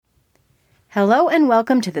Hello and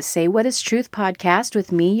welcome to the Say What Is Truth podcast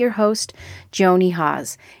with me, your host, Joni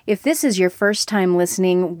Haas. If this is your first time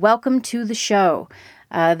listening, welcome to the show.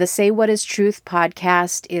 The Say What Is Truth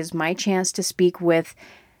podcast is my chance to speak with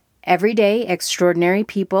everyday, extraordinary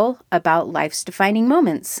people about life's defining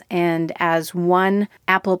moments. And as one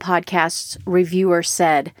Apple Podcasts reviewer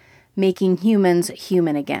said, making humans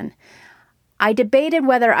human again. I debated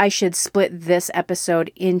whether I should split this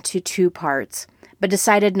episode into two parts, but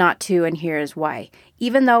decided not to, and here is why.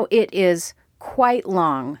 Even though it is quite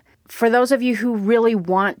long, for those of you who really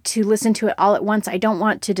want to listen to it all at once, I don't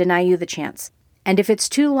want to deny you the chance. And if it's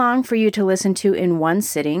too long for you to listen to in one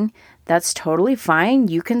sitting, that's totally fine.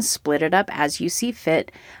 You can split it up as you see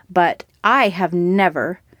fit. But I have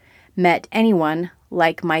never met anyone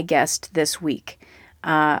like my guest this week.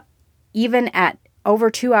 Even at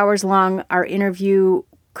over 2 hours long, our interview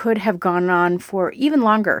could have gone on for even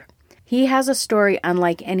longer. He has a story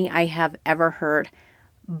unlike any I have ever heard.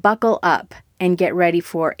 Buckle up and get ready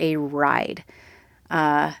for a ride.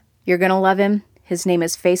 You're going to love him. His name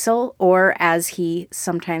is Faisal, or as he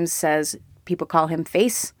sometimes says, people call him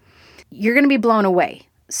Face. You're going to be blown away.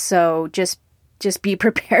 So just be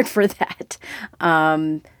prepared for that.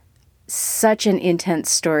 Such an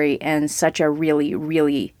intense story and such a really,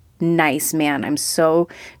 really nice man. I'm so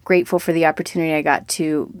grateful for the opportunity I got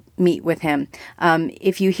to meet with him.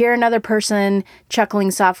 If you hear another person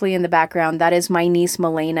chuckling softly in the background, that is my niece,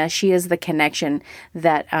 Milena. She is the connection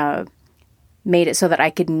that made it so that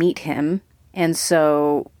I could meet him. And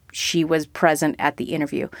so she was present at the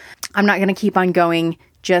interview. I'm not going to keep on going.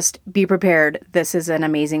 Just be prepared. This is an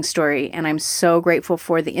amazing story. And I'm so grateful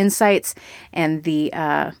for the insights and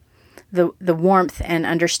the warmth and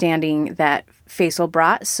understanding that Faisal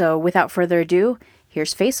brought. So without further ado,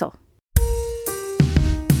 here's Faisal.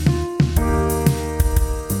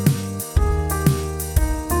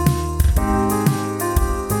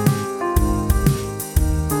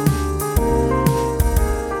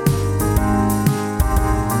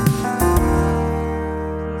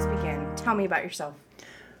 Please begin. Tell me about yourself.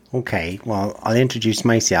 Okay, well, I'll introduce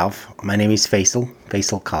myself. My name is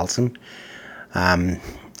Faisal Carlson.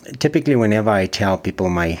 Typically, whenever I tell people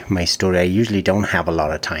my story, I usually don't have a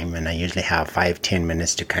lot of time, and I usually have 5-10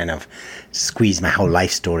 minutes to kind of squeeze my whole life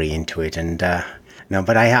story into it. And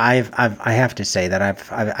but I have to say that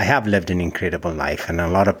I have lived an incredible life, and a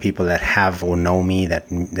lot of people that have or know me that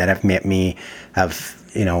have met me have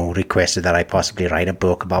requested that I possibly write a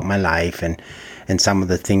book about my life, and some of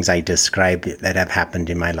the things I describe that have happened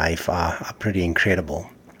in my life are pretty incredible.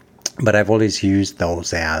 But I've always used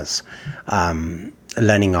those as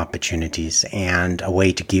learning opportunities and a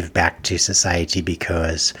way to give back to society,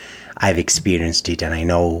 because I've experienced it and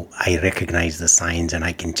I recognize the signs, and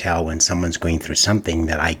I can tell when someone's going through something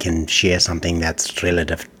that I can share something that's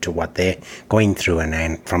relative to what they're going through.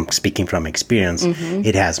 And from speaking from experience,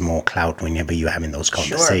 it has more clout whenever you're having those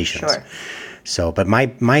conversations. Sure. So, but my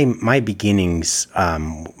beginnings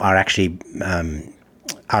are actually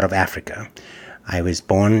out of Africa. I was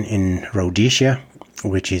born in Rhodesia,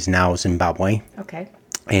 which is now Zimbabwe. Okay.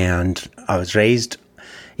 And I was raised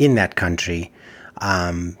in that country,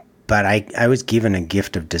 but I was given a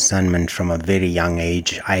gift of discernment from a very young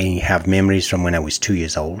age. I have memories from when I was 2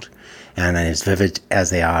 years old, and as vivid as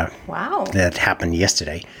they are. Wow. That happened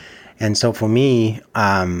yesterday. And so for me,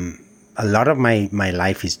 a lot of my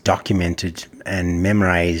life is documented and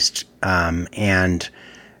memorized, and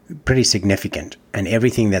pretty significant. And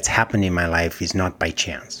everything that's happened in my life is not by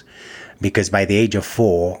chance. Because by the age of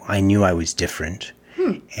 4, I knew I was different.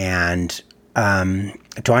 And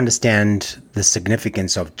to understand the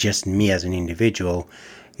significance of just me as an individual,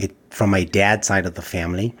 from my dad's side of the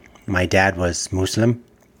family, my dad was Muslim.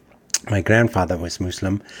 My grandfather was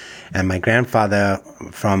Muslim. And my grandfather,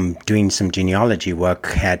 from doing some genealogy work,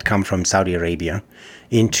 had come from Saudi Arabia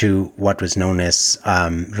into what was known as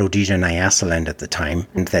Rhodesia Nyasaland at the time,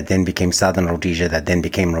 and that then became Southern Rhodesia, that then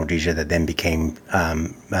became Rhodesia, that then became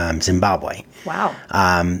Zimbabwe. Wow.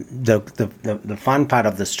 The fun part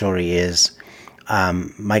of the story is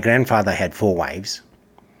my grandfather had 4 wives,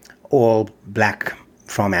 all black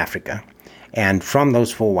from Africa. And from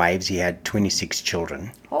those 4 wives, he had 26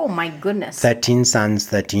 children. Oh, my goodness. 13 sons,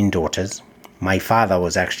 13 daughters. My father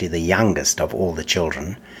was actually the youngest of all the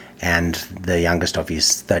children, and the youngest of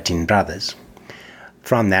his 13 brothers.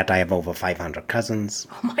 From that, I have over 500 cousins.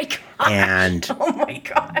 Oh, my God. And oh, my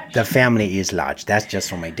God. The family is large. That's just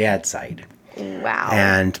from my dad's side. Wow.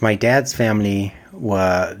 And my dad's family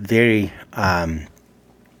were very...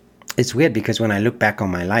 it's weird because when I look back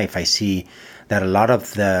on my life, I see that a lot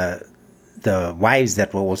of the wives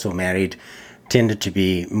that were also married tended to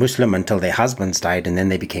be Muslim until their husbands died, and then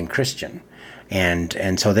they became Christian.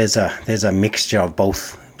 And so there's a mixture of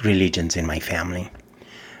both religions in my family.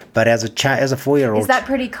 But as a 4-year-old, is that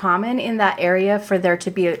pretty common in that area for there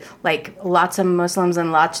to be like lots of Muslims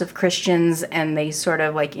and lots of Christians, and they sort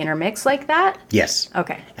of like intermix like that? Yes.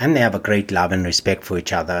 Okay. And they have a great love and respect for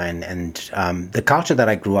each other, and the culture that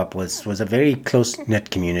I grew up was a very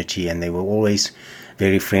close-knit community, and they were always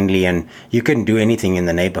very friendly, and you couldn't do anything in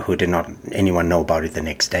the neighborhood and not anyone know about it the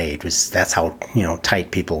next day. That's how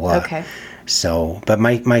tight people were. Okay. So, but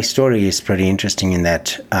my story is pretty interesting in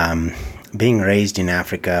that. Being raised in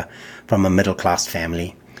Africa from a middle-class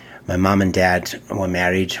family, my mom and dad were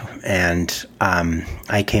married, and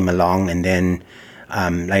I came along, and then,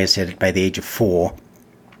 like I said, by the age of 4,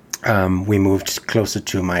 we moved closer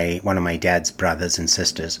to one of my dad's brothers and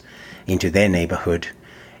sisters into their neighborhood.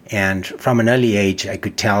 And from an early age, I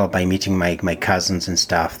could tell by meeting my cousins and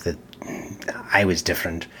stuff that I was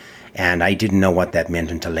different, and I didn't know what that meant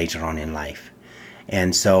until later on in life.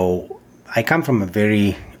 And so I come from a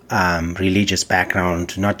very religious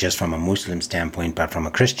background, not just from a Muslim standpoint, but from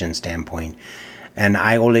a Christian standpoint. And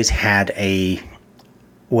I always had a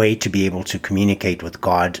way to be able to communicate with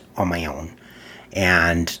God on my own,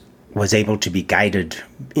 and was able to be guided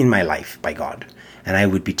in my life by God. And I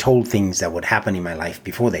would be told things that would happen in my life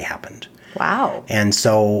before they happened. Wow. And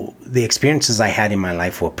so the experiences I had in my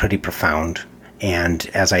life were pretty profound. And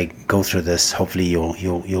as I go through this, hopefully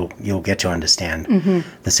you'll get to understand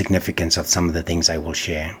the significance of some of the things I will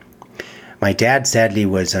share. My dad, sadly,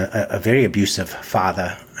 was a very abusive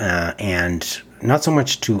father, and not so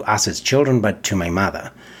much to us as children, but to my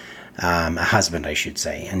mother, a husband, I should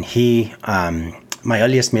say. And my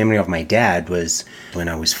earliest memory of my dad was when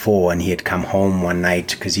I was 4, and he had come home one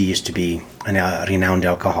night because he used to be a renowned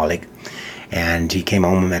alcoholic, and he came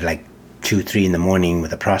home at like 2, 3 in the morning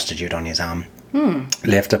with a prostitute on his arm.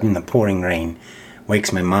 Left up in the pouring rain,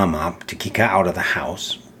 wakes my mom up to kick her out of the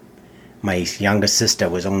house. My younger sister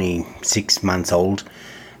was only 6 months old.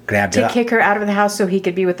 Grabbed her. To kick her out of the house so he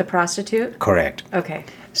could be with the prostitute? Correct. Okay.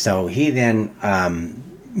 So he then,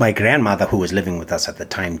 my grandmother, who was living with us at the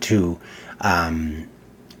time too,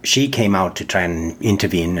 she came out to try and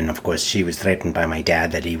intervene, and of course she was threatened by my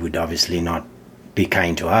dad that he would obviously not be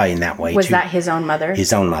kind to her in that way. Was that his own mother?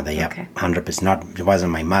 His own mother, yeah. Okay. 100%. It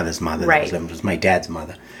wasn't my mother's mother. Right. It was my dad's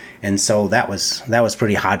mother. And so that was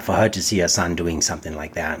pretty hard for her to see her son doing something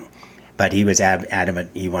like that. But he was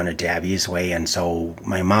adamant he wanted to have his way. And so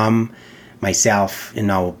my mom, myself, in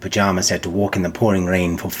our pajamas, had to walk in the pouring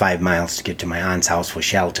rain for 5 miles to get to my aunt's house for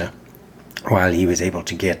shelter while he was able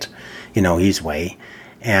to get, his way.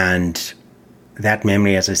 And that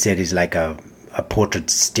memory, as I said, is like a portrait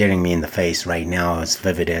staring me in the face right now, as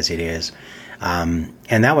vivid as it is. And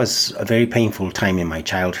that was a very painful time in my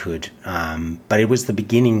childhood. But it was the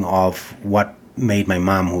beginning of what made my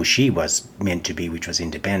mom who she was meant to be, which was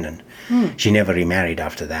independent. She never remarried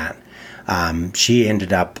after that. She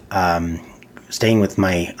ended up staying with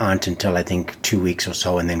my aunt until I think 2 weeks or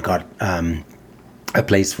so, and then got a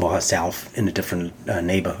place for herself in a different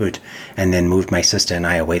neighborhood, and then moved my sister and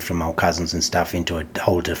I away from our cousins and stuff into a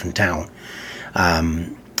whole different town.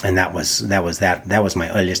 And that was my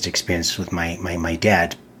earliest experience with my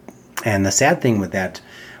dad. And the sad thing with that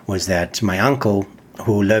was that my uncle,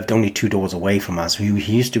 who lived only 2 doors away from us, he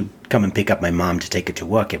used to come and pick up my mom to take her to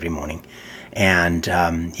work every morning. And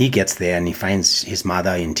he gets there and he finds his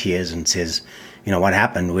mother in tears and says, what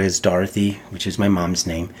happened? Where's Dorothy? Which is my mom's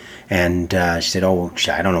name. And she said,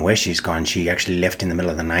 I don't know where she's gone. She actually left in the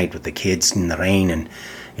middle of the night with the kids in the rain, and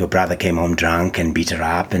your brother came home drunk and beat her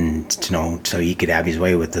up, and so he could have his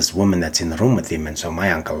way with this woman that's in the room with him. And so my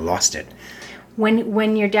uncle lost it.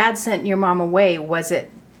 When your dad sent your mom away, was it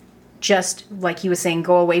just like he was saying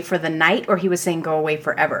go away for the night, or he was saying go away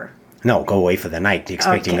forever? No, go away for the night,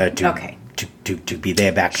 expecting her to be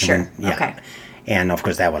there back. Sure. Okay. And of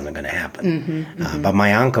course that wasn't going to happen. But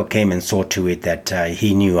my uncle came and saw to it that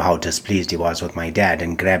he knew how displeased he was with my dad,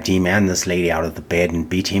 and grabbed him and this lady out of the bed and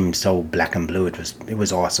beat him so black and blue. It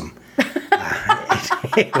was awesome.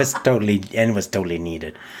 It was totally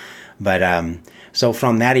needed. But so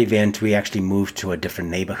from that event, we actually moved to a different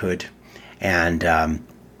neighborhood, and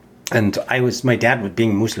my dad,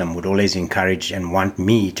 being Muslim, would always encourage and want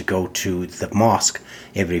me to go to the mosque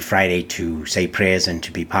every Friday to say prayers and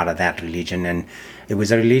to be part of that religion. And it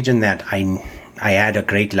was a religion that I had a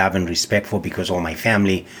great love and respect for, because all my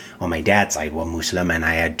family on my dad's side were Muslim, and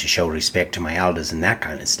I had to show respect to my elders and that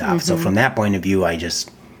kind of stuff. So from that point of view, I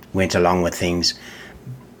just went along with things,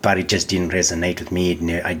 but it just didn't resonate with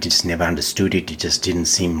me. I just never understood it. It just didn't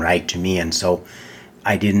seem right to me. And so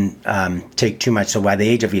I didn't take too much. So by the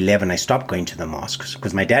age of 11, I stopped going to the mosques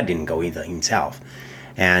because my dad didn't go either himself.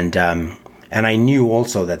 And I knew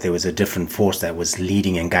also that there was a different force that was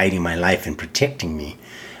leading and guiding my life and protecting me.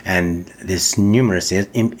 And there's numerous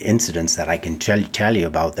incidents that I can tell you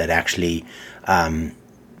about that actually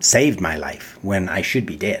saved my life when I should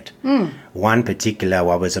be dead. One particular,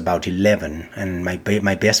 I was about 11, and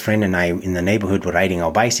my best friend and I in the neighborhood were riding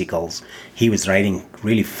our bicycles. He was riding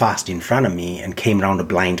really fast in front of me and came around a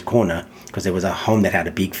blind corner because there was a home that had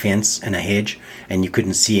a big fence and a hedge, and you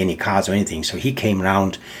couldn't see any cars or anything. So he came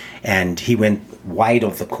around and he went wide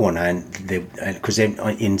of the corner, and because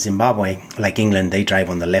in Zimbabwe, like England, they drive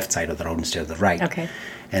on the left side of the road instead of the right. Okay.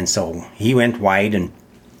 And so he went wide and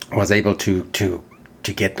was able to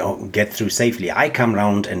get through safely. I come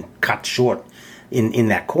round and cut short in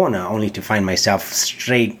that corner, only to find myself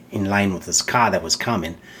straight in line with this car that was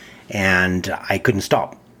coming, and I couldn't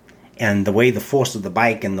stop. And the way the force of the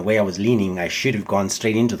bike and the way I was leaning, I should have gone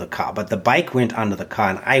straight into the car. But the bike went under the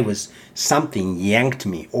car, and something yanked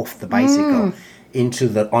me off the bicycle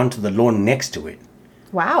onto the lawn next to it.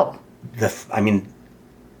 Wow.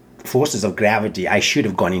 Forces of gravity, I should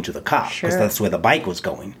have gone into the car because that's where the bike was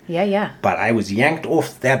going. Yeah. But I was yanked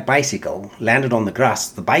off that bicycle, landed on the grass,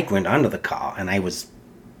 the bike went under the car, and I was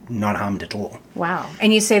not harmed at all. Wow.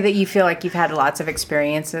 And you say that you feel like you've had lots of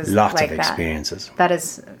experiences Lots like of that. experiences. That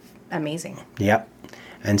is amazing. Yep.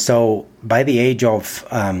 And so by the age of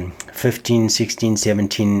 15, 16,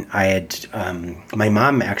 17, I had, my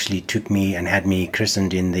mom actually took me and had me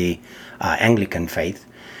christened in the Anglican faith.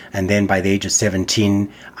 And then by the age of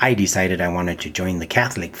 17, I decided I wanted to join the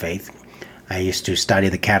Catholic faith. I used to study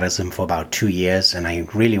the catechism for about 2 years, and I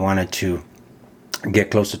really wanted to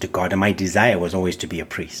get closer to God. And my desire was always to be a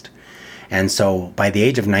priest. And so by the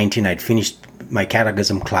age of 19, I'd finished my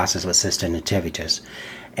catechism classes with Sister Nativitas.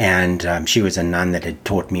 And she was a nun that had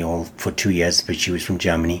taught me all for 2 years, but she was from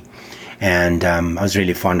Germany. And I was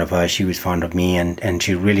really fond of her. She was fond of me, and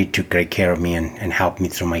she really took great care of me and helped me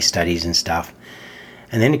through my studies and stuff.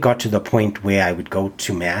 And then it got to the point where I would go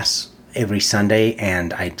to Mass every Sunday,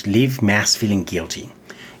 and I'd leave Mass feeling guilty.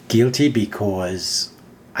 Guilty because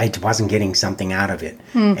I wasn't getting something out of it.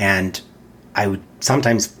 And I would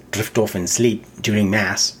sometimes drift off and sleep during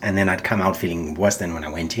Mass, and then I'd come out feeling worse than when I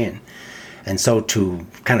went in. And so to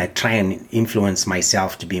kind of try and influence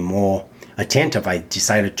myself to be more attentive, I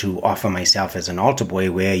decided to offer myself as an altar boy,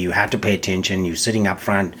 where you had to pay attention. You're sitting up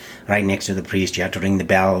front right next to the priest. You had to ring the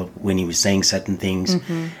bell when he was saying certain things.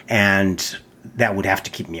 And that would have to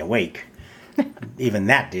keep me awake. Even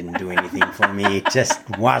that didn't do anything for me. It just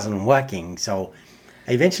wasn't working. So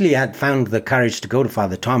eventually I found the courage to go to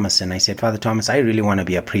Father Thomas, and I said, Father Thomas, I really want to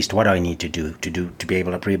be a priest. What do I need to do to be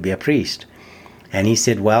able to be a priest? And he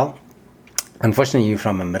said, well, unfortunately, you're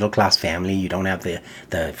from a middle-class family. You don't have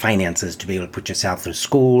the finances to be able to put yourself through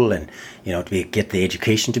school and, get the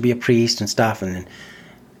education to be a priest and stuff. And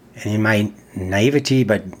in my naivety,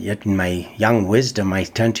 but yet in my young wisdom, I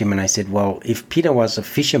turned to him and I said, well, if Peter was a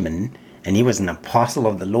fisherman and he was an apostle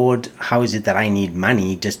of the Lord, how is it that I need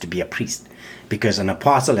money just to be a priest? Because an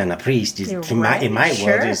apostle and a priest, in my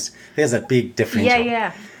world, there's a big difference.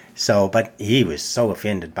 Yeah. So, but he was so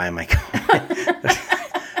offended by my comment.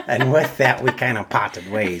 And with that, we kind of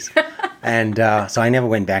parted ways. And so I never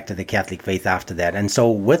went back to the Catholic faith after that. And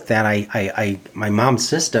so with that, my mom's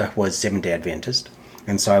sister was Seventh-day Adventist.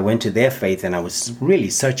 And so I went to their faith, and I was really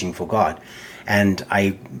searching for God. And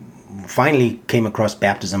I finally came across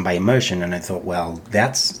baptism by immersion, and I thought, well,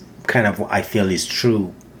 that's kind of what I feel is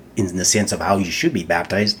true in the sense of how you should be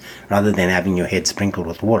baptized, rather than having your head sprinkled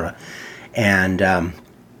with water. And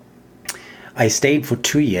I stayed for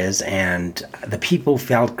 2 years, and the people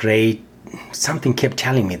felt great. Something kept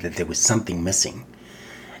telling me that there was something missing.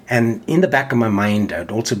 And in the back of my mind,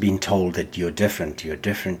 I'd also been told that you're different.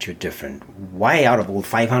 Why out of all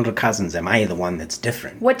 500 cousins am I the one that's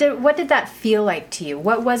different? What did that feel like to you?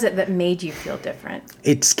 What was it that made you feel different?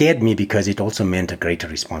 It scared me because it also meant a greater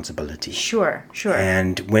responsibility. Sure.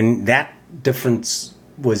 And when that difference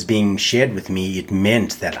was being shared with me, it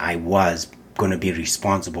meant that I was going to be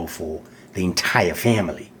responsible for the entire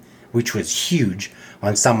family, which was huge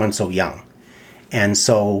on someone so young. And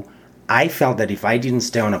so I felt that if I didn't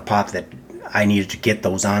stay on a path that I needed to get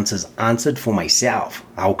those answers answered for myself,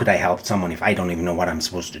 how could I help someone if I don't even know what I'm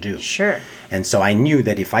supposed to do? Sure. And so I knew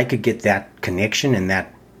that if I could get that connection and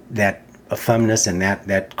that firmness and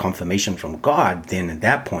that confirmation from God, then at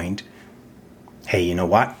that point, hey, you know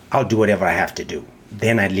what? I'll do whatever I have to do.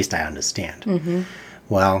 Then at least I understand. Mm-hmm.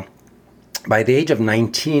 Well, by the age of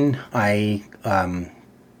 19, I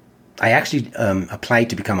I actually applied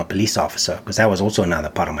to become a police officer because that was also another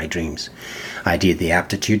part of my dreams. I did the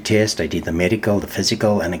aptitude test, I did the medical, the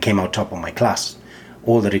physical, and I came out top of my class.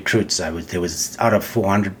 All the recruits, there was out of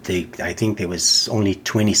 400, I think there was only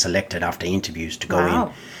 20 selected after interviews to go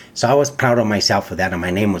in. So I was proud of myself for that, and my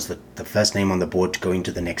name was the first name on the board to go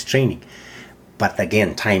into the next training. But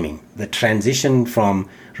again, timing. The transition from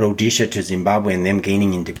Rhodesia to Zimbabwe and them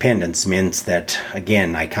gaining independence meant that,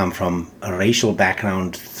 again, I come from a racial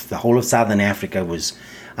background. The whole of Southern Africa was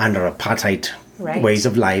under apartheid ways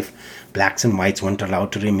of life. Blacks and whites weren't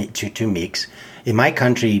allowed to mix. In my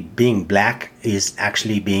country, being black is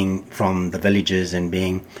actually being from the villages and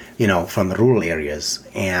being, from the rural areas.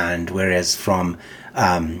 And whereas from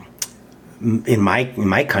in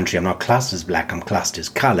my country, I'm not classed as black, I'm classed as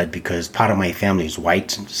colored because part of my family is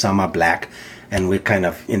white, some are black, and we're kind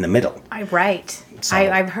of in the middle. Right. So,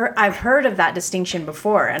 I've heard of that distinction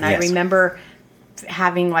before, and yes. I remember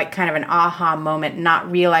having like kind of an aha moment, not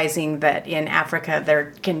realizing that in Africa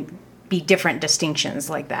there can be different distinctions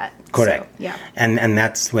like that. Correct. So, yeah. And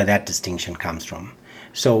that's where that distinction comes from.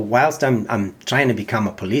 So whilst I'm trying to become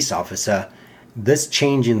a police officer, this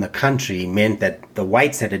change in the country meant that the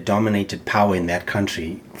whites that had dominated power in that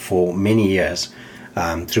country for many years,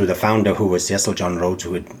 through the founder who was Cecil John Rhodes,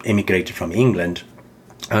 who had immigrated from England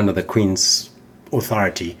under the Queen's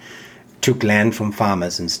authority, took land from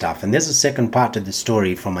farmers and stuff. And there's a second part of the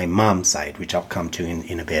story from my mom's side, which I'll come to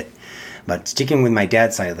in a bit. But sticking with my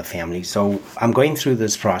dad's side of the family, so I'm going through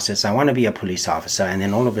this process. I want to be a police officer, and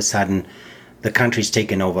then all of a sudden, the country's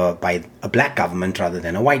taken over by a black government rather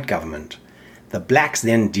than a white government. The blacks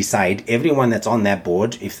then decide everyone that's on that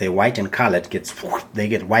board, if they're white and colored, they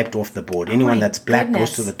get wiped off the board. Anyone that's black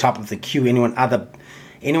goes to the top of the queue. Anyone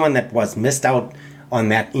that was missed out on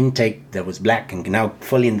that intake that was black can now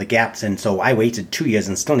fill in the gaps. And so I waited 2 years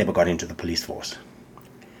and still never got into the police force.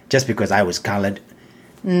 Just because I was colored,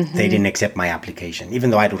 they didn't accept my application,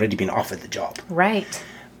 even though I'd already been offered the job. Right.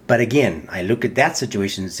 But again, I look at that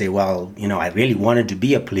situation and say, well, I really wanted to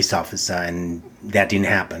be a police officer, and that didn't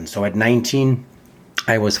happen. So at 19,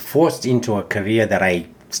 I was forced into a career that I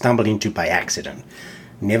stumbled into by accident.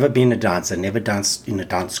 Never been a dancer, never danced in a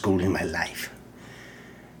dance school in my life.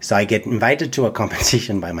 So I get invited to a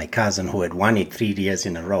competition by my cousin who had won it 3 years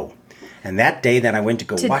in a row. And that day that I went to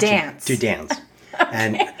go watch him. To dance.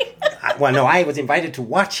 And I was invited to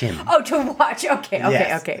watch him. Oh, to watch. Okay.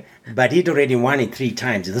 Yes. But he'd already won it 3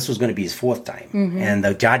 times. This was going to be his 4th time. Mm-hmm. And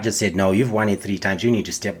the judges said, no, you've won it 3 times. You need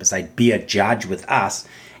to step aside, be a judge with us,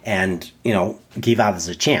 and, give others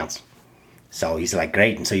a chance. So he's like,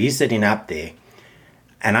 great. And so he's sitting up there.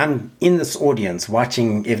 And I'm in this audience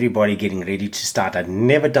watching everybody getting ready to start. I'd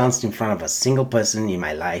never danced in front of a single person in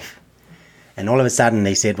my life. And all of a sudden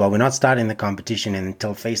they said, well, we're not starting the competition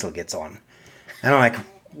until Faisal gets on. And I'm like,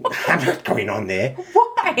 I'm not going on there.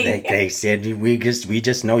 Why? They said, we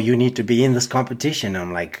just know you need to be in this competition.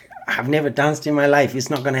 I'm like, I've never danced in my life. It's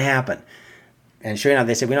not going to happen. And sure enough,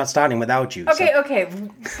 they said, we're not starting without you. Okay.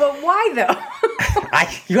 But why though?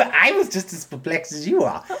 I was just as perplexed as you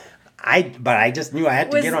are. But I just knew I had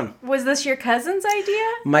to get on. Was this your cousin's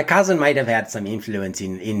idea? My cousin might have had some influence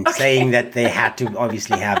in saying that they had to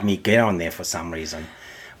obviously have me get on there for some reason.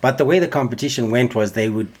 But the way the competition went was they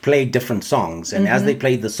would play different songs. And as they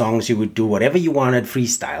played the songs, you would do whatever you wanted,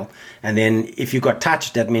 freestyle. And then if you got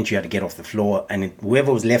touched, that meant you had to get off the floor. And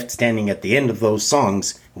whoever was left standing at the end of those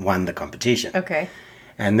songs won the competition. Okay.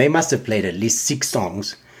 And they must have played at least 6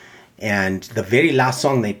 songs. And the very last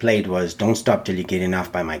song they played was Don't Stop Till You Get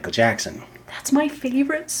Enough by Michael Jackson. That's my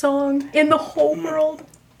favorite song in the whole world.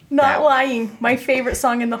 Not lying. My favorite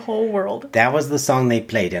song in the whole world. That was the song they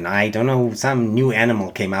played. And I don't know, some new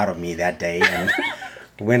animal came out of me that day. And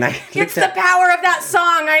when I it's the power of that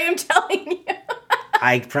song, I am telling you.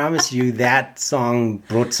 I promise you that song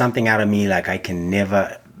brought something out of me like I can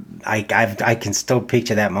never... I can still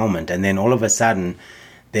picture that moment. And then all of a sudden,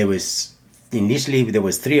 initially there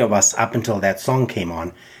was 3 of us up until that song came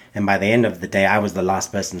on. And by the end of the day, I was the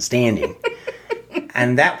last person standing.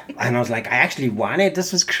 And I was like, I actually won it.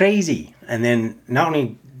 This was crazy. And then not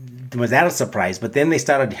only was that a surprise, but then they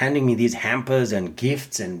started handing me these hampers and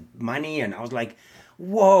gifts and money. And I was like,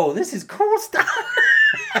 whoa, this is cool stuff.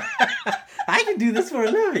 I can do this for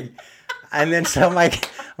a living. And then so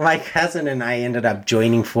my cousin and I ended up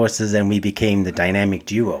joining forces, and we became the dynamic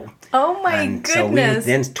duo. Oh my goodness. So we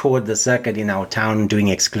then toured the circuit in our town doing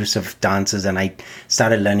exclusive dances, and I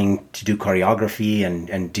started learning to do choreography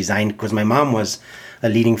and design, because my mom was a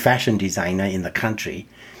leading fashion designer in the country.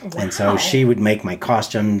 And so she would make my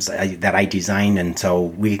costumes that I designed. And so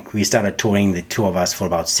we started touring, the two of us, for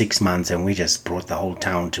about 6 months, and we just brought the whole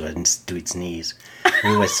town to its knees.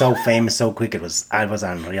 We were so famous so quick, it was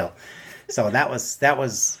unreal. So that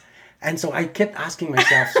was, and so I kept asking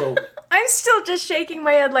myself, so I'm still just shaking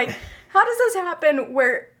my head, like, how does this happen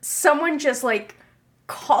where someone just like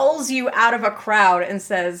calls you out of a crowd and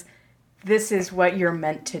says, this is what you're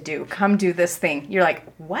meant to do. Come do this thing. You're like,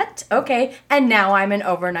 what? Okay. And now I'm an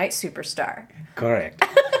overnight superstar. Correct.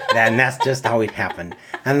 And that's just how it happened.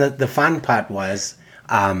 And the fun part was,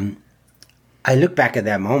 I look back at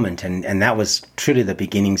that moment, and that was truly the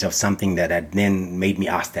beginnings of something that had then made me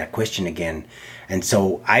ask that question again. And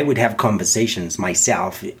so I would have conversations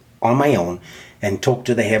myself on my own and talk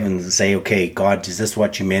to the heavens and say, okay, God, is this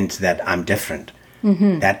what you meant, that I'm different?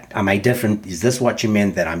 Mm-hmm. That am I different? Is this what you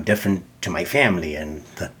meant, that I'm different to my family? And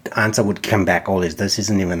the answer would come back always, this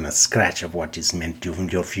isn't even a scratch of what is meant to,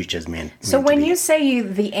 your future's meant. So when you say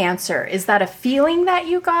the answer, is that a feeling that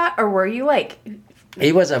you got, or were you like?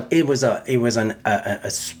 It was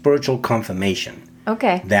a spiritual confirmation.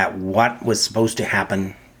 Okay. That what was supposed to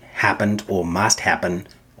happen happened, or must happen,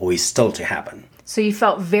 or is still to happen. So you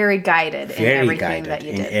felt very guided in everything that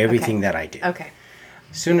you did. In everything that I did. Okay.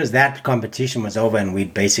 As soon as that competition was over and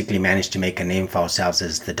we'd basically managed to make a name for ourselves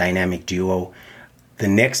as the dynamic duo, the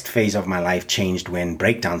next phase of my life changed when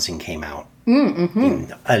breakdancing came out in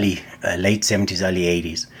late 70s, early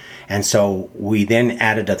 80s. And so we then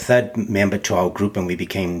added a third member to our group, and we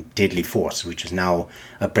became Deadly Force, which is now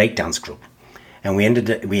a breakdance group. And we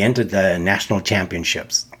entered the national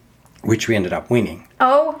championships, which we ended up winning.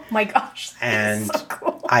 Oh my gosh. And so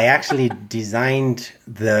cool. I actually designed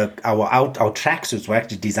our tracksuits were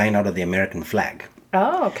actually designed out of the American flag.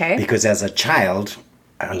 Oh, okay. Because as a child,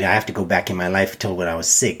 I have to go back in my life till when I was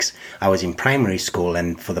 6. I was in primary school,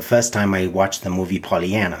 and for the first time I watched the movie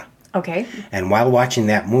Pollyanna. Okay. And while watching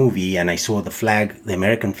that movie and I saw the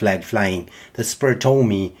American flag flying, the Spirit told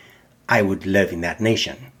me I would live in that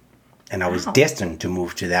nation. And I was destined to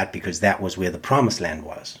move to that because that was where the promised land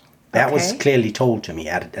was. That was clearly told to me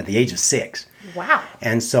at the age of 6. Wow.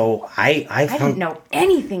 And so I didn't know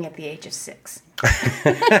anything at the age of 6.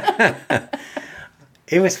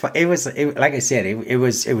 It was like I said, it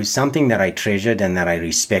was something that I treasured and that I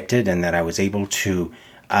respected, and that I was able to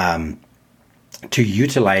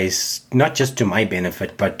utilize, not just to my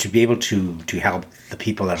benefit, but to be able to help the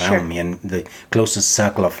people around me and the closest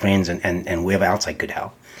circle of friends and whoever else I could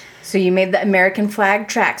help. So you made the American flag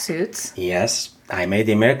tracksuits. Yes, I made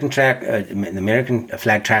the American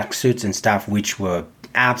flag tracksuits and stuff, which were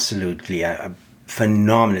absolutely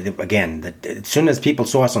phenomenal. Again, as soon as people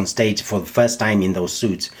saw us on stage for the first time in those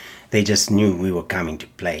suits, they just knew we were coming to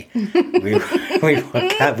play.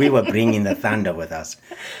 we were bringing the thunder with us,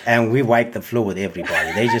 and we wiped the floor with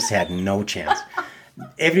everybody. They just had no chance.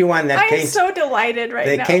 Everyone that came, I'm so delighted right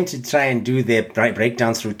now. They came to try and do their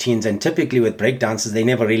breakdance routines, and typically with breakdancers, they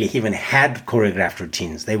never really even had choreographed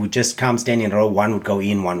routines. They would just come, stand in a row, one would go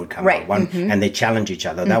in, one would come out, and they challenge each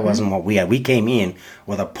other. That wasn't what we had. We came in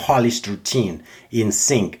with a polished routine in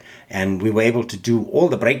sync, and we were able to do all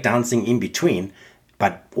the breakdancing in between,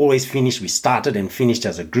 but always finished. We started and finished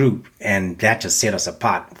as a group, and that just set us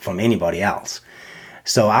apart from anybody else.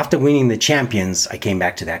 So after winning the champions, I came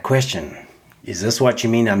back to that question. Is this what you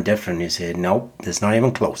mean I'm different? He said, nope, it's not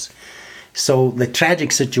even close. So the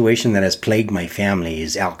tragic situation that has plagued my family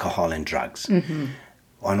is alcohol and drugs. Mm-hmm.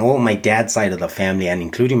 On all my dad's side of the family, and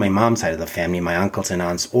including my mom's side of the family, my uncles and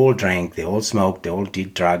aunts all drank, they all smoked, they all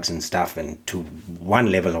did drugs and stuff, and to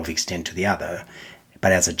one level of extent to the other.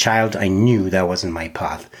 But as a child, I knew that wasn't my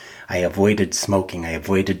path. I avoided smoking, I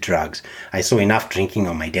avoided drugs. I saw enough drinking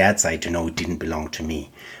on my dad's side to know it didn't belong to me.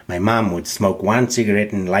 My mom would smoke one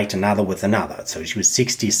cigarette and light another with another. So she was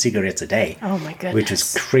 60 cigarettes a day. Oh my goodness. Which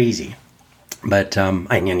was crazy. But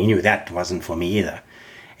I knew that wasn't for me either.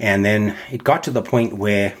 And then it got to the point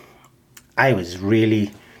where I was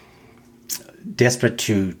really desperate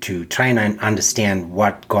to try and understand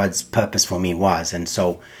what God's purpose for me was.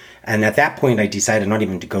 And at that point, I decided not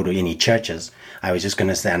even to go to any churches. I was just going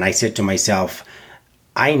to say, and I said to myself,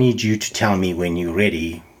 I need you to tell me when you're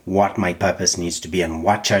ready what my purpose needs to be and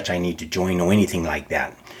what church I need to join or anything like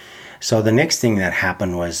that. So the next thing that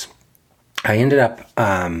happened was I ended up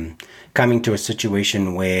coming to a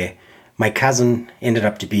situation where my cousin ended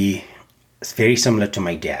up to be very similar to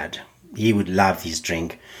my dad. He would love his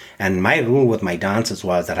drink. And my rule with my dancers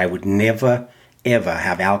was that I would never, ever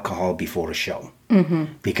have alcohol before a show. Mm-hmm.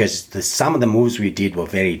 Because some of the moves we did were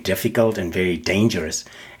very difficult and very dangerous.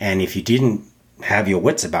 And if you didn't have your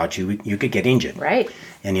wits about you, you could get injured. Right.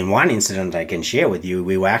 And in one incident I can share with you,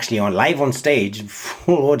 we were actually live on stage,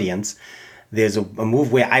 full audience. There's a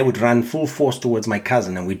move where I would run full force towards my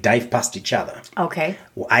cousin and we'd dive past each other. Okay.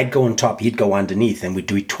 Well, I'd go on top, he'd go underneath, and we'd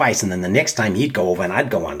do it twice. And then the next time he'd go over and I'd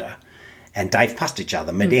go under and dive past each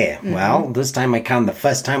other midair. Mm-hmm. Well, this time I come, the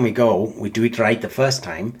first time we go, we do it right the first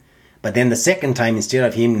time. But then the second time, instead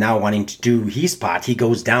of him now wanting to do his part, he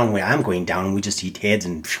goes down where I'm going down, and we just hit heads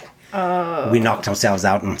and we knocked ourselves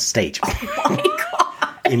out on stage. Oh my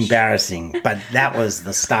God. Embarrassing. But that was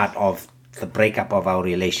the start of the breakup of our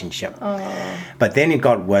relationship. But then it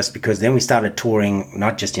got worse because then we started touring,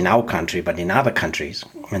 not just in our country, but in other countries.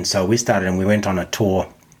 And so we went on a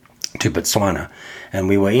tour to Botswana. And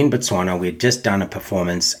we were in Botswana. We had just done a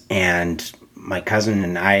performance, and my cousin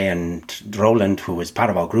and I and Roland, who was part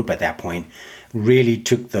of our group at that point, really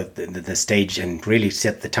took the stage and really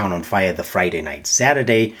set the town on fire the Friday night.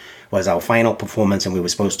 Saturday was our final performance, and we were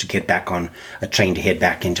supposed to get back on a train to head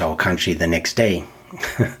back into our country the next day.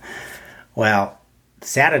 Well,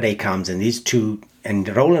 Saturday comes, and these two, and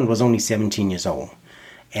Roland was only 17 years old.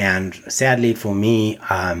 And sadly for me,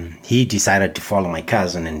 he decided to follow my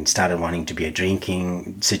cousin and started wanting to be a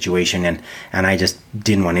drinking situation. And I just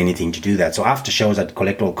didn't want anything to do that. So after shows, I'd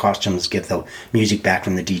collect all costumes, get the music back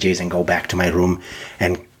from the DJs, and go back to my room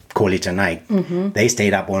and call it a night. Mm-hmm. They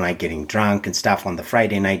stayed up all night getting drunk and stuff on the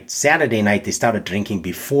Friday night. Saturday night, they started drinking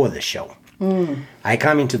before the show. I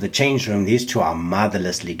come into the change room. These two are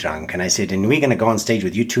motherlessly drunk. And I said, and we're going to go on stage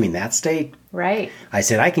with you two in that state? Right. I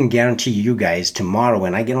said, I can guarantee you guys tomorrow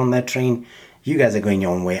when I get on that train, you guys are going your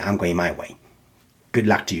own way. I'm going my way. Good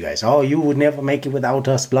luck to you guys. Oh, you would never make it without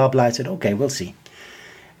us, blah, blah. I said, okay, we'll see.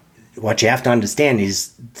 What you have to understand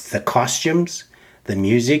is the costumes, the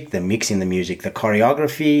music, the mixing the music, the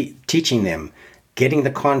choreography, teaching them, getting the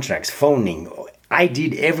contracts, phoning. I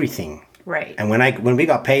did everything. Right. And when we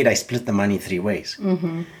got paid, I split the money 3 ways.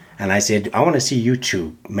 Mm-hmm. And I said, I want to see you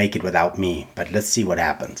two make it without me, but let's see what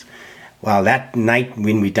happens. Well, that night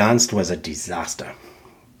when we danced was a disaster.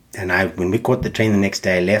 And when we caught the train the next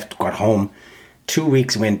day, I left, got home. 2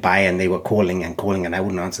 weeks went by, and they were calling, and I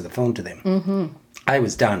wouldn't answer the phone to them. Mm-hmm. I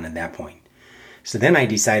was done at that point. So then I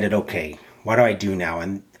decided, okay, what do I do now?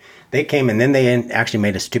 And they came, and then they actually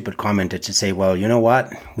made a stupid comment to say, well, you know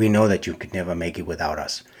what? We know that you could never make it without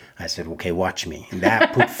us. I said, okay, watch me. And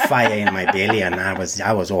that put fire in my belly, and I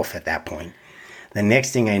was off at that point. The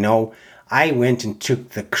next thing I know, I went and took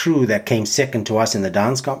the crew that came second to us in the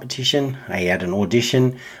dance competition. I had an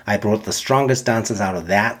audition. I brought the strongest dancers out of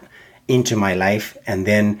that into my life. And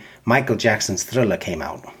then Michael Jackson's Thriller came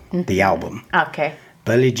out, the album. Okay.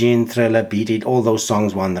 Billie Jean, Thriller, Beat It, all those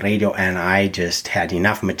songs were on the radio, and I just had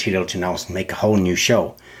enough material to now make a whole new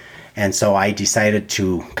show. And so I decided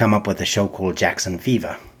to come up with a show called Jackson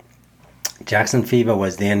Fever. Jackson Fever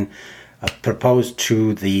was then proposed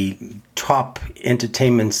to the top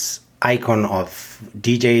entertainment's icon of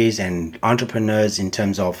DJs and entrepreneurs in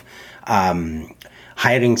terms of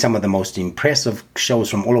hiring some of the most impressive shows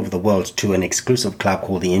from all over the world to an exclusive club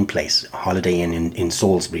called the In Place, Holiday Inn in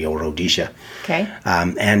Salisbury or Rhodesia. Okay.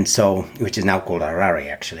 And so, which is now called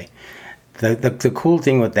Harare, actually. The cool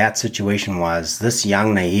thing with that situation was this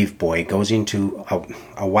young, naive boy goes into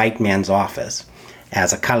a white man's office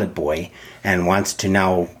as a colored boy and wants to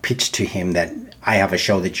now pitch to him that I have a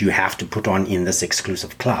show that you have to put on in this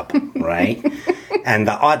exclusive club, right? And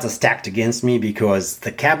the odds are stacked against me because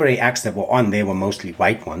the cabaret acts that were on there were mostly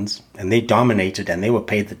white ones, and they dominated and they were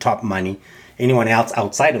paid the top money. Anyone else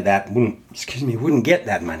outside of that wouldn't get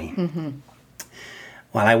that money. Mm-hmm.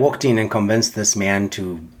 Well, I walked in and convinced this man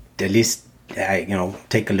to at least,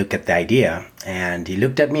 take a look at the idea. And he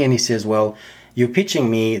looked at me and he says, well, you're pitching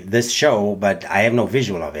me this show, but I have no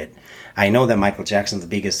visual of it. I know that Michael Jackson's the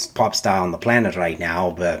biggest pop star on the planet right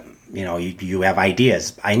now, but you have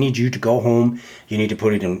ideas. I need you to go home. You need to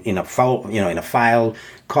put it in a file,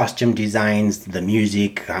 costume designs, the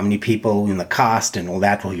music, how many people in the cast and all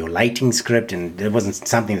that, or your lighting script. And it wasn't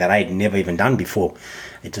something that I had never even done before.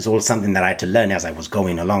 It was all something that I had to learn as I was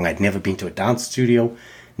going along. I'd never been to a dance studio,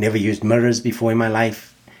 never used mirrors before in my life.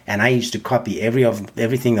 And I used to copy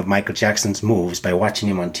everything of Michael Jackson's moves by watching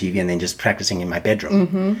him on TV and then just practicing in my bedroom.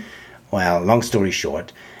 Mm-hmm. Well, long story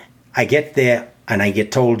short, I get there and I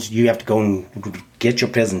get told you have to go and get your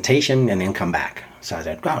presentation and then come back. So I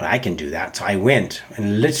said, God, I can do that. So I went,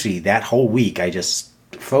 and literally that whole week I just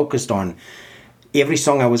focused on every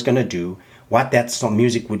song I was going to do, what that song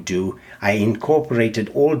music would do. I incorporated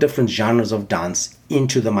all different genres of dance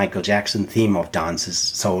into the Michael Jackson theme of dances.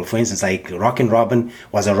 So, for instance, like Rockin' Robin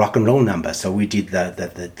was a rock and roll number. So we did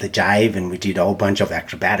the jive, and we did a whole bunch of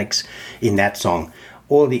acrobatics in that song.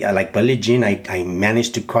 all the like Billie Jean. I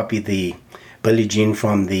managed to copy the Billie Jean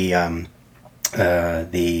from the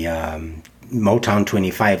Motown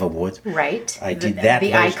 25 Awards. Right. I did that.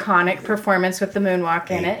 The iconic performance with the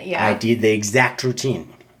moonwalk in it. Yeah. I did the exact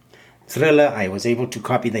routine. Thriller, I was able to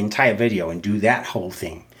copy the entire video and do that whole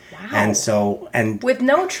thing. Wow. And with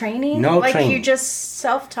no training? No like training. You just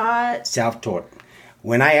self-taught? Self-taught.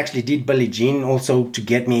 When I actually did Billie Jean, also to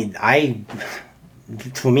get me,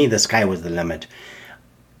 for me, the sky was the limit.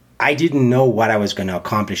 I didn't know what I was going to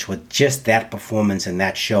accomplish with just that performance and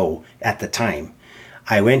that show at the time.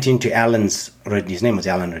 I went into his name was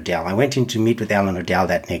Alan Riddell. I went in to meet with Alan Riddell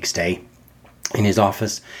that next day in his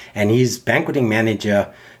office, and his banqueting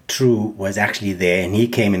manager, True, was actually there, and he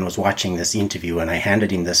came and was watching this interview, and I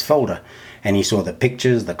handed him this folder, and he saw the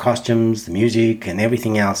pictures, the costumes, the music, and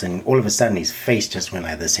everything else, and all of a sudden his face just went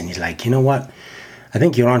like this, and he's like, you know what? I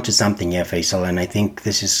think you're onto something here, Faisal, and I think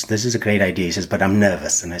this is a great idea. He says, but I'm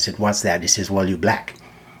nervous. And I said, what's that? He says, well, you're black.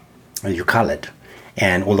 Well, you're colored.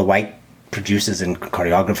 And all the white producers and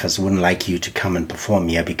choreographers wouldn't like you to come and perform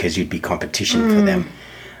here because you'd be competition for them.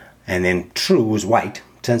 And then True, who's white,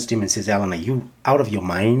 turns to him and says, Alan, are you out of your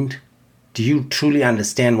mind? Do you truly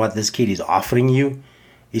understand what this kid is offering you?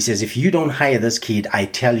 He says, if you don't hire this kid, I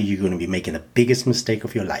tell you, you're going to be making the biggest mistake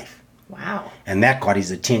of your life. Wow. And that got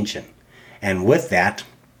his attention. And with that,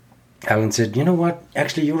 Alan said, you know what?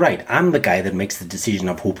 Actually, you're right. I'm the guy that makes the decision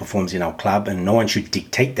of who performs in our club, and no one should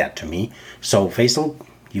dictate that to me. So, Faisal,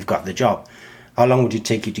 you've got the job. How long would it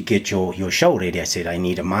take you to get your show ready? I said, I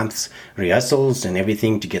need a month's rehearsals and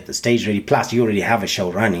everything to get the stage ready. Plus, you already have a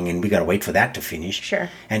show running, and we got to wait for that to finish. Sure.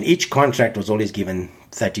 And each contract was always given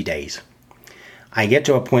 30 days. I get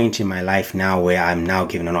to a point in my life now where I'm now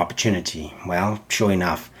given an opportunity. Well, sure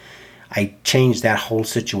enough, I changed that whole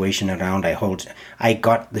situation around. I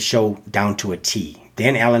got the show down to a T.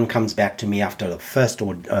 Then Alan comes back to me after the first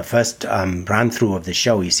run through of the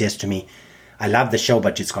show. He says to me, I love the show,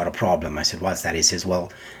 but it's got a problem. I said, what's that? He says,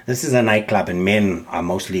 well, this is a nightclub and men are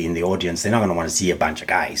mostly in the audience. They're not going to want to see a bunch of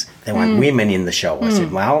guys. They want women in the show. I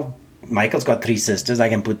said, well, Michael's got 3 sisters. I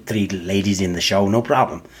can put 3 ladies in the show, no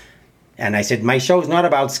problem. And I said, my show is not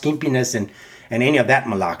about skimpiness and any of that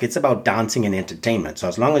malark. It's about dancing and entertainment. So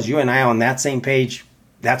as long as you and I are on that same page,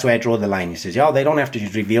 that's where I draw the line. He says, they don't have to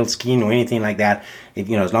reveal skin or anything like that. If,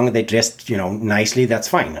 as long as they dressed, nicely, that's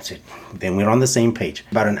fine. I said, then we're on the same page.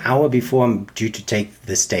 About an hour before I'm due to take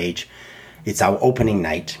the stage, it's our opening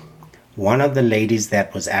night. One of the ladies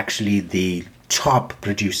that was actually the top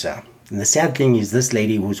producer, and the sad thing is this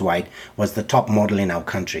lady who's white was the top model in our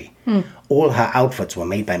country. All her outfits were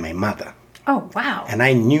made by my mother. Oh, wow. And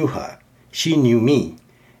I knew her. She knew me.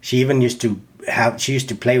 She even used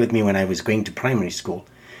to play with me when I was going to primary school.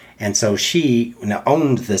 And so she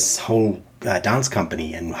owned this whole dance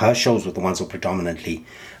company, and her shows were the ones who were predominantly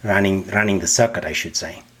running the circuit, I should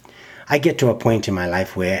say. I get to a point in my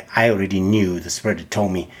life where I already knew, the Spirit had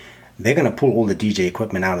told me, they're going to pull all the DJ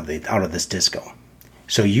equipment out of this disco.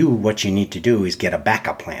 So what you need to do is get a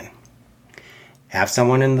backup plan. Have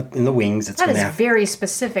someone in the wings. That is very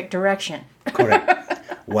specific direction. Correct.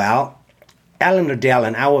 Well, Alan Riddell,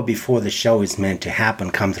 an hour before the show is meant to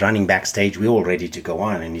happen, comes running backstage. We're all ready to go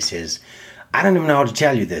on. And he says, I don't even know how to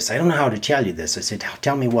tell you this. I don't know how to tell you this. I said,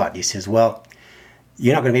 tell me what? He says, well,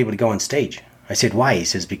 you're not going to be able to go on stage. I said, why? He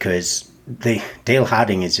says, because Dale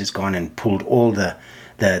Harding has just gone and pulled all the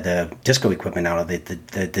disco equipment out of the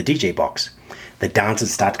DJ box. The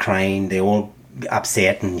dancers start crying. They're all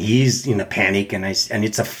upset, and he's in a panic. And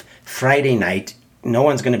it's a Friday night. No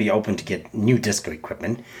one's going to be open to get new disco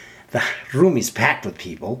equipment. The room is packed with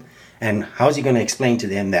people, and how's he going to explain to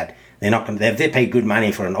them that they're not going to? They pay good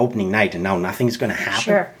money for an opening night, and now nothing's going to happen.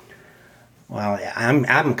 Sure. Well,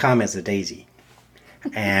 I'm calm as a daisy,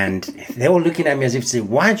 and they were looking at me as if to say,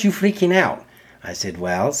 "Why aren't you freaking out?" I said,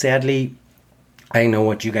 "Well, sadly, I know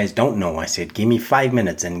what you guys don't know." I said, "Give me 5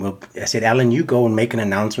 minutes, and I said, Alan, you go and make an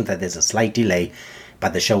announcement that there's a slight delay,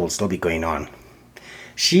 but the show will still be going on."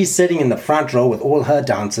 She's sitting in the front row with all her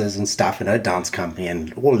dancers and stuff in her dance company,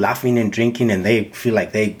 and all laughing and drinking, and they feel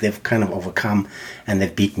like they've kind of overcome, and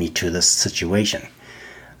they've beat me to this situation.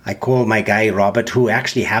 I called my guy Robert, who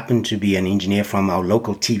actually happened to be an engineer from our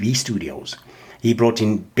local TV studios. He brought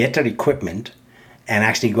in better equipment and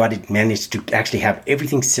actually managed to actually have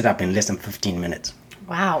everything set up in less than 15 minutes.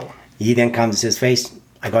 Wow. He then comes and says, Face,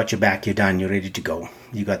 I got your back, you're done, you're ready to go.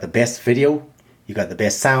 You got the best video, you got the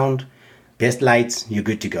best sound, best lights, you're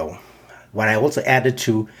good to go. What I also added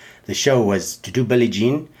to the show was to do Billie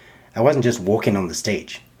Jean. I wasn't just walking on the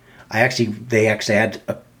stage. They actually had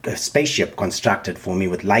a spaceship constructed for me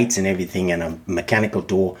with lights and everything, and a mechanical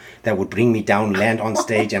door that would bring me down, land on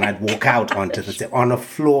stage, and I'd walk out onto on a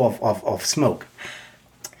floor of smoke.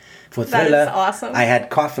 For Thriller, awesome. I had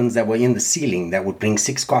coffins that were in the ceiling that would bring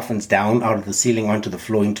 6 coffins down out of the ceiling onto the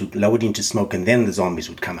floor, lowered into smoke, and then the zombies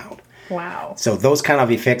would come out. Wow. So those kind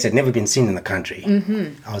of effects had never been seen in the country.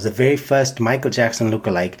 Mm-hmm. I was the very first Michael Jackson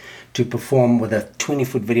lookalike to perform with a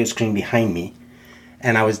 20-foot video screen behind me,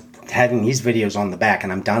 and I was having his videos on the back,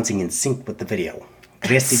 and I'm dancing in sync with the video,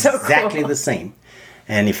 dressed So exactly cool. the same.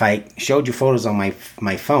 And if I showed you photos on my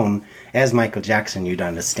phone as Michael Jackson, you'd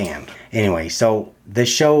understand. Anyway, so the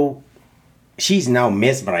show, she's now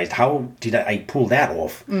mesmerized. How did I pull that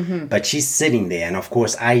off? Mm-hmm. But she's sitting there, and of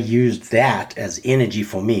course I used that as energy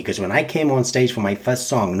for me, because when I came on stage for my first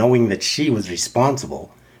song, knowing that she was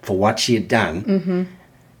responsible for what she had done, mm-hmm.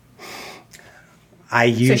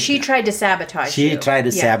 So she tried to sabotage She tried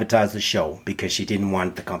to sabotage the show because she didn't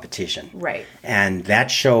want the competition. Right. And that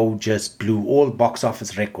show just blew all box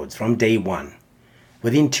office records from day one.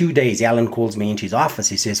 Within 2 days, Alan calls me into his office.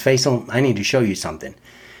 He says, Faisal, I need to show you something.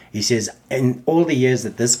 He says, in all the years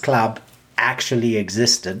that this club actually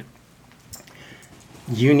existed,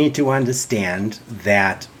 you need to understand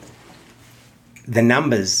that the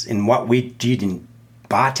numbers in what we did in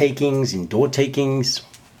bar takings, in door takings,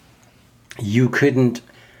 you couldn't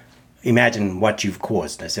imagine what you've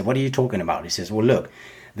caused. I said, what are you talking about? He says, well, look,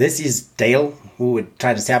 this is Dale, who would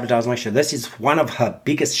try to sabotage my show. This is one of her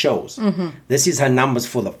biggest shows. Mm-hmm. This is her numbers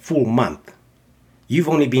for the full month. You've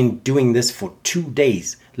only been doing this for 2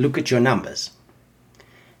 days. Look at your numbers.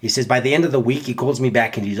 He says, by the end of the week, he calls me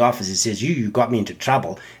back into his office. He says, you got me into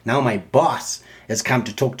trouble. Now my boss has come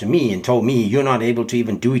to talk to me and told me you're not able to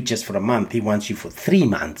even do it just for a month. He wants you for 3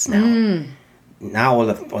 months now. Now all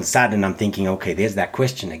of a sudden I'm thinking, okay, there's that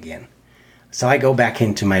question again. So I go back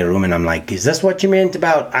into my room and I'm like, is this what you meant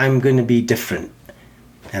about I'm going to be different?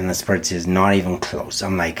 And the spirit says, not even close.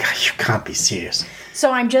 I'm like, you can't be serious.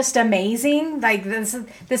 So I'm just amazing? Like this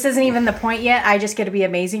isn't even the point yet? I just get to be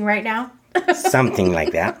amazing right now? Something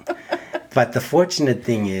like that. But the fortunate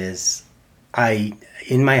thing is,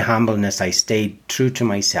 in my humbleness, I stayed true to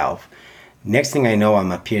myself. Next thing I know,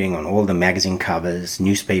 I'm appearing on all the magazine covers,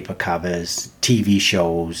 newspaper covers, TV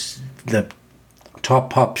shows. The top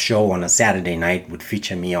pop show on a Saturday night would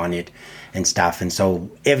feature me on it and stuff. And so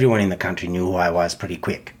everyone in the country knew who I was pretty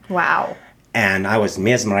quick. Wow. And I was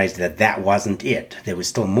mesmerized that wasn't it. There was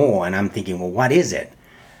still more. And I'm thinking, well, what is it?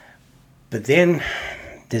 But then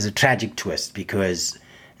there's a tragic twist, because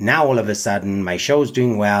now all of a sudden my show's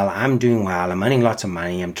doing well. I'm doing well. I'm earning lots of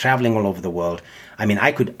money. I'm traveling all over the world. I mean,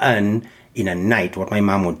 I could earn in a night what my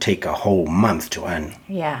mom would take a whole month to earn.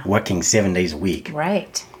 Yeah. Working 7 days a week.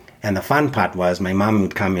 Right. And the fun part was my mom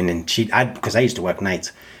would come in and because I used to work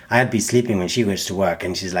nights, I'd be sleeping when she was to work,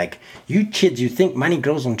 and she's like, you kids, you think money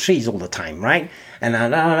grows on trees all the time, right? And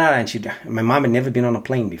my mom had never been on a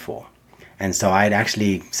plane before. And so I'd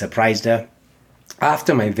actually surprised her.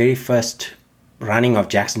 After my very first running of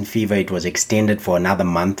Jackson Fever, it was extended for another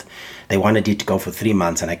month. They wanted it to go for 3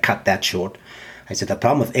 months, and I cut that short. I said, the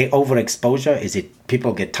problem with overexposure is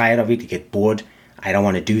people get tired of it, you get bored. I don't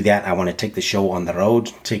want to do that. I want to take the show on the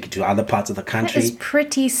road, take it to other parts of the country. That is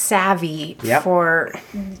pretty savvy Yep. for,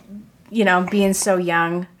 being so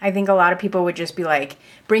young. I think a lot of people would just be like,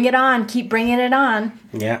 bring it on, keep bringing it on.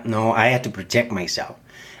 Yeah, no, I had to protect myself.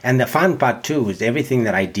 And the fun part, too, is everything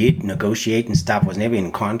that I did, negotiate and stuff, was never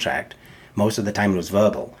in contract. Most of the time it was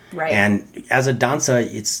verbal. Right. And as a dancer,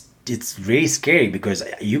 it's really scary, because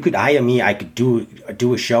you could hire me, I could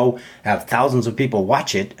do a show, have thousands of people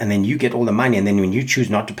watch it, and then you get all the money, and then when you choose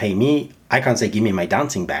not to pay me, I can't say, give me my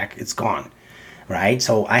dancing back. It's gone. Right?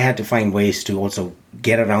 So I had to find ways to also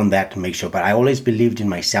get around that to make sure. But I always believed in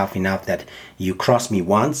myself enough that you cross me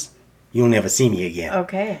once, you'll never see me again.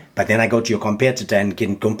 Okay. But then I go to your competitor and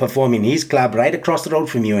can go perform in his club right across the road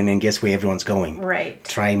from you, and then guess where everyone's going? Right.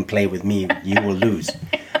 Try and play with me, you will lose.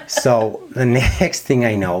 So the next thing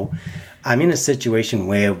I know, I'm in a situation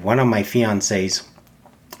where one of my fiancés,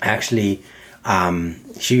 actually,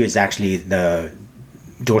 she was actually the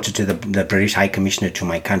daughter to the British High Commissioner to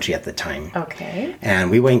my country at the time. Okay.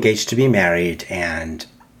 And we were engaged to be married, and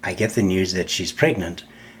I get the news that she's pregnant,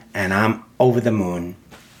 and I'm over the moon.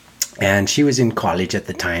 And she was in college at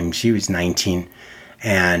the time. She was 19,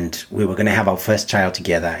 and we were going to have our first child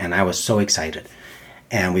together, and I was so excited.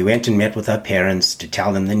 And we went and met with her parents to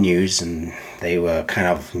tell them the news, and they were kind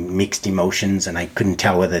of mixed emotions, and I couldn't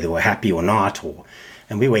tell whether they were happy or not.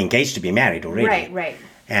 And we were engaged to be married already. Right.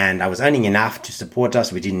 And I was earning enough to support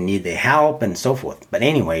us. We didn't need their help and so forth. But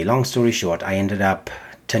anyway, long story short, I ended up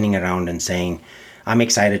turning around and saying, I'm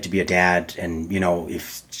excited to be a dad, and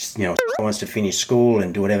if wants to finish school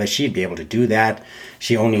and do whatever, she'd be able to do that.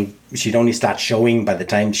 She'd only start showing by the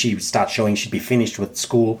time she would start showing. She'd be finished with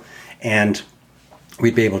school, and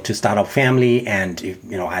we'd be able to start our family. And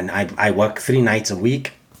and I work 3 nights a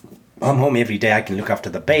week. I'm home every day. I can look after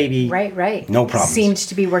the baby. Right. No problem. Seems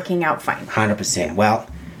to be working out fine. 100%. Well,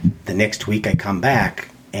 the next week I come back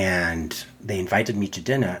and they invited me to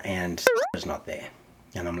dinner and was not there.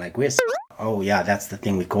 And I'm like, where's? Oh, yeah, that's the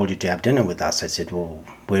thing. We called you to have dinner with us. I said, well,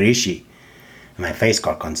 where is she? And my face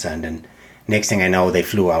got concerned. And next thing I know, they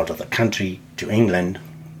flew out of the country to England.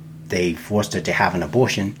 They forced her to have an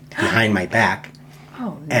abortion behind my back.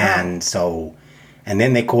 Oh, no. And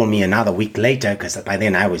then they called me another week later, because by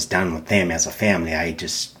then I was done with them as a family.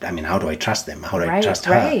 How do I trust them? How do I trust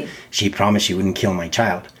her? Right. She promised she wouldn't kill my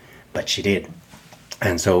child, but she did.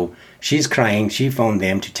 And so she's crying. She phoned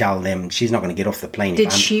them to tell them she's not going to get off the plane.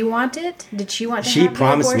 Did she want it? Did she want to She have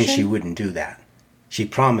promised the me abortion? she wouldn't do that. She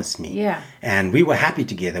promised me. Yeah. And we were happy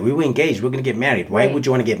together. We were engaged. We were going to get married. Why would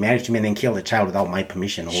you want to get married to me and then kill the child without my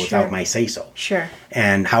permission or without my say-so? Sure.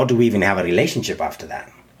 And how do we even have a relationship after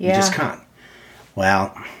that? Yeah. You just can't.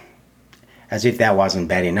 Well, as if that wasn't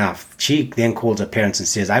bad enough, she then calls her parents and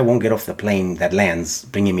says, I won't get off the plane that lands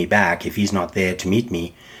bringing me back if he's not there to meet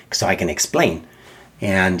me so I can explain.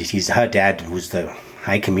 And her dad, who's the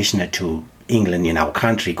High Commissioner to England in our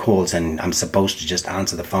country, calls, and I'm supposed to just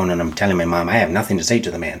answer the phone, and I'm telling my mom, I have nothing to say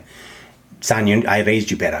to the man. Son, I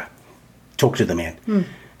raised you better. Talk to the man.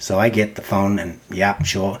 So I get the phone, and yeah,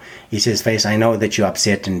 sure. He says, Face, I know that you're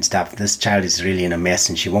upset and stuff. This child is really in a mess,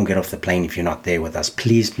 and she won't get off the plane if you're not there with us.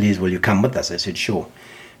 Please, will you come with us? I said, sure.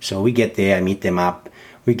 So we get there, I meet them up.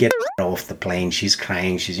 We get off the plane. She's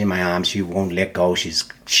crying. She's in my arms. She won't let go. She's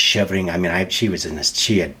shivering. I mean,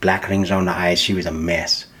 she had black rings around her eyes. She was a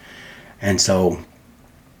mess. And so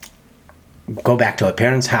go back to her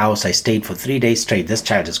parents' house. I stayed for 3 days straight. This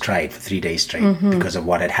child has cried for 3 days straight because of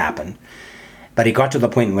what had happened. But it got to the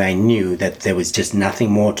point where I knew that there was just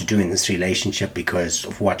nothing more to do in this relationship because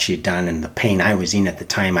of what she had done and the pain I was in at the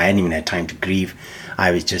time. I hadn't even had time to grieve.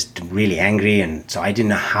 I was just really angry, and so I didn't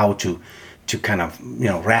know how to kind of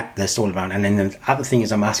wrap this all around. And then the other thing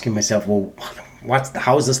is, I'm asking myself, well,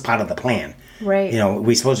 how is this part of the plan? Right.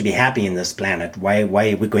 We're supposed to be happy in this planet. Why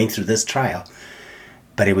are we going through this trial?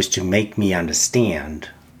 But it was to make me understand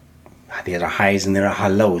there are highs and there are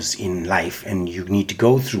lows in life, and you need to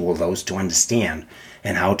go through all those to understand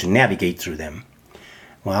and how to navigate through them.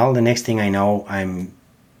 Well, the next thing I know, I'm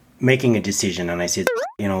making a decision, and I said,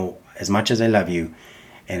 as much as I love you,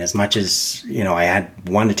 and as much as, I had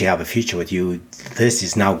wanted to have a future with you, this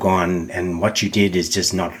is now gone, and what you did is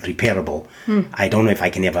just not repairable. I don't know if I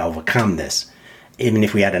can ever overcome this. Even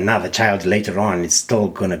if we had another child later on, it's still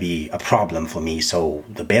going to be a problem for me. So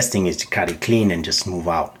the best thing is to cut it clean and just move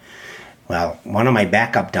out. Well, one of my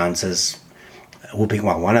backup dancers,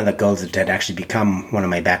 one of the girls that had actually become one of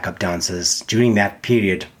my backup dancers, during that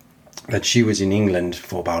period that she was in England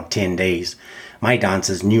for about 10 days, my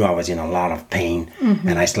dancers knew I was in a lot of pain,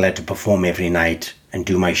 and I still had to perform every night and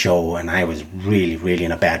do my show, and I was really, really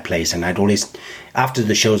in a bad place. And I'd always, after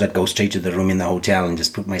the shows, I'd go straight to the room in the hotel and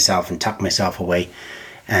just put myself and tuck myself away.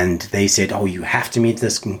 And they said, oh, you have to meet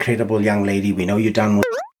this incredible young lady. We know you're done with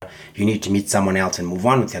her. You need to meet someone else and move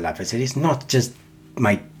on with your life. I said, it's not just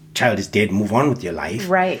my child is dead, move on with your life.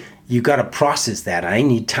 Right. You got to process that. I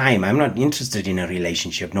need time. I'm not interested in a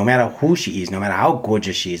relationship, no matter who she is, no matter how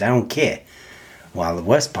gorgeous she is. I don't care. Well, the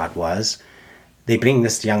worst part was they bring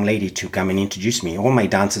this young lady to come and introduce me. All my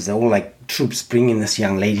dancers, they're all like troops bringing this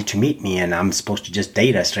young lady to meet me, and I'm supposed to just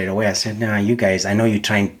date her straight away. I said, nah, you guys, I know you're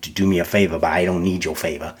trying to do me a favor, but I don't need your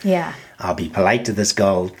favor. Yeah. I'll be polite to this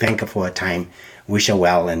girl, thank her for her time, wish her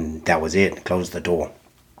well, and that was it. Close the door.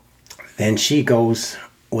 Then she goes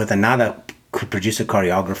with another producer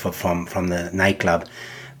choreographer from the nightclub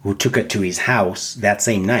who took her to his house that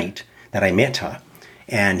same night that I met her.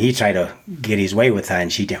 And he tried to get his way with her,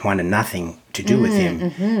 and she wanted nothing to do with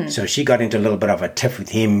him. So she got into a little bit of a tiff with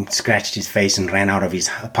him, scratched his face, and ran out of his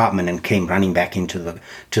apartment and came running back into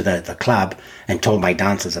the club and told my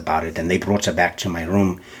dancers about it. And they brought her back to my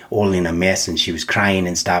room, all in a mess, and she was crying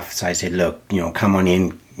and stuff. So I said, look, come on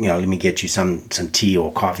in, let me get you some tea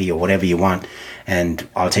or coffee or whatever you want, and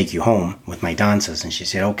I'll take you home with my dancers. And she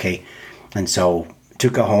said, okay. And so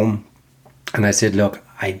took her home, and I said, look,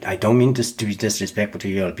 I don't mean to be disrespectful to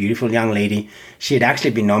you. You're a beautiful young lady. She had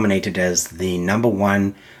actually been nominated as the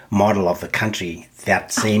 #1 model of the country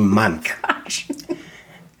that same month. Gosh.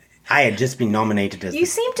 I had just been nominated as... You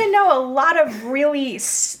seem to know a lot of really,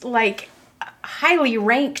 highly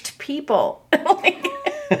ranked people.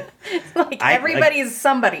 Like everybody's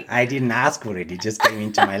somebody. I didn't ask for it. It just came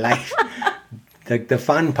into my life. The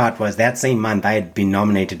fun part was that same month I had been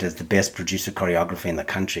nominated as the best producer choreographer in the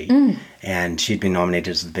country. And she'd been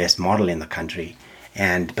nominated as the best model in the country.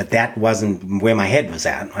 But that wasn't where my head was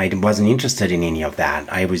at. I wasn't interested in any of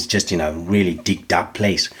that. I was just in a really digged up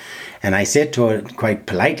place. And I said to her quite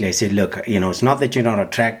politely, I said, look, it's not that you're not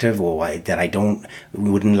attractive or that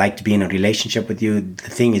wouldn't like to be in a relationship with you. The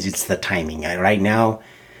thing is, it's the timing. Right now,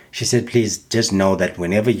 she said, please just know that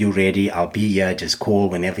whenever you're ready, I'll be here. Just call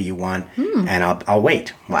whenever you want, and I'll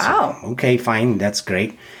wait. Wow. Said, okay, fine. That's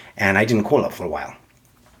great. And I didn't call her for a while.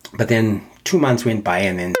 But then 2 months went by,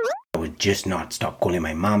 and then I would just not stop calling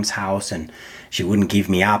my mom's house, and she wouldn't give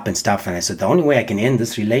me up and stuff. And I said, the only way I can end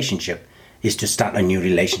this relationship is to start a new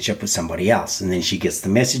relationship with somebody else. And then she gets the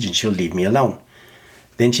message, and she'll leave me alone.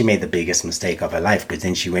 Then she made the biggest mistake of her life, because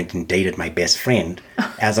then she went and dated my best friend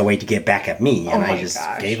as a way to get back at me. And I just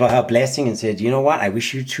gave her blessing and said, you know what? I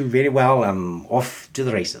wish you two very well. I'm off to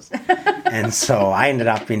the races. And so I ended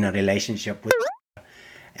up in a relationship with her.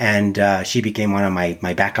 And she became one of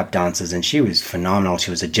my backup dancers. And she was phenomenal.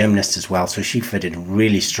 She was a gymnast as well. So she fitted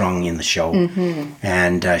really strong in the show.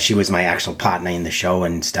 And she was my actual partner in the show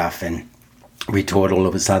and stuff. And we toured all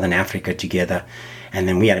over Southern Africa together. And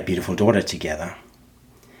then we had a beautiful daughter together.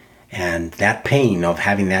 And that pain of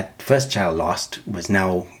having that first child lost was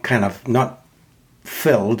now kind of not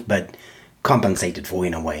filled, but compensated for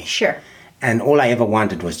in a way. Sure. And all I ever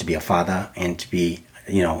wanted was to be a father and to be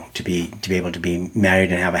able to be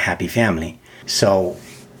married and have a happy family. So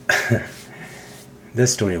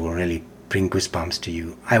this story will really bring goosebumps to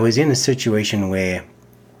you. I was in a situation where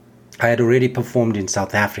I had already performed in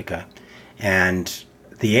South Africa, and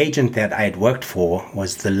the agent that I had worked for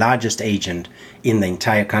was the largest agent in the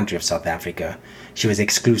entire country of South Africa. She was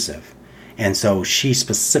exclusive. And so she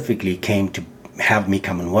specifically came to have me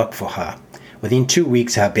come and work for her. Within 2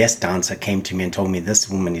 weeks, her best dancer came to me and told me, this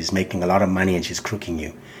woman is making a lot of money and she's crooking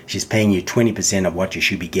you. She's paying you 20% of what you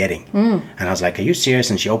should be getting. And I was like, are you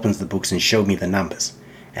serious? And she opens the books and showed me the numbers.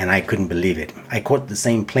 And I couldn't believe it. I caught the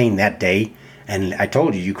same plane that day. And I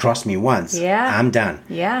told you crossed me once. Yeah. I'm done.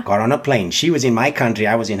 Yeah. Got on a plane. She was in my country.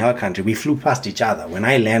 I was in her country. We flew past each other. When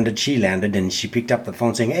I landed, she landed, and she picked up the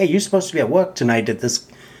phone saying, hey, you're supposed to be at work tonight at this.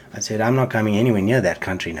 I said, I'm not coming anywhere near that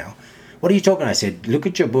country now. What are you talking? I said, look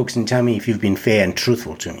at your books and tell me if you've been fair and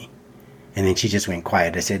truthful to me. And then she just went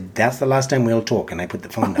quiet. I said, that's the last time we'll talk. And I put the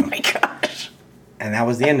phone down. Oh, my gosh. And that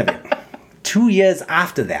was the end of it. 2 years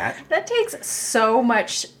after that. That takes so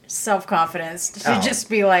much self-confidence to just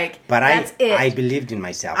be like, but that's it. I believed in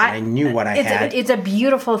myself. And I knew what I had. It's a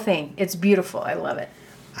beautiful thing. It's beautiful. I love it.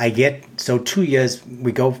 So 2 years,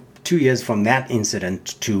 we go 2 years from that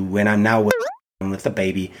incident to when I'm now with the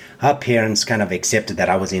baby. Her parents kind of accepted that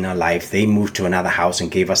I was in her life. They moved to another house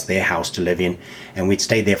and gave us their house to live in. And we'd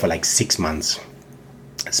stayed there for like 6 months.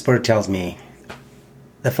 Spirit tells me,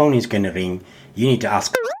 the phone is going to ring. You need to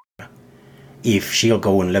ask if she'll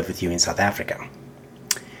go and live with you in South Africa.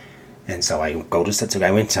 And so I said,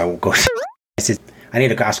 I need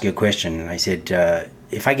to ask you a question. And I said,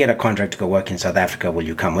 if I get a contract to go work in South Africa, will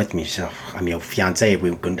you come with me? She said, I'm your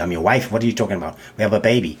fiancé, I'm your wife. What are you talking about? We have a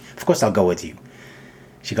baby. Of course I'll go with you.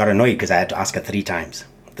 She got annoyed because I had to ask her 3 times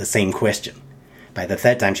the same question. By the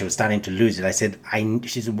 3rd time, she was starting to lose it. I said,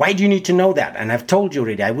 she said, why do you need to know that? And I've told you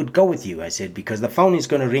already, I would go with you. I said, because the phone is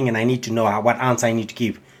going to ring and I need to know what answer I need to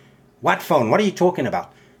give. What phone? What are you talking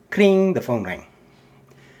about? Kring, the phone rang.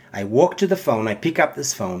 I walked to the phone, I pick up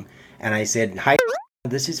this phone, and I said, hi,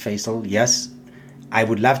 this is Faisal. Yes, I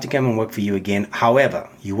would love to come and work for you again. However,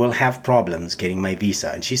 you will have problems getting my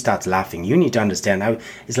visa. And she starts laughing. You need to understand,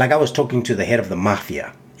 it's like I was talking to the head of the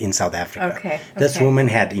mafia in South Africa. Okay. This woman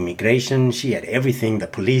had immigration, she had everything, the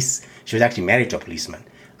police. She was actually married to a policeman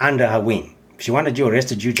under her wing. If she wanted you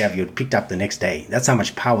arrested, you'd have you picked up the next day. That's how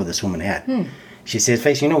much power this woman had. She says,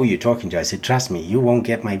 Face, you know who you're talking to? I said, trust me, you won't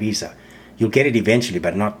get my visa. You'll get it eventually,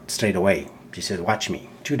 but not straight away. She said, watch me.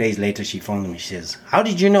 2 days later, she phoned me. She says, how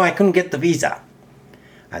did you know I couldn't get the visa?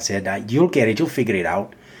 I said, you'll get it. You'll figure it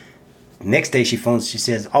out. Next day, she phones. She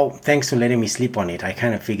says, oh, thanks for letting me sleep on it. I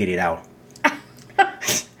kind of figured it out.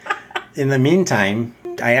 In the meantime,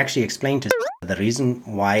 I actually explained to her the reason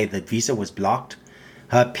why the visa was blocked.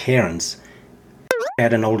 Her parents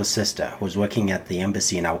had an older sister who was working at the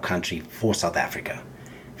embassy in our country for South Africa.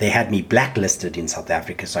 They had me blacklisted in South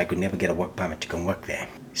Africa, so I could never get a work permit to go and work there.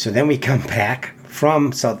 So then we come back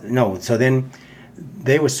from so then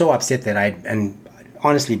they were so upset that and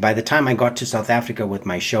honestly, by the time I got to South Africa with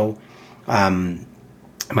my show,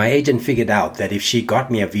 my agent figured out that if she got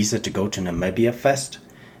me a visa to go to Namibia first,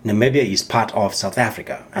 Namibia is part of South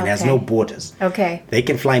Africa and has no borders. Okay. They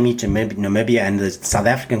can fly me to Namibia, and the South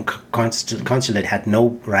African consulate had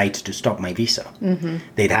no right to stop my visa. Mm-hmm.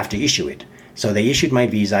 They'd have to issue it. So they issued my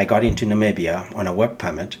visa. I got into Namibia on a work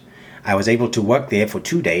permit. I was able to work there for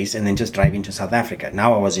 2 days and then just drive into South Africa.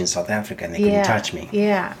 Now I was in South Africa and they couldn't touch me.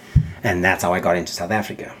 Yeah. And that's how I got into South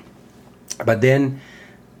Africa. But then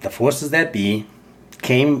the forces that be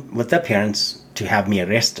came with their parents to have me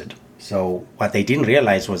arrested. So what they didn't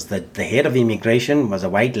realize was that the head of immigration was a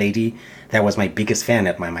white lady that was my biggest fan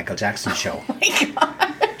at my Michael Jackson show. Oh my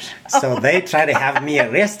gosh. So they try to have me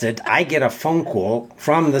arrested. I get a phone call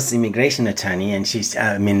from this immigration attorney,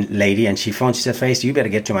 and lady, and she phoned. She said, "Face, you better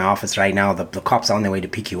get to my office right now. The cops are on their way to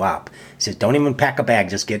pick you up." She said, "Don't even pack a bag.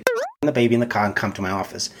 Just get the baby in the car and come to my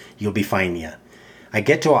office. You'll be fine here." I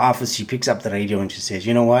get to her office. She picks up the radio and she says,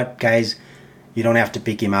 "You know what, guys? You don't have to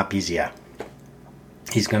pick him up. He's here.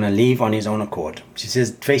 He's going to leave on his own accord." She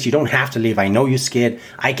says, "Face, you don't have to leave. I know you're scared.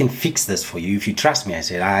 I can fix this for you if you trust me." I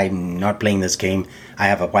said, "I'm not playing this game. I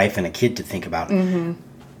have a wife and a kid to think about." Mm-hmm.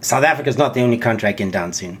 South Africa is not the only country I can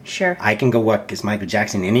dance in. Sure. I can go work as Michael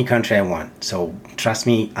Jackson in any country I want. So trust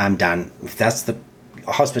me, I'm done. If that's the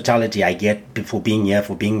hospitality I get for being here,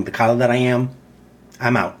 for being the color that I am,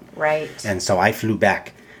 I'm out. Right. And so I flew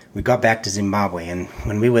back. We got back to Zimbabwe. And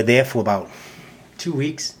when we were there for about 2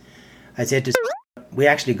 weeks, I said to we're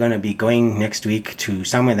actually going to be going next week to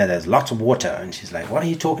somewhere that has lots of water. And she's like, "What are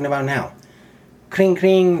you talking about now?" Kring,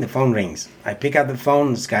 kring, the phone rings. I pick up the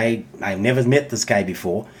phone. This guy, I've never met this guy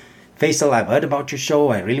before. "Faisal, I've heard about your show.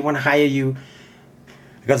 I really want to hire you.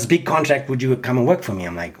 I got this big contract. Would you come and work for me?"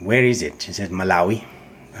 I'm like, "Where is it?" She said, "Malawi."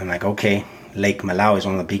 I'm like, "Okay." Lake Malawi is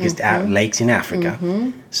one of the biggest lakes in Africa.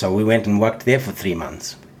 Mm-hmm. So we went and worked there for 3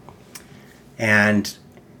 months. And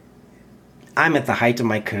I'm at the height of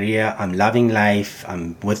my career. I'm loving life.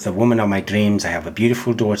 I'm with the woman of my dreams. I have a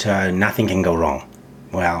beautiful daughter. Nothing can go wrong.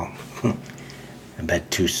 Well, a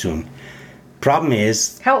bit too soon. Problem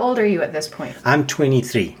is... How old are you at this point? I'm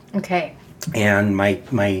 23. Okay. And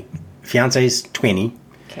my fiance is 20.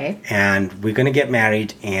 Okay. And we're going to get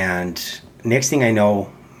married. And next thing I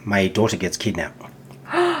know, my daughter gets kidnapped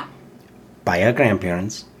by her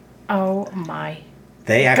grandparents. Oh my.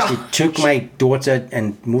 They actually took my daughter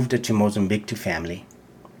and moved her to Mozambique to family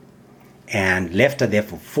and left her there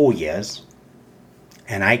for 4 years,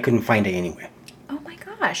 and I couldn't find her anywhere. Oh my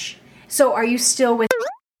gosh. So are you still with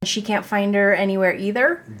she can't find her anywhere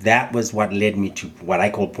either? That was what led me to what I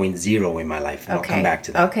call point zero in my life. And I'll come back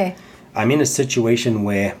to that. Okay. I'm in a situation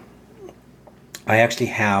where I actually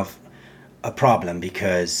have a problem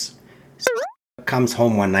because comes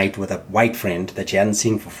home one night with a white friend that she hadn't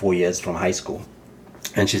seen for 4 years from high school.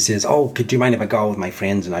 And she says, "Oh, could you mind if I go out with my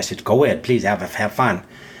friends?" And I said, "Go ahead, please, have fun."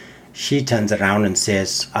 She turns around and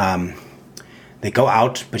says, they go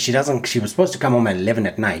out, but she was supposed to come home at 11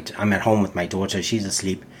 at night. I'm at home with my daughter. She's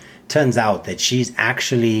asleep. Turns out that she's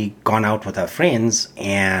actually gone out with her friends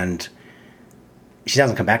and she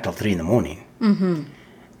doesn't come back till 3 in the morning. Mm-hmm.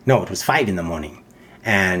 No, it was 5 in the morning.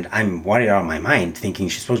 And I'm worried out of my mind thinking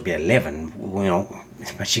she's supposed to be at 11,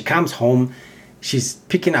 but she comes home, she's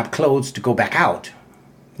picking up clothes to go back out.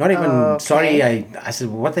 Not even, sorry, I said,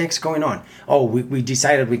 "What the heck's going on?" "Oh, we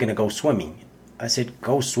decided we're going to go swimming." I said,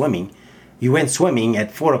 "Go swimming? You went swimming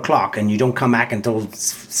at 4 o'clock and you don't come back until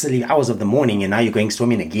silly hours of the morning and now you're going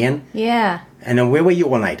swimming again?" Yeah. "And then where were you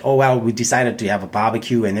all night?" "Oh, well, we decided to have a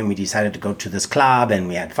barbecue and then we decided to go to this club and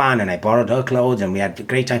we had fun and I borrowed her clothes and we had a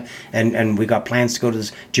great time and we got plans to go to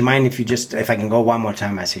this. Do you mind if I can go one more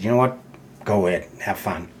time?" I said, "You know what? Go ahead, have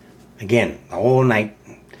fun." Again, the whole night.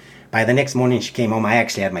 By the next morning she came home, I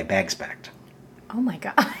actually had my bags packed. Oh my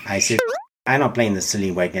God. I said, "I'm not playing this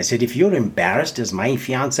silly way." I said, "If you're embarrassed as my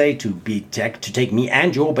fiance to take me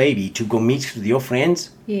and your baby to go meet with your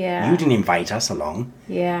friends, yeah, you didn't invite us along.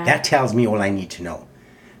 Yeah, that tells me all I need to know.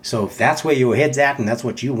 So if that's where your head's at and that's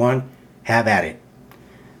what you want, have at it."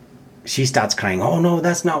 She starts crying. "Oh no,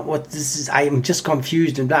 that's not what this is. I am just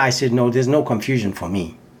confused." And blah. I said, "No, there's no confusion for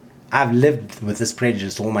me. I've lived with this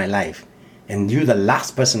prejudice all my life. And you're the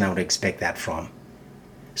last person I would expect that from.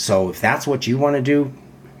 So if that's what you want to do,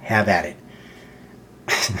 have at it."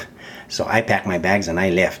 So I packed my bags and I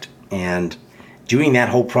left. And during that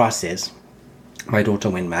whole process, my daughter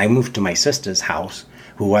I moved to my sister's house,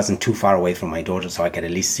 who wasn't too far away from my daughter, so I could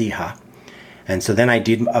at least see her. And so then I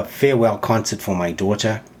did a farewell concert for my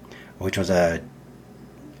daughter, which was a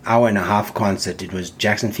hour-and-a-half concert. It was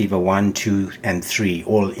Jackson Fever 1, 2, and 3,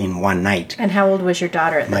 all in one night. And how old was your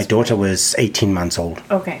daughter at this My daughter was 18 months old.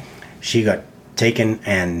 Okay. She got taken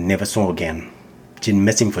and never saw again. She'd been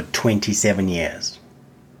missing for 27 years.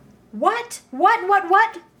 What?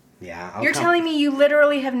 Yeah. You're telling me you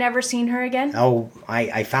literally have never seen her again? Oh,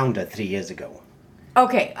 I found her 3 years ago.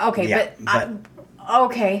 Okay, Yeah, but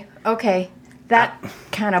okay. That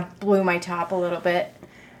kind of blew my top a little bit.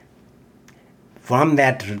 From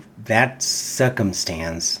that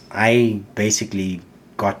circumstance, I basically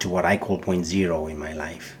got to what I call point zero in my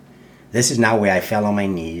life. This is now where I fell on my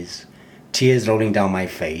knees, tears rolling down my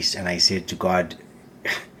face, and I said to God,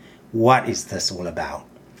 what is this all about?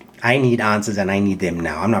 I need answers, and I need them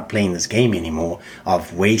now. I'm not playing this game anymore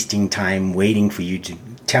of wasting time waiting for you to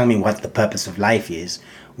tell me what the purpose of life is.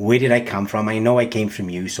 Where did I come from? I know I came from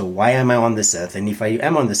you, so why am I on this earth? And if I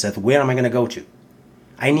am on this earth, where am I going to go to?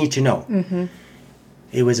 I need to know. Mm-hmm.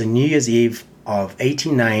 It was a New Year's Eve of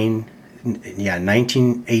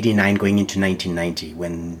 1989 going into 1990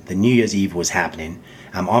 when the New Year's Eve was happening.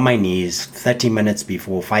 I'm on my knees 30 minutes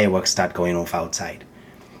before fireworks start going off outside.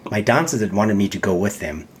 My dancers had wanted me to go with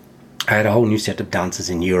them. I had a whole new set of dancers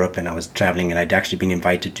in Europe, and I was traveling, and I'd actually been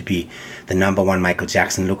invited to be the number one Michael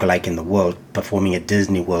Jackson lookalike in the world, performing at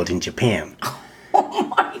Disney World in Japan.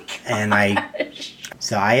 Oh my gosh. And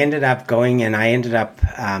so I ended up going, and I ended up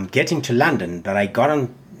getting to London, but I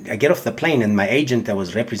get off the plane, and my agent that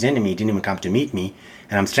was representing me didn't even come to meet me,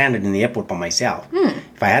 and I'm stranded in the airport by myself.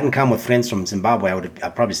 If I hadn't come with friends from Zimbabwe,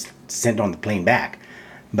 I'd probably sent on the plane back.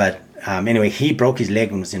 But anyway, he broke his leg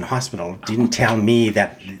and was in hospital. Didn't tell me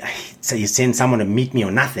that you send someone to meet me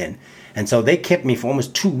or nothing. And so they kept me for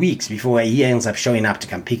almost 2 weeks before he ends up showing up to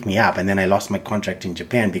come pick me up. And then I lost my contract in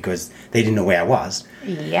Japan because they didn't know where I was.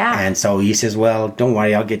 Yeah. And so he says, well, don't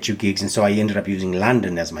worry, I'll get you gigs. And so I ended up using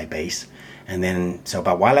London as my base. And then,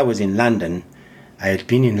 but while I was in London, I had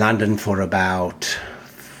been in London for about...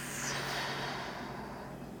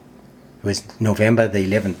 It was November the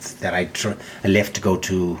 11th that I left to go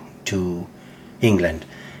to England,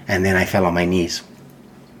 and then I fell on my knees.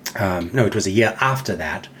 No, it was a year after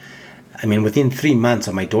that. I mean, within 3 months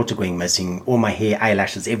of my daughter going missing, all my hair,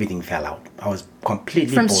 eyelashes, everything fell out. I was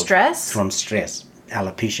completely From bored. stress? From stress,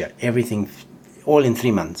 alopecia, everything, all in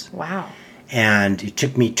 3 months. Wow. And it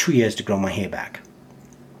took me 2 years to grow my hair back.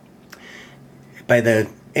 By the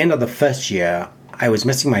end of the first year, I was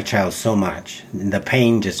missing my child so much. The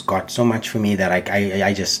pain just got so much for me that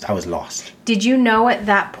I was lost. Did you know at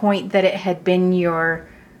that point that it had been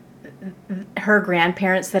her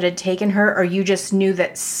grandparents that had taken her, or you just knew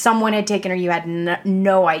that someone had taken her? You had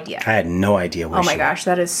no idea. I had no idea. Oh my gosh,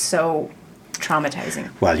 that is so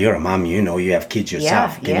traumatizing. Well, you're a mom, you have kids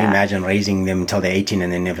yourself. Can you imagine raising them until they're 18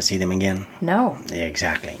 and then never see them again? No. Yeah,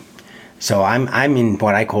 exactly. So I'm in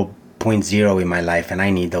what I call point zero in my life, and I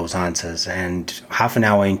need those answers. And half an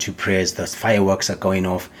hour into prayers, the fireworks are going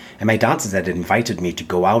off, and my dancers had invited me to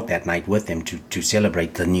go out that night with them to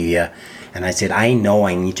celebrate the new year. And I said, I know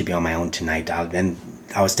I need to be on my own tonight. And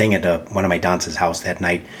I was staying at one of my dancers' house that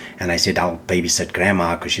night, and I said, I'll babysit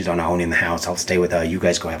grandma because she's on her own in the house. I'll stay with her. You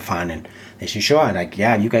guys go have fun. And they said, sure. I'm like,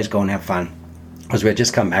 yeah, you guys go and have fun. Because we had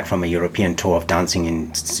just come back from a European tour of dancing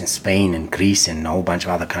in Spain and Greece and a whole bunch of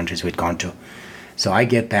other countries we'd gone to. So I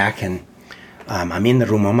get back, and I'm in the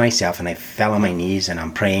room on myself, and I fell on my knees, and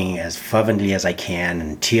I'm praying as fervently as I can,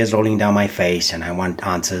 and tears rolling down my face, and I want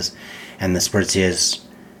answers. And the Spirit says,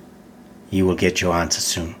 you will get your answers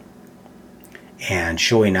soon. And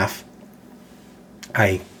sure enough,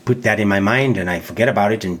 I put that in my mind, and I forget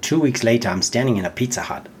about it, and 2 weeks later, I'm standing in a Pizza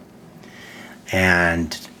Hut.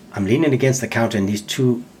 And I'm leaning against the counter, and these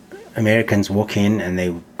two Americans walk in, and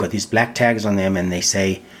they've got these black tags on them, and they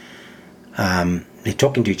say... they're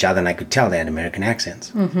talking to each other, and I could tell they had American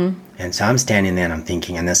accents. Mm-hmm. And so I'm standing there, and I'm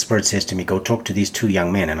thinking, and the Spirit says to me, go talk to these two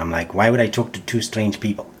young men. And I'm like, why would I talk to two strange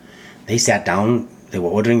people? They sat down, they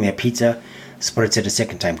were ordering their pizza. The Spirit said a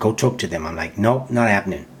second time, go talk to them. I'm like, no, not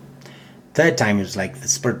happening. Third time, it was like the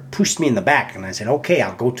Spirit pushed me in the back, and I said, okay,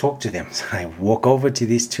 I'll go talk to them. So I walk over to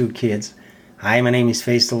these two kids. Hi, my name is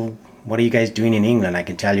Faisal. What are you guys doing in England? I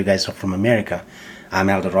can tell you guys are from America. I'm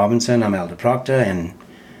Elder Robinson, I'm Elder Proctor, and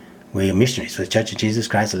we're missionaries for the Church of Jesus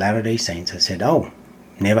Christ of Latter-day Saints. I said, oh,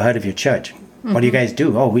 never heard of your church. Mm-hmm. What do you guys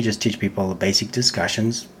do? Oh, we just teach people the basic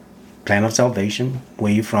discussions, plan of salvation,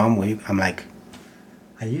 where you from, I'm like,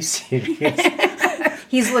 are you serious?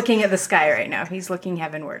 He's looking at the sky right now. He's looking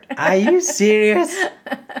heavenward. Are you serious?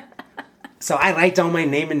 So I write down my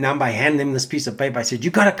name and number. I hand them this piece of paper. I said,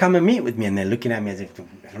 you got to come and meet with me. And they're looking at me as if,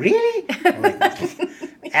 really? I'm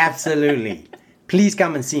like, absolutely. Please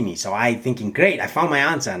come and see me. So I thinking, great, I found my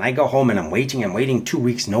answer. And I go home and I'm waiting 2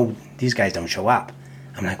 weeks. No, these guys don't show up.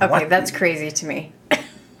 I'm like, okay, what? That's crazy to me.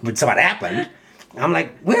 But so what happened I'm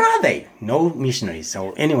like, where are they? No missionaries.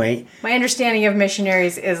 So anyway. My understanding of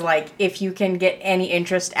missionaries is like, if you can get any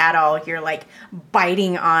interest at all, you're like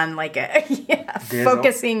biting on like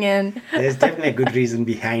focusing in. There's definitely a good reason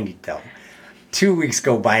behind it though. 2 weeks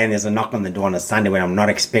go by and there's a knock on the door on a Sunday when I'm not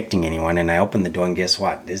expecting anyone, and I open the door and guess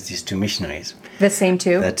what? There's these two missionaries. The same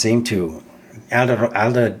two? That same two.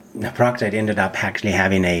 Elder Proctor ended up actually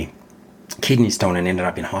having a kidney stone and ended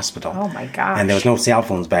up in hospital. Oh my gosh. And there was no cell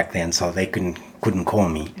phones back then, so they couldn't call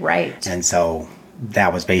me. Right. And so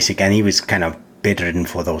that was basic. And he was kind of bedridden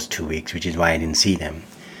for those 2 weeks, which is why I didn't see them.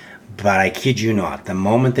 But I kid you not, the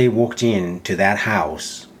moment they walked into that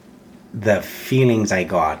house, the feelings I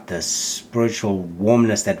got, the spiritual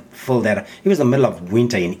warmness that filled that. It was the middle of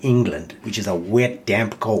winter in England, which is a wet,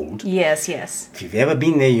 damp cold. Yes, yes. If you've ever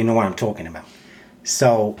been there, you know what I'm talking about.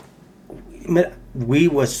 So we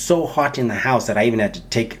were so hot in the house that I even had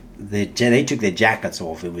to they took their jackets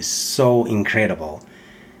off. It was so incredible.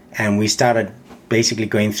 And we started basically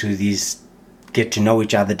going through these get to know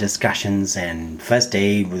each other discussions, and first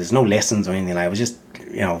day, there's no lessons or anything like that. It was just,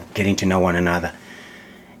 getting to know one another.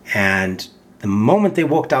 And the moment they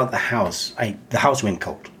walked out the house went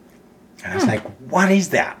cold. And I was like, what is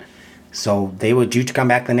that? So they were due to come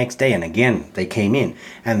back the next day, and again, they came in.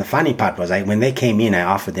 And the funny part was, when they came in, I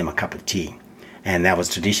offered them a cup of tea. And that was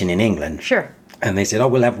tradition in England. Sure. And they said,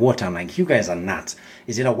 we'll have water. I'm like, you guys are nuts.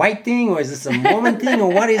 Is it a white thing, or is this a Mormon thing,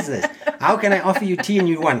 or what is this? How can I offer you tea and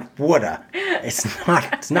you want water? It's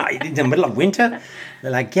not in the middle of winter.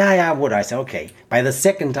 They're like, yeah, water. I said, okay. By the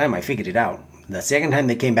second time, I figured it out. The second time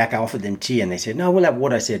they came back, I offered them tea, and they said, no, we'll have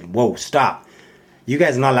water. I said, whoa, stop. You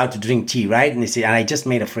guys are not allowed to drink tea, right? And they said, and I just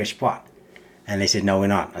made a fresh pot. And they said, no, we're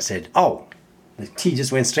not. I said, the tea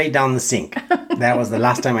just went straight down the sink. That was the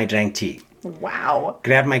last time I drank tea. Wow.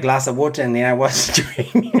 Grabbed my glass of water, and then I was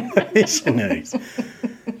joining the missionaries.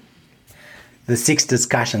 The 6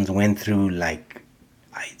 discussions went through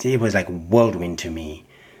it was like a whirlwind to me.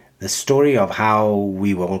 The story of how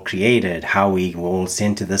we were all created, how we were all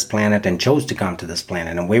sent to this planet and chose to come to this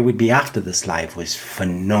planet, and where we'd be after this life was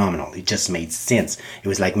phenomenal. It just made sense. It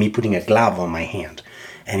was like me putting a glove on my hand,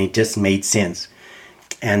 and it just made sense.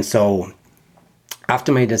 And so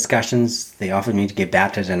after my discussions, they offered me to get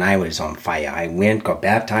baptized, and I was on fire. I went, got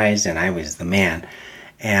baptized, and I was the man.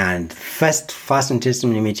 And first fast and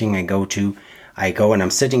testimony meeting I go and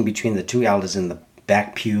I'm sitting between the 2 elders in the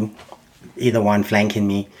back pew, either one flanking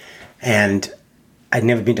me. And I'd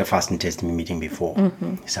never been to a fast and testimony meeting before.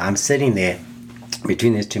 Mm-hmm. So I'm sitting there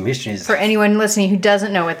between these 2 missionaries. For anyone listening who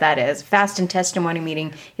doesn't know what that is, fast and testimony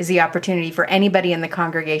meeting is the opportunity for anybody in the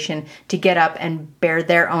congregation to get up and bear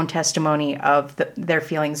their own testimony of their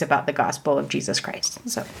feelings about the gospel of Jesus Christ.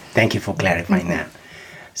 So, thank you for clarifying that.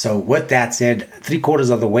 So with that said, 3/4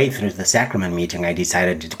 of the way through the sacrament meeting, I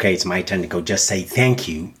decided, okay, it's my turn to go just say thank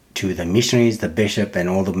you to the missionaries, the bishop, and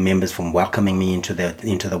all the members for welcoming me into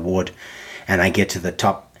the ward. And I get to the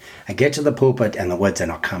top, I get to the pulpit, and the words are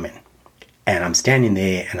not coming. And I'm standing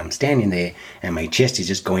there, and my chest is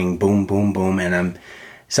just going boom, boom, boom.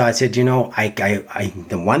 So I said,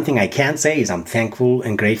 the one thing I can say is I'm thankful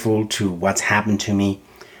and grateful to what's happened to me.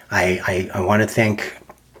 I want to thank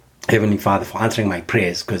Heavenly Father for answering my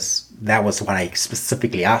prayers, because that was what I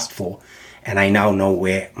specifically asked for, and I now know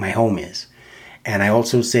where my home is. And I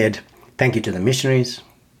also said, thank you to the missionaries,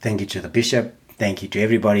 thank you to the bishop, thank you to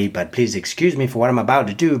everybody, but please excuse me for what I'm about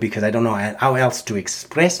to do, because I don't know how else to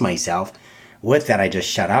express myself. With that, I just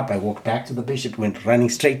shut up. I walked back to the bishop, went running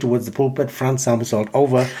straight towards the pulpit, front somersault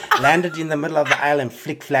over, landed in the middle of the aisle, and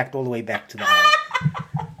flick-flacked all the way back to the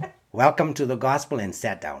aisle. Welcome to the gospel, and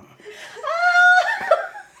sat down.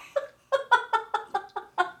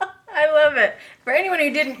 I love it. For anyone who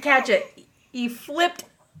didn't catch it, he flipped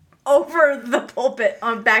over the pulpit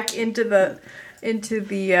on back into the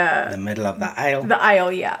middle of the aisle. The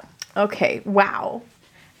aisle, yeah. Okay, wow.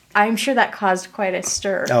 I'm sure that caused quite a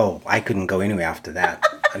stir. Oh, I couldn't go anywhere after that.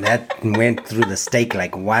 And that went through the stake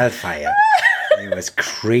like wildfire. It was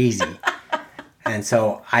crazy. And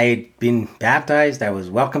so I'd been baptized. I was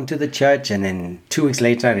welcomed to the church. And then 2 weeks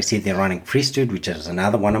later, I received the Aaronic priesthood, which is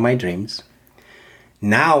another one of my dreams.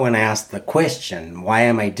 Now, when I ask the question, why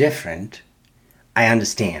am I different? I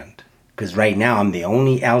understand. Because right now, I'm the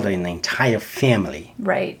only elder in the entire family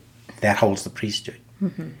that holds the priesthood.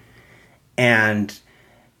 Mm-hmm. And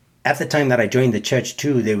at the time that I joined the church,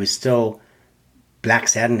 too, there was still Black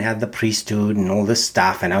Satin had the priesthood and all this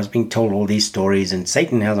stuff. And I was being told all these stories. And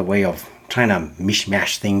Satan has a way of trying to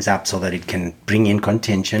mishmash things up so that it can bring in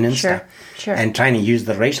contention and stuff. Sure. And trying to use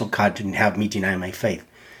the racial card to have me deny my faith.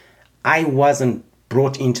 I wasn't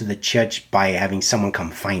brought into the church by having someone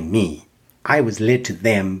come find me. I was led to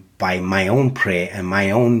them by my own prayer and my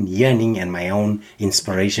own yearning and my own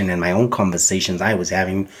inspiration and my own conversations I was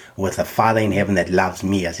having with a Father in heaven that loves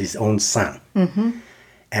me as his own son. Mm-hmm.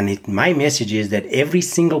 And my message is that every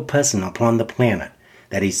single person upon the planet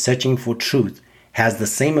that is searching for truth has the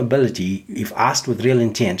same ability, if asked with real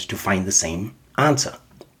intent, to find the same answer.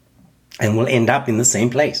 And will end up in the same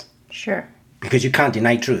place. Sure. Because you can't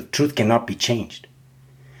deny truth. Truth cannot be changed.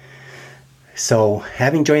 So,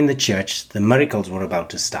 having joined the church, the miracles were about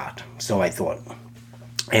to start. So I thought.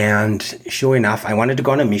 And sure enough, I wanted to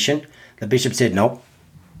go on a mission. The bishop said no.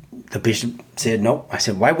 The bishop said no. I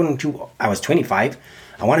said, why wouldn't you? I was 25.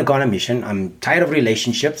 I want to go on a mission. I'm tired of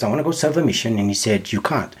relationships. I want to go serve a mission. And he said, you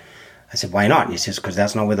can't. I said, why not? He says, because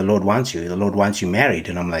that's not where the Lord wants you. The Lord wants you married.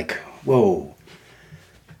 And I'm like, whoa.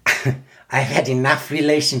 I've had enough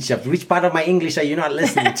relationships. Which part of my English are you not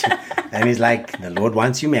listening to? And he's like, the Lord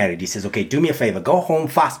wants you married. He says, okay, do me a favor. Go home,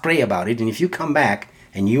 fast, pray about it. And if you come back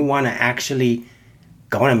and you want to actually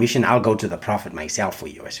go on a mission, I'll go to the prophet myself for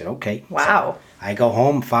you. I said, okay. Wow. So I go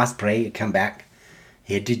home, fast, pray, come back.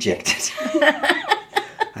 Head dejected.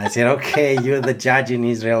 I said, okay, you're the judge in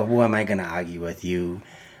Israel. Who am I going to argue with you?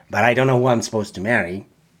 But I don't know who I'm supposed to marry.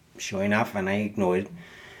 Sure enough, and I ignored it.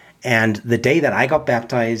 And the day that I got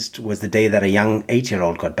baptized was the day that a young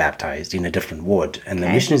 8-year-old got baptized in a different ward. And the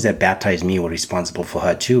missionaries that baptized me were responsible for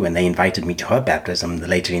her too. And they invited me to her baptism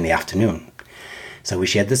later in the afternoon. So we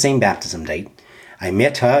shared the same baptism date. I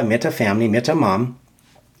met her family, met her mom.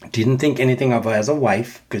 Didn't think anything of her as a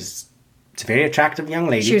wife because it's a very attractive young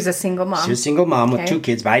lady. She was a single mom. She was a single mom with 2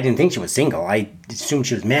 kids, but I didn't think she was single. I assumed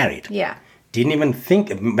she was married. Yeah. Didn't even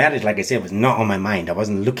think marriage, like I said, was not on my mind. I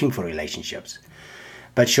wasn't looking for relationships.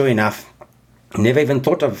 But sure enough, never even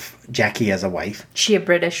thought of Jackie as a wife. She a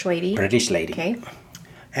British lady? British lady. Okay.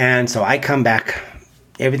 And so I come back.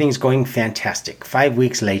 Everything's going fantastic. 5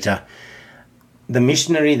 weeks later, the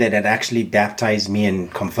missionary that had actually baptized me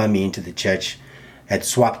and confirmed me into the church had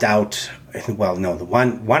swapped out. Well, no,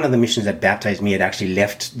 one of the missionaries that baptized me had actually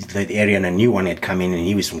left the area and a new one had come in, and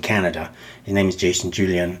he was from Canada. His name is Jason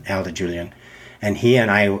Julian, Elder Julian. And he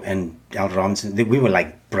and I and Elder Robinson, we were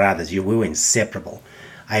like brothers. We were inseparable.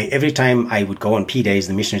 Every time I would go on P days,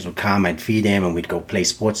 the missionaries would come, I'd feed them, and we'd go play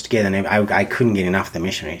sports together. And I couldn't get enough of the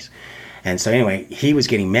missionaries. And so anyway, he was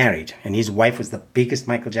getting married, and his wife was the biggest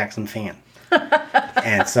Michael Jackson fan.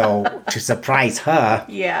 And so to surprise her,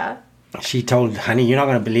 she told, honey, you're not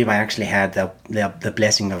going to believe I actually had the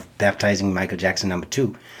blessing of baptizing Michael Jackson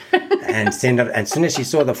 #2. And as soon as she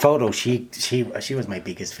saw the photo, she was my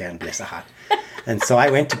biggest fan, bless her heart. And so I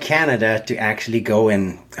went to Canada to actually go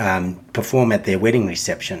and perform at their wedding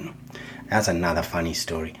reception. That's another funny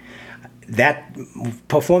story. That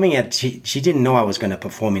performing she didn't know I was going to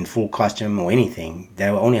perform in full costume or anything.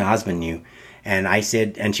 Only her husband knew. And I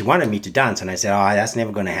said, and she wanted me to dance. And I said, oh, that's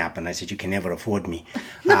never going to happen. I said, you can never afford me.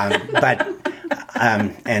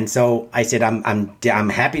 And so I said, I'm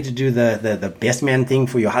happy to do the best man thing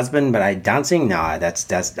for your husband, but dancing, no,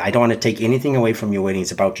 that's I don't want to take anything away from your wedding.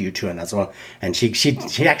 It's about you two, and that's all. And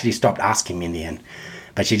she actually stopped asking me in the end,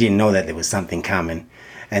 but she didn't know that there was something coming.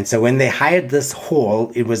 And so when they hired this hall,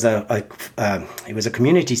 it was a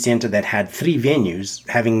community center that had 3 venues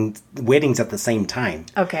having weddings at the same time.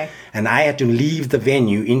 Okay. And I had to leave the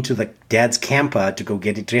venue into the dad's camper to go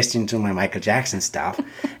get it dressed into my Michael Jackson stuff.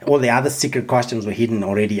 All the other secret costumes were hidden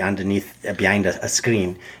already behind a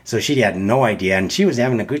screen. So she had no idea, and she was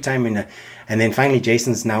having a good time. And then finally,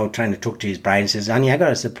 Jason's now trying to talk to his bride and says, honey, I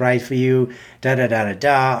got a surprise for you,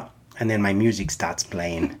 da-da-da-da-da. And then my music starts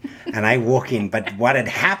playing and I walk in. But what had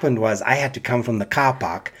happened was I had to come from the car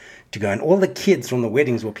park to go, and all the kids from the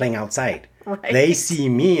weddings were playing outside. Right. They see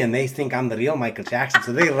me and they think I'm the real Michael Jackson.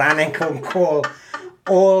 So they run and come call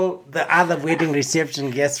all the other wedding reception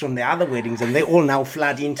guests from the other weddings, and they all now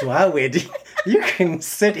flood into our wedding. You can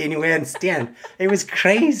sit anywhere and stand. It was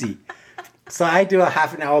crazy. So I do a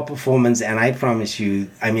half an hour performance, and I promise you,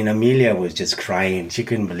 Amelia was just crying. She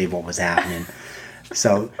couldn't believe what was happening.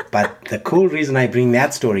 So, but the cool reason I bring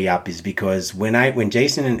that story up is because when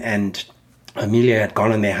Jason and Amelia had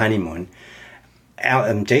gone on their honeymoon,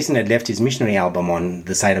 Jason had left his missionary album on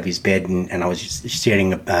the side of his bed, and I was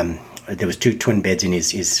sharing, there was 2 twin beds in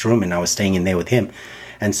his room, and I was staying in there with him.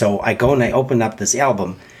 And so I go and I opened up this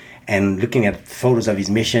album, and looking at photos of his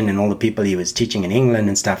mission and all the people he was teaching in England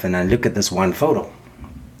and stuff, and I look at this one photo,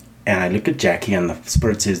 and I look at Jackie, and the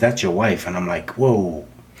Spirit says, that's your wife. And I'm like, whoa.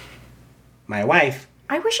 My wife.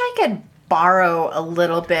 I wish I could borrow a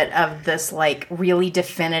little bit of this like really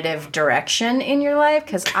definitive direction in your life,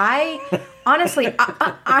 because I honestly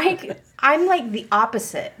I'm like the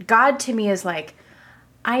opposite. God to me is like,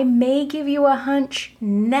 I may give you a hunch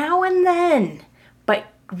now and then, but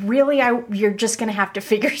really, you're just going to have to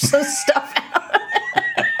figure some stuff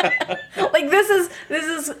out. Like, this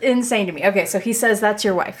is insane to me. Okay, so he says that's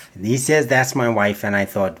your wife. He says that's my wife, and I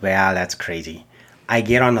thought, well, that's crazy. I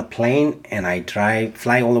get on a plane and I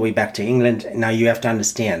fly all the way back to England. Now you have to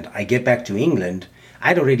understand, I get back to England,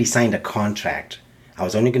 I'd already signed a contract. I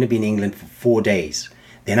was only going to be in England for 4 days.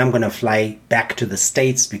 Then I'm going to fly back to the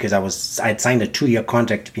States because I'd signed a 2-year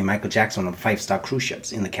contract to be Michael Jackson on 5-star cruise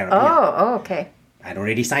ships in the Caribbean. Oh, okay. I'd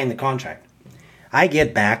already signed the contract. I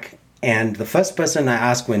get back, and the first person I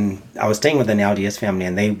asked, when I was staying with an LDS family,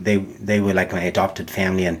 and they were like my adopted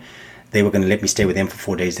family, and they were going to let me stay with them for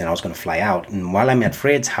 4 days, then I was going to fly out. And while I'm at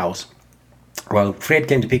Fred's house, well, Fred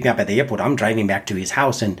came to pick me up at the airport. I'm driving back to his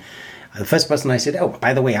house, and the first person I said, oh,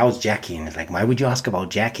 by the way, how's Jackie? And it's like, why would you ask about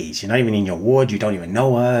Jackie? She's not even in your ward. You don't even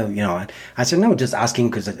know her, you know. I said, no, just asking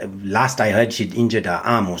because last I heard she'd injured her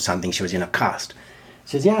arm or something. She was in a cast.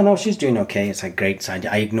 She says, yeah, no, she's doing okay. It's like, great. So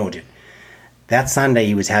I ignored it. That Sunday,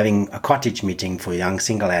 he was having a cottage meeting for young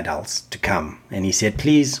single adults to come. And he said,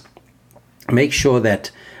 please make sure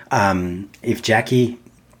that if Jackie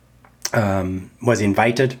was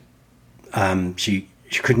invited, she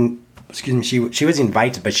couldn't, excuse me, she was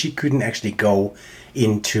invited, but she couldn't actually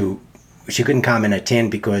she couldn't come and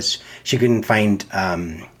attend because she couldn't find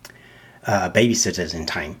babysitters in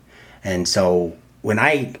time. And so when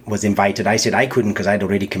I was invited, I said I couldn't because I'd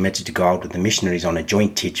already committed to go out with the missionaries on a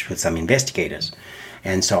joint teach with some investigators.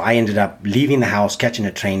 And so I ended up leaving the house, catching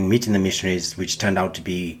a train, meeting the missionaries, which turned out to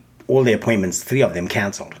be all the appointments, 3 of them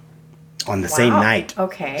canceled on the same night.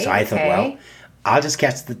 Okay. So I thought, well, I'll just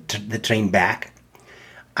catch the train back.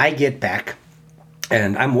 I get back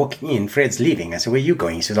and I'm walking in. Fred's leaving. I said, where are you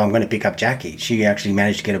going? He says, oh, I'm going to pick up Jackie. She actually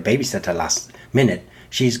managed to get a babysitter last minute.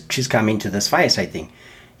 She's coming to this fireside thing.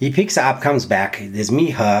 He picks her up, comes back. There's me,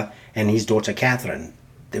 her, and his daughter, Catherine.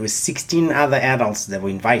 There was 16 other adults that were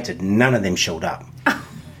invited. None of them showed up.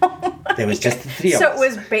 There was just the 3 of us. So it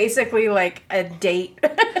was basically like a date.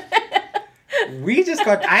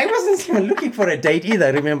 I wasn't even looking for a date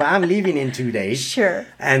either. Remember, I'm leaving in 2 days. Sure.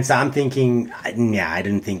 And so I'm thinking, yeah, I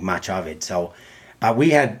didn't think much of it. So, but we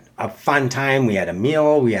had a fun time. We had a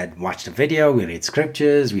meal. We had watched a video. We read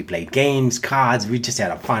scriptures. We played games, cards. We just had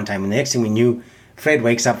a fun time. And the next thing we knew, Fred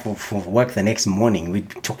wakes up for work the next morning. We're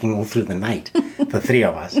talking all through the night, the 3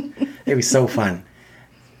 of us. It was so fun.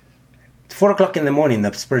 4 o'clock in the morning,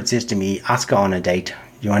 the Spirit says to me, ask her on a date.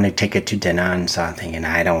 You want to take her to dinner? And so I'm thinking,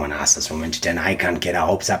 I don't want to ask this woman to dinner. I can't get her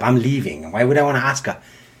hopes up. I'm leaving. Why would I want to ask her?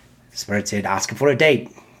 The Spirit said, ask her for a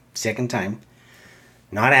date. 2nd time,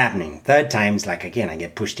 not happening. 3rd time, it's like, again, I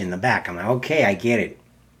get pushed in the back. I'm like, okay, I get it.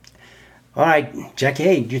 All right, Jackie,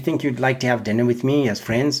 hey, do you think you'd like to have dinner with me as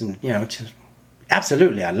friends? And, just,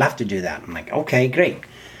 absolutely, I'd love to do that. I'm like, okay, great.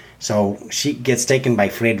 So she gets taken by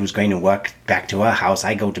Fred, who's going to work, back to her house.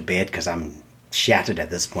 I go to bed because I'm shattered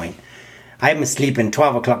at this point. I'm asleep, and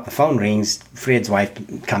 12 o'clock the phone rings. Fred's wife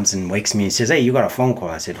comes and wakes me and says, hey, you got a phone call.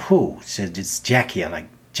 I said, who? She said, it's Jackie. I'm like,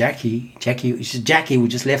 Jackie? She said, Jackie, we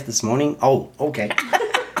just left this morning. Oh, okay.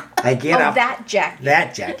 I get up. That Jackie.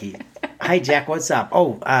 That Jackie. Hi, Jack, what's up?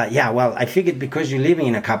 Oh, yeah, well, I figured because you're leaving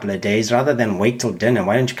in a couple of days, rather than wait till dinner,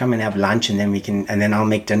 why don't you come and have lunch, and then I'll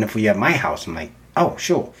make dinner for you at my house. I'm like, oh,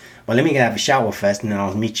 sure. Well, let me have a shower first, and then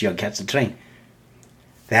I'll meet you and catch the train.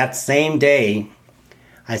 That same day,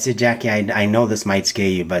 I said, Jackie, I know this might scare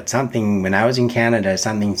you, but when I was in Canada,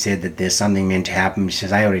 something said that there's something meant to happen. She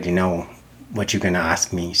says, I already know what you're going to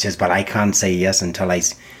ask me. She says, but I can't say yes until I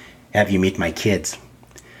have you meet my kids.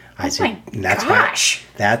 I said,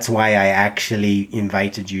 that's why I actually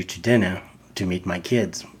invited you to dinner, to meet my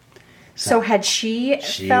kids. So had she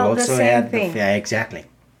felt the same thing? Yeah, exactly.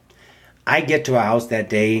 I get to our house that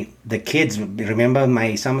day. The kids, remember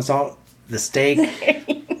my somersault, the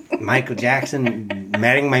steak, Michael Jackson,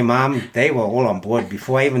 marrying my mom, they were all on board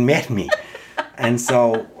before I even met me. And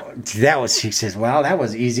so she says, well, that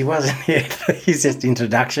was easy, wasn't it? It's just the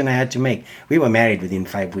introduction I had to make. We were married within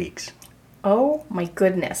 5 weeks. Oh, my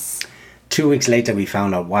goodness. 2 weeks later, we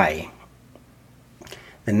found out why.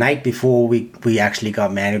 The night before we actually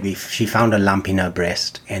got married, she found a lump in her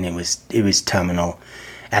breast, and it was terminal.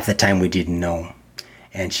 At the time, we didn't know.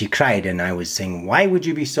 And she cried, and I was saying, why would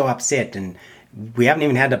you be so upset? And we haven't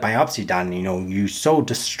even had a biopsy done. You're so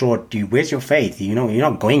distraught. Where's your faith? You're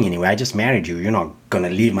not going anywhere. I just married you. You're not going to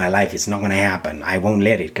leave my life. It's not going to happen. I won't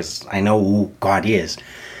let it because I know who God is,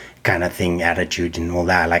 kind of thing, attitude and all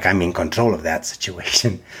that. Like, I'm in control of that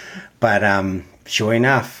situation. But sure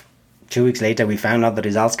enough, 2 weeks later, we found out the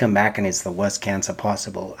results come back, and it's the worst cancer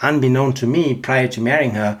possible. Unbeknown to me, prior to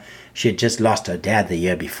marrying her, she had just lost her dad the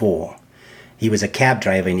year before. He was a cab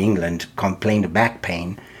driver in England, complained of back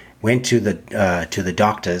pain, went to the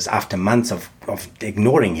doctors after months of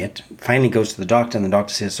ignoring it. Finally goes to the doctor, and the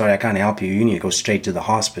doctor says, sorry, I can't help you. You need to go straight to the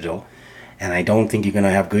hospital. And I don't think you're going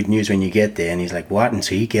to have good news when you get there. And he's like, what? And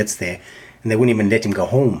so he gets there, and they wouldn't even let him go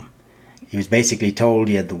home. He was basically told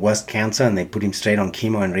he had the worst cancer, and they put him straight on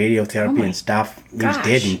chemo and radiotherapy and stuff. He was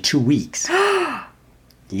dead in 2 weeks.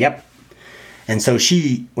 Yep. And so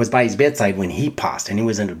she was by his bedside when he passed, and it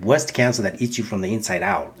was the worst cancer that eats you from the inside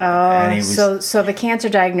out. Oh, and it was, so the cancer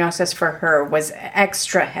diagnosis for her was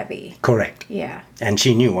extra heavy. Correct. Yeah. And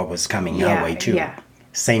she knew what was coming her way too. Yeah.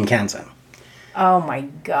 Same cancer. Oh my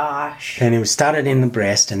gosh. And it was started in the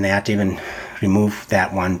breast, and they had to even remove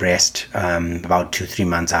that one breast about 2-3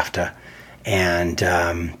 months after. And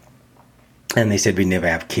they said we'd never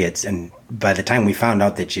have kids. And by the time we found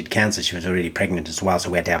out that she had cancer, she was already pregnant as well. So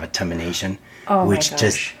we had to have a termination, which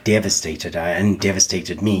just devastated her and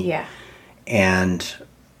devastated me. Yeah. And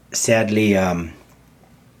sadly,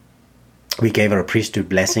 we gave her a priesthood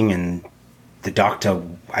blessing, and the doctor,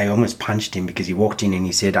 I almost punched him because he walked in and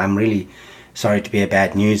he said, I'm really sorry to bear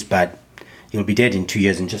bad news, but you'll be dead in 2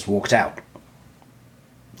 years, and just walked out.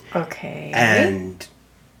 Okay. And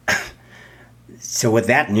so with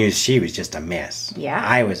that news, she was just a mess. Yeah.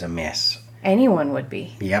 I was a mess. Anyone would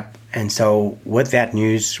be. Yep. And so with that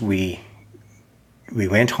news, we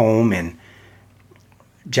went home, and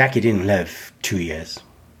Jackie didn't live 2 years.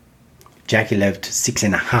 Jackie lived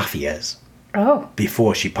 6.5 years. Oh.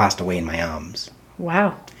 Before she passed away in my arms.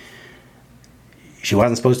 Wow. She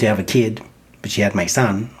wasn't supposed to have a kid, but she had my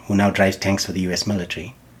son, who now drives tanks for the U.S.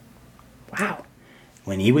 military. Wow.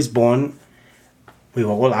 When he was born, we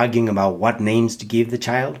were all arguing about what names to give the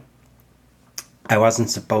child. I wasn't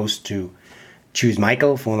supposed to choose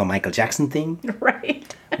Michael for the Michael Jackson thing.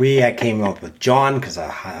 Right. We came up with John because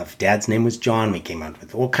our dad's name was John. We came out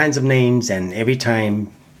with all kinds of names, and every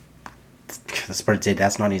time the Spirit said,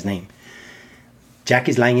 that's not his name.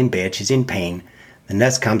 Jackie's lying in bed. She's in pain. The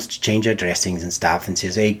nurse comes to change her dressings and stuff and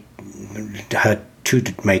says, hey,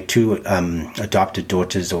 my two adopted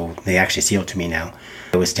daughters, or they actually sealed to me now,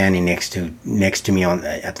 they were standing next to me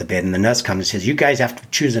at the bed, and the nurse comes and says, you guys have to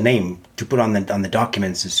choose a name to put on the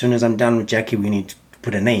documents. As soon as I'm done with Jackie, we need to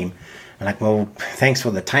put a name. I'm like, well, thanks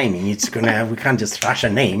for the timing. We can't just rush a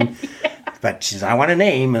name. Yeah. But she says, I want a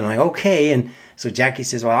name. And I'm like, okay. And so Jackie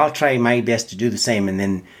says, well, I'll try my best to do the same. And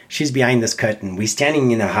then she's behind this curtain. We're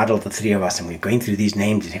standing in a huddle, the three of us, and we're going through these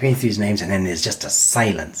names, and then there's just a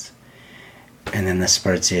silence. And then the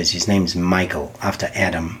Spirit says, his name's Michael, after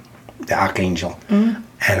Adam, the archangel. Mm.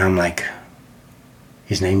 And I'm like,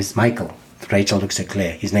 his name is Michael. Rachel looks at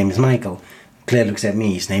Claire. His name is Michael. Claire looks at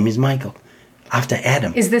me. His name is Michael. After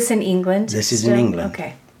Adam. Is this in England? This is in England.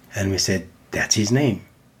 Okay. And we said, that's his name.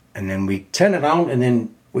 And then we turn around, and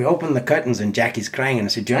then we open the curtains, and Jackie's crying. And I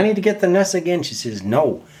said, do I need to get the nurse again? She says,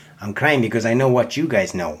 no. I'm crying because I know what you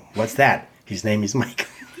guys know. What's that? His name is Michael.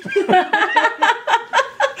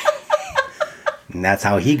 And that's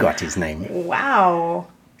how he got his name. Wow.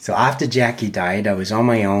 So after Jackie died, I was on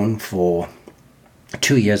my own for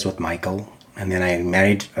 2 years with Michael. And then I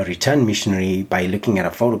married a return missionary by looking at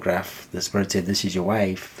a photograph. The Spirit said, this is your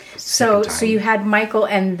wife. So you had Michael,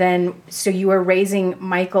 and then, so you were raising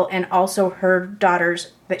Michael and also her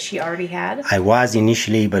daughters that she already had? I was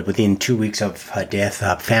initially, but within 2 weeks of her death,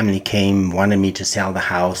 her family came, wanted me to sell the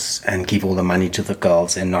house and give all the money to the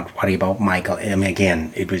girls and not worry about Michael. I mean,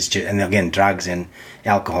 again, it was just, and again, drugs and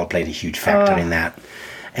alcohol played a huge factor in that.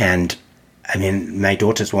 And I mean, my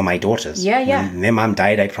daughters were my daughters. Yeah, yeah. When their mom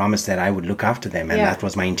died, I promised that I would look after them, and that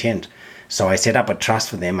was my intent. So I set up a trust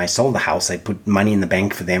for them. I sold the house. I put money in the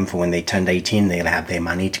bank for them for when they turned 18, they'll have their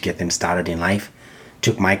money to get them started in life.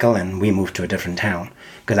 Took Michael, and we moved to a different town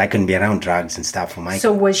because I couldn't be around drugs and stuff for Michael.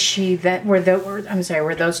 So was she that? Were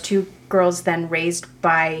those two girls then raised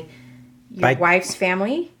by your wife's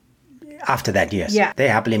family? After that, yes. Yeah.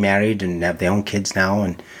 They're happily married and have their own kids now,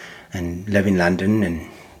 and live in London, and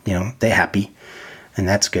they're happy, and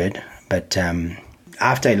that's good. But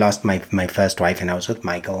after I lost my first wife and I was with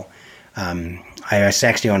Michael, I was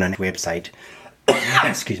actually on a website,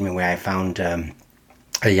 excuse me, where I found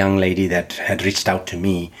a young lady that had reached out to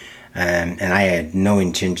me, and I had no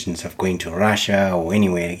intentions of going to Russia or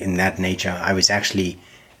anywhere in that nature. I was actually,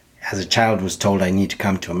 as a child, was told I need to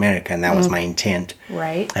come to America, and that was my intent.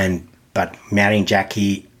 Right. But marrying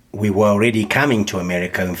Jackie, we were already coming to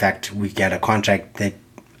America. In fact, we got a contract that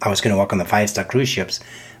I was going to work on the 5-star cruise ships.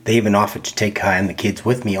 They even offered to take her and the kids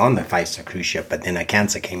with me on the 5-star cruise ship, but then her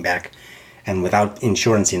cancer came back. And without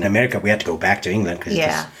insurance in America, we had to go back to England because it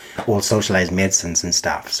was all socialized medicines and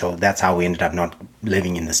stuff. So that's how we ended up not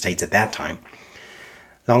living in the States at that time.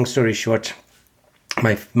 Long story short,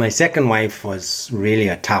 my second wife was really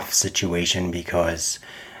a tough situation because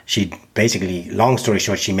she basically, long story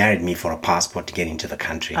short, she married me for a passport to get into the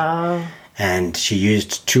country. Oh. And she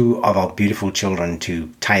used 2 of our beautiful children to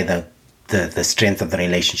tie the strength of the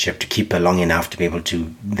relationship, to keep her long enough to be able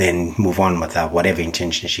to then move on with whatever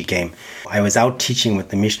intention she came. I was out teaching with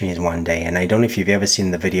the missionaries one day, and I don't know if you've ever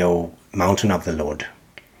seen the video Mountain of the Lord.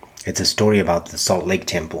 It's a story about the Salt Lake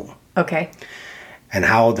Temple. Okay. And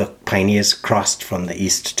how the pioneers crossed from the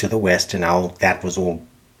east to the west, and how that was all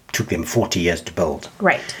took them 40 years to build.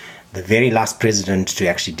 Right. The very last president to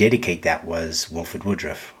actually dedicate that was Wilford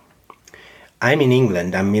Woodruff. I'm in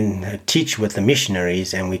England. Teach with the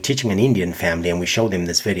missionaries, and we're teaching an Indian family, and we show them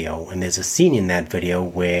this video. And there's a scene in that video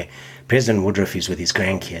where President Woodruff is with his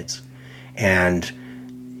grandkids, and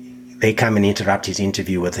they come and interrupt his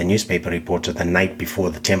interview with a newspaper reporter the night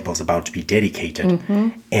before the temple's about to be dedicated.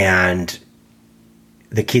 Mm-hmm. And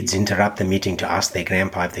the kids interrupt the meeting to ask their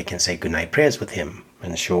grandpa if they can say goodnight prayers with him.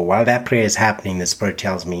 And sure, while that prayer is happening, the Spirit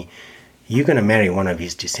tells me, you're going to marry one of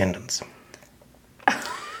his descendants.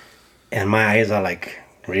 And my eyes are like,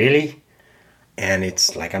 really? And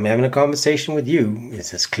it's like I'm having a conversation with you.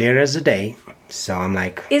 It's as clear as the day. So I'm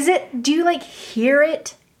like... do you hear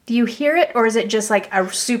it? Do you hear it? Or is it just like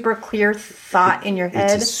a super clear thought in your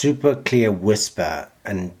head? It's a super clear whisper.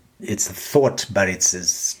 And it's a thought, but it's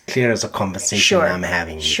as clear as a conversation I'm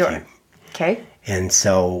having with you. Okay. And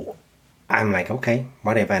so I'm like, okay,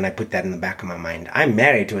 whatever. And I put that in the back of my mind. I'm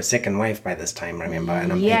married to a second wife by this time, remember?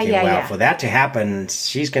 And I'm thinking, for that to happen,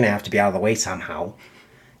 she's going to have to be out of the way somehow.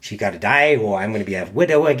 She got to die, or I'm going to be a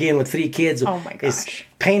widow again with 3 kids. Oh my gosh. It's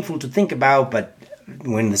painful to think about, but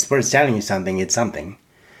when the Spirit's telling you something, it's something.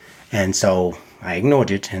 And so I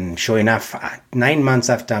ignored it. And sure enough, 9 months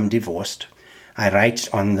after I'm divorced, I write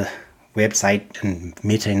on the website and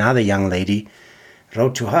meet another young lady,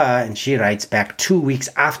 wrote to her, and she writes back 2 weeks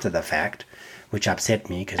after the fact, which upset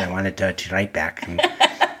me because I wanted her to write back.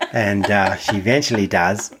 And she eventually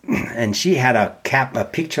does. And she had a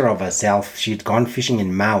picture of herself. She'd gone fishing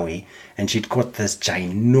in Maui, and she'd caught this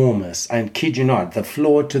ginormous, I kid you not, the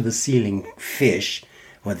floor to the ceiling fish.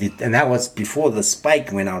 And that was before the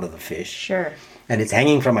spike went out of the fish. Sure. And it's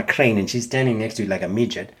hanging from a crane, and she's standing next to it like a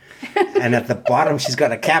midget. And at the bottom, she's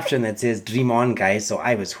got a caption that says, "Dream on, guys." So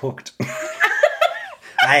I was hooked.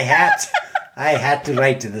 I had to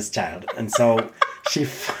write to this child. And so she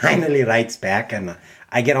finally writes back, and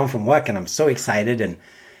I get home from work, and I'm so excited. And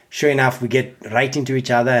sure enough, we get writing to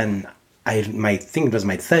each other. And I think it was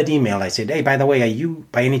my 3rd email. I said, hey, by the way, are you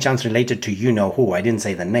by any chance related to you-know-who? I didn't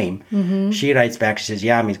say the name. Mm-hmm. She writes back. She says,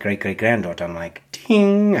 yeah, I'm his great-great-granddaughter. I'm like,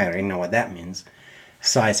 ding. I already know what that means.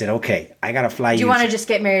 So I said, okay, I got to fly you. Do you want to just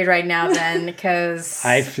get married right now then? Because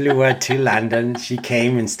I flew her to London. She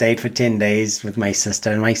came and stayed for 10 days with my sister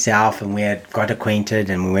and myself, and we had got acquainted,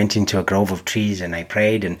 and we went into a grove of trees, and I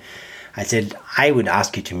prayed, and I said, I would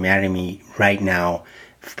ask you to marry me right now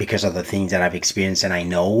because of the things that I've experienced and I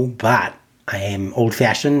know, but I am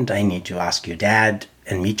old-fashioned. I need to ask your dad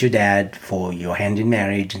and meet your dad for your hand in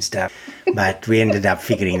marriage and stuff. But we ended up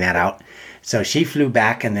figuring that out. So she flew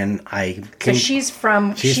back, and then I came... So she's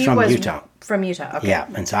from Utah. From Utah, okay. Yeah,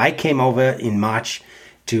 and so I came over in March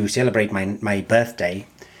to celebrate my birthday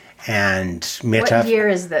and met her. What year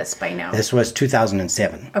is this by now? This was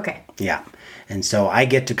 2007. Okay. Yeah. And so I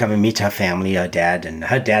get to come and meet her family, her dad, and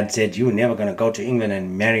her dad said, you're never going to go to England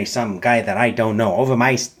and marry some guy that I don't know. Over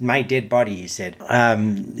my dead body, he said.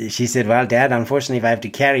 She said, well, Dad, unfortunately, if I have to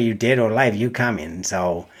carry you dead or alive, you come in.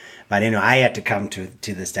 So... But, I had to come to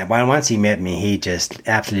this dad. Well, once he met me, he just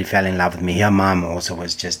absolutely fell in love with me. Her mom also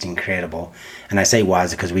was just incredible. And I say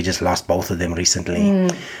was because we just lost both of them recently.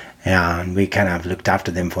 Yeah, and we kind of looked after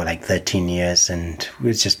them for like 13 years. And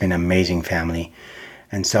it's just been an amazing family.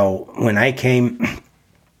 And so when I came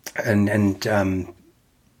and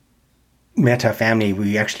met her family,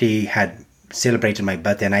 we actually had celebrated my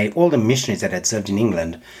birthday. And all the missionaries that had served in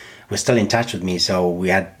England were still in touch with me. So we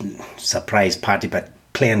had a surprise party, but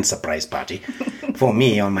planned surprise party for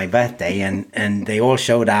me on my birthday, and they all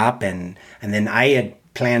showed up, and then I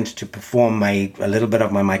had planned to perform a little bit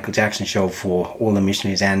of my Michael Jackson show for all the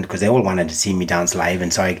missionaries, and because they all wanted to see me dance live,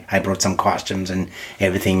 and so I brought some costumes and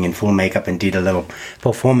everything in full makeup and did a little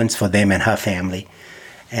performance for them and her family.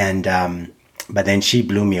 And but then she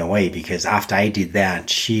blew me away, because after I did that,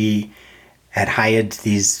 she had hired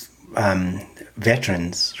these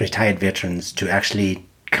retired veterans to actually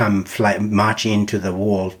come march into the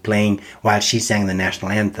wall playing while she sang the national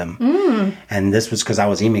anthem. And this was because I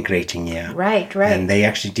was immigrating here. Right. And they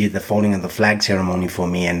actually did the folding of the flag ceremony for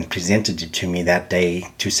me and presented it to me that day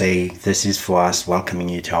to say, this is for us welcoming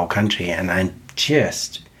you to our country. And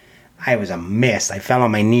I was a mess. I fell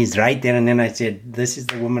on my knees right there, and then I said, "This is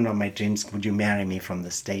the woman of my dreams. Would you marry me?" from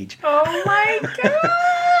the stage. Oh my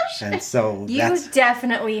gosh! And so you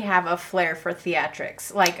definitely have a flair for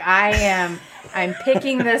theatrics. Like I'm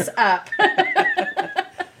picking this up.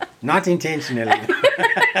 Not intentionally.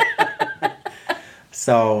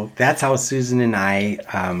 So that's how Susan and I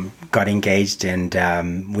got engaged,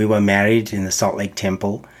 and we were married in the Salt Lake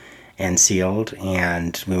Temple and sealed,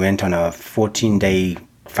 and we went on a 14-day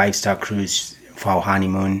 5-star cruise for our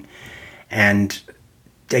honeymoon, and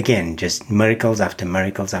again, just miracles after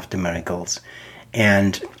miracles after miracles.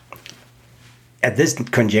 And at this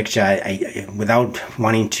conjecture, I without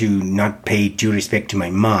wanting to not pay due respect to my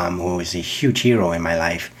mom, who was a huge hero in my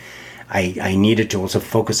life, I needed to also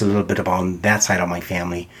focus a little bit upon that side of my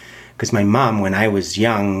family, because my mom, when I was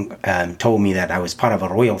young, told me that I was part of a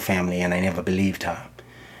royal family, and I never believed her.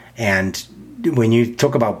 And when you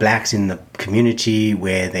talk about blacks in the community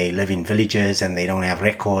where they live in villages and they don't have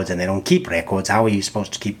records and they don't keep records, how are you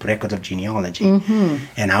supposed to keep records of genealogy? Mm-hmm.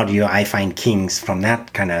 And how do I find kings from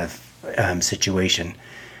that kind of situation?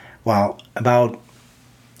 Well, about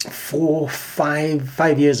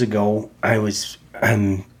 5 years ago, I was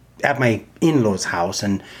at my in-laws' house,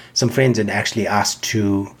 and some friends had actually asked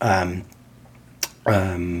to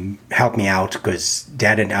help me out, because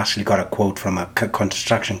Dad had actually got a quote from a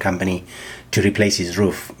construction company to replace his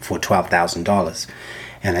roof for $12,000.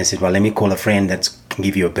 And I said, well, let me call a friend that can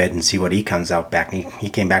give you a bid and see what he comes out back. And he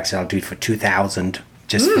came back and said, I'll do it for $2,000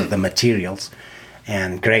 just for the materials.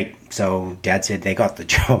 And great. So Dad said they got the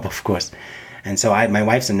job, of course. And so my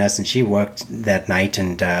wife's a nurse, and she worked that night,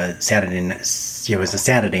 and it was a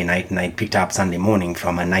Saturday night, and I picked up Sunday morning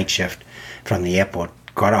from a night shift from the airport,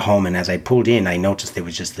 got her home, and as I pulled in, I noticed there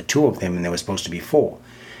was just the two of them, and there was supposed to be four.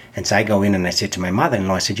 And so I go in and I said to my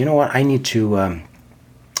mother-in-law, I said, you know what, I need to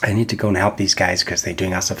go and help these guys, because they're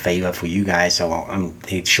doing us a favor for you guys, so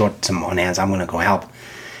they're short some on hands, I'm going to go help.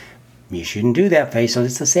 You shouldn't do that, Faisal.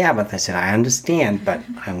 It's the Sabbath. I said, I understand, but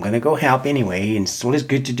I'm going to go help anyway. And it's always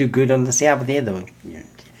good to do good on the Sabbath here, though.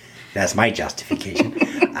 That's my justification.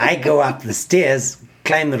 I go up the stairs,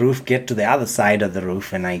 climb the roof, get to the other side of the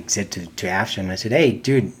roof, and I said to Ashton, I said, hey,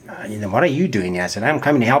 dude, what are you doing here? I said, I'm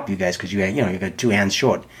coming to help you guys, because you got two hands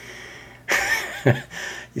short.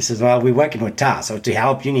 He says, well, we're working with tar, so to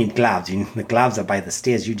help, you need gloves. The gloves are by the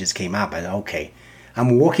stairs. You just came up. I said, okay.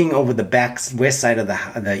 I'm walking over the west side of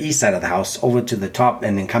the east side of the house, over to the top,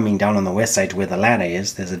 and then coming down on the west side to where the ladder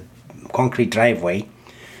is. There's a concrete driveway.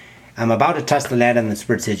 I'm about to touch the ladder, and the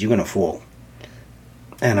Spirit says, you're going to fall.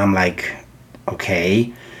 And I'm like,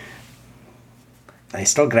 okay. I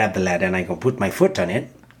still grab the ladder, and I go put my foot on it.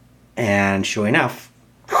 And sure enough,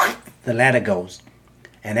 the ladder goes.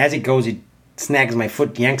 And as it goes, it snags my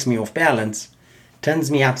foot, yanks me off balance, turns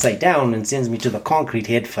me upside down, and sends me to the concrete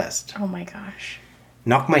head first. Oh my gosh.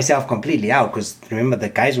 Knocked myself completely out, because remember, the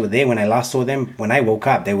guys were there when I last saw them. When I woke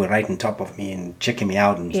up, they were right on top of me and checking me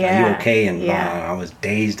out and are you okay? And I was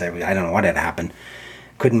dazed. I don't know what had happened.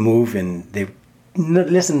 Couldn't move, and they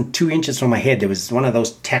less than 2 inches from my head, there was one of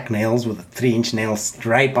those tack nails with 3-inch nails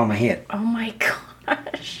right on my head. Oh my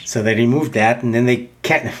gosh. So they removed that, and then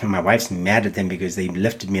my wife's mad at them because they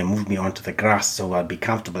lifted me and moved me onto the grass so I'd be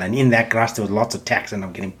comfortable. And in that grass, there was lots of tacks, and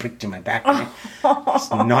I'm getting pricked in my back. It's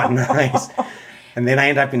not nice. And then I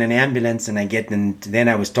end up in an ambulance, and then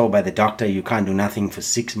I was told by the doctor, you can't do nothing for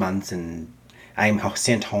 6 months, and I'm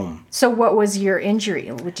sent home. So what was your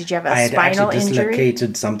injury? Did you have a spinal injury? I had actually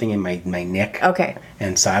dislocated something in my neck. Okay.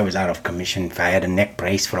 And so I was out of commission. I had a neck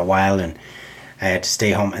brace for a while, and I had to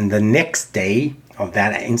stay home. And the next day of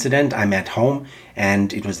that incident, I'm at home,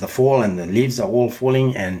 and it was the fall, and the leaves are all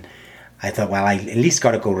falling, and I thought, well, I at least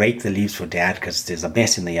got to go rake the leaves for Dad, because there's a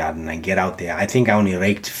mess in the yard, and I get out there. I think I only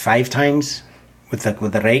raked 5 times with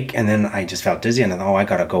the rake, and then I just felt dizzy, and I thought, I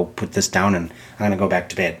got to go put this down, and I'm going to go back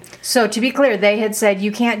to bed. So to be clear, they had said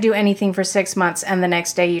you can't do anything for 6 months, and the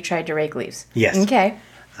next day you tried to rake leaves. Yes. Okay.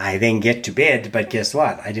 I then get to bed, but guess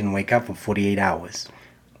what? I didn't wake up for 48 hours.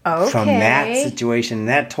 Okay. From that situation,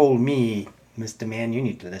 that told me, Mr. Man, you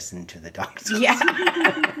need to listen to the doctor. Yeah.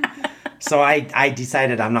 So I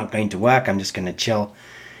decided I'm not going to work. I'm just going to chill.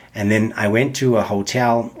 And then I went to a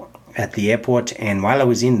hotel at the airport, and while I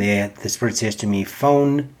was in there, the Spirit says to me,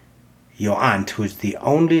 phone your aunt, who's the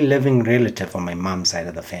only living relative on my mom's side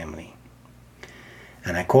of the family.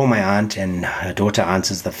 And I call my aunt, and her daughter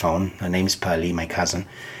answers the phone. Her name's Pearlie, my cousin.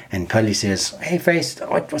 And Pearlie says, hey, Face,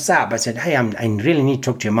 what's up? I said, hey, I really need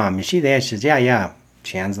to talk to your mom. Is she there? She says, yeah.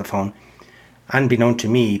 She hands the phone. unbeknown to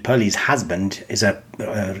me, Pearlie's husband is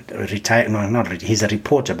he's a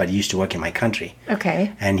reporter, but he used to work in my country.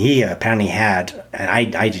 Okay. And he apparently had, and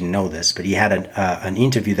I didn't know this, but he had an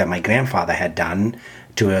interview that my grandfather had done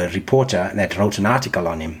to a reporter that wrote an article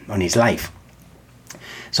on him, on his life.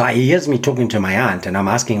 So he hears me talking to my aunt, and I'm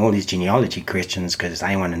asking all these genealogy questions because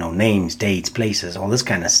I want to know names, dates, places, all this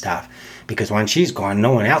kind of stuff. Because when she's gone,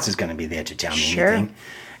 no one else is going to be there to tell me anything.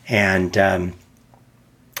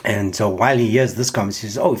 And so while he hears this conversation,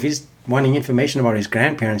 he says, oh, if he's wanting information about his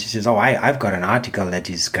grandparents, he says, oh, I've got an article that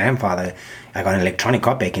his grandfather, I got an electronic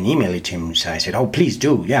copy, I can email it to him. So I said, oh, please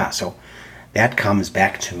do. Yeah. So that comes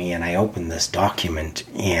back to me, and I open this document,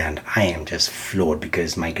 and I am just floored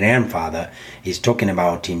because my grandfather is talking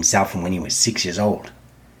about himself from when he was 6 years old.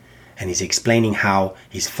 And he's explaining how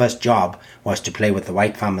his first job was to play with the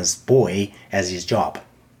white farmer's boy as his job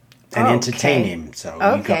and entertain him. So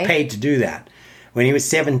he got paid to do that. When he was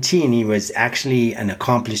 17, he was actually an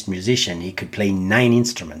accomplished musician. He could play 9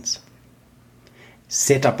 instruments.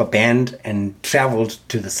 Set up a band and traveled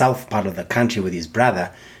to the south part of the country with his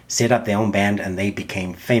brother, set up their own band, and they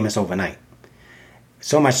became famous overnight.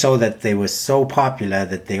 So much so that they were so popular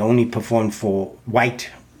that they only performed for white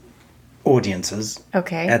audiences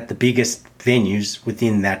at the biggest venues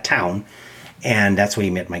within that town. And that's where he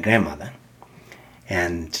met my grandmother.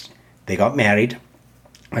 And they got married.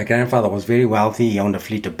 My grandfather was very wealthy. He owned a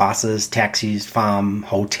fleet of buses, taxis, farm,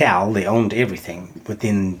 hotel. They owned everything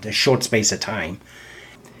within a short space of time.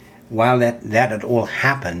 While that had all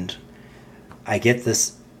happened, I get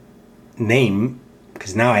this name,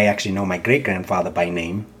 because now I actually know my great-grandfather by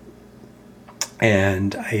name.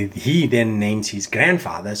 And he then names his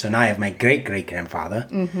grandfather, so now I have my great-great-grandfather.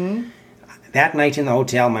 Mm-hmm. That night in the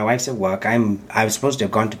hotel, my wife's at work. I was supposed to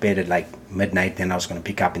have gone to bed at like midnight, then I was going to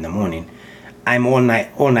pick up in the morning. I'm all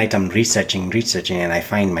night I'm researching, and I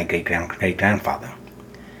find my great-grandfather.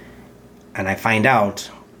 And I find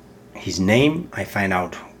out his name, I find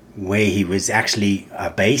out where he was actually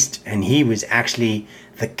based, and he was actually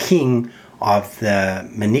the king of the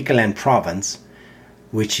Manicaland province,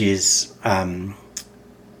 which is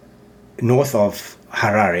north of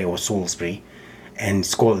Harare or Salisbury, and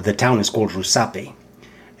the town is called Rusape.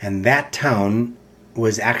 And that town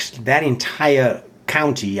was actually, that entire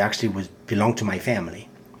county actually belonged to my family,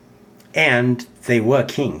 and they were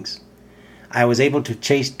kings. I was able to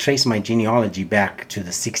trace my genealogy back to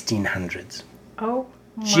the 1600s. Oh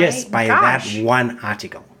my just by gosh. That one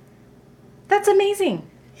article. That's amazing.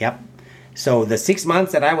 Yep. So the 6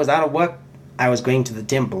 months that I was out of work, I was going to the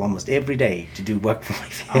temple almost every day to do work for my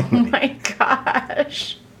family. Oh my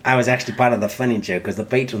gosh. I was actually part of the furniture because the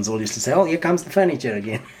patrons all used to say, oh, here comes the furniture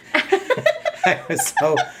again. I was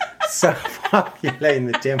so popular in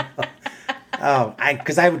the temple. Oh,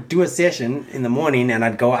 because I would do a session in the morning and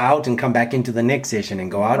I'd go out and come back into the next session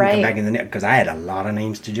and go out and come back in the next, because I had a lot of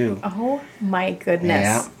names to do. Oh my goodness.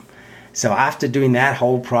 Yeah. So after doing that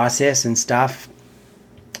whole process and stuff,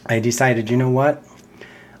 I decided, you know what?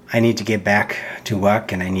 I need to get back to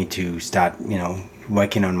work and I need to start,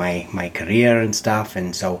 working on my career and stuff.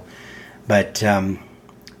 And so, but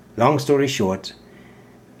long story short,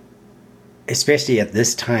 especially at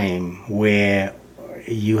this time where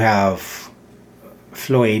you have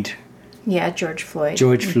Floyd. Yeah, George Floyd.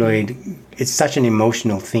 Floyd. It's such an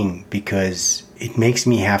emotional thing because it makes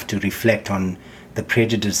me have to reflect on the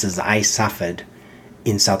prejudices I suffered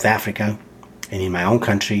in South Africa and in my own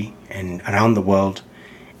country and around the world,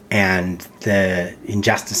 and the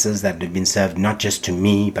injustices that have been served not just to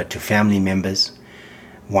me but to family members.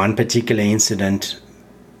 One particular incident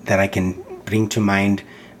that I can bring to mind,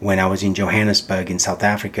 when I was in Johannesburg in South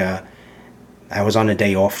Africa, I was on a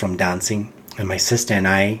day off from dancing, and my sister and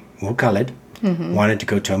I, who were colored, wanted to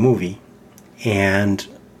go to a movie. And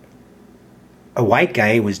a white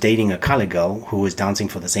guy was dating a colored girl who was dancing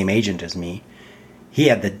for the same agent as me. He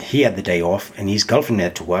had the day off, and his girlfriend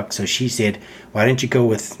had to work, so she said, why don't you go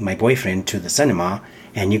with my boyfriend to the cinema,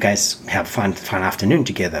 and you guys have fun afternoon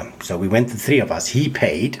together. So we went, the three of us. He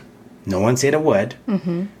paid. No one said a word.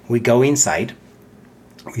 Mm-hmm. We go inside.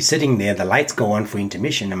 We're sitting there, the lights go on for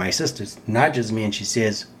intermission, and my sister nudges me and she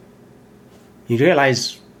says, you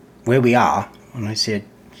realize where we are? And I said,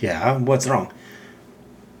 yeah, what's wrong?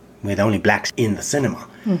 We're the only blacks in the cinema.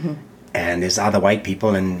 Mm-hmm. And there's other white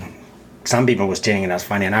people, and some people were staring at us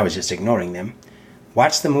funny, and I was just ignoring them.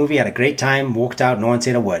 Watched the movie, had a great time, walked out, no one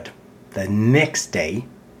said a word. The next day,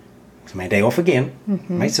 it's my day off again.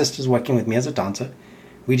 Mm-hmm. My sister's working with me as a dancer.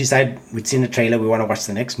 We decided we'd seen the trailer, we want to watch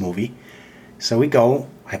the next movie. So we go,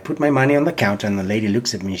 I put my money on the counter, and the lady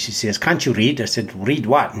looks at me. She says, can't you read? I said, read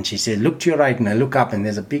what? And she said, look to your right. And I look up, and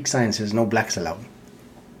there's a big sign that says, no blacks allowed.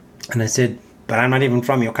 And I said, but I'm not even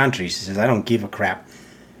from your country. She says, I don't give a crap.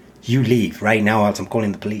 You leave right now, else I'm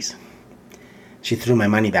calling the police. She threw my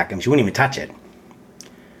money back and she wouldn't even touch it.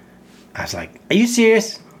 I was like, are you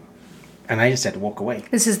serious? And I just had to walk away.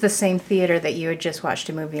 This is the same theater that you had just watched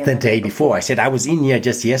a movie in. The day before. I said, I was in here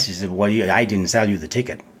just yesterday. She said, well, I didn't sell you the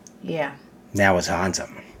ticket. Yeah. That was her answer.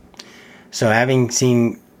 So having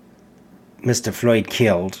seen Mr. Floyd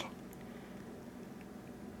killed,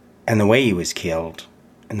 and the way he was killed,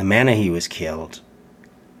 and the manner he was killed,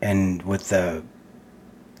 and with the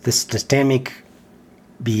systemic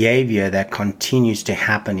behavior that continues to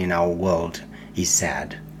happen in our world is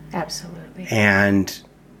sad. Absolutely. And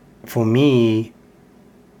for me,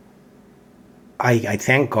 I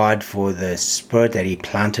thank God for the spirit that he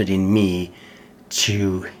planted in me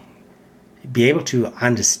to be able to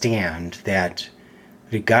understand that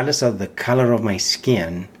regardless of the color of my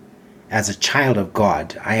skin, as a child of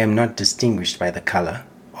God, I am not distinguished by the color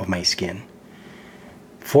of my skin.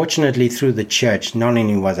 Fortunately, through the church, not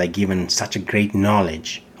only was I given such a great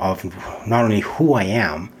knowledge of not only who I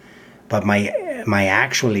am, but my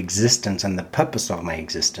actual existence and the purpose of my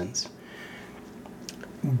existence.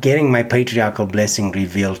 Getting my patriarchal blessing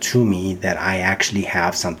revealed to me that I actually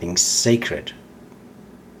have something sacred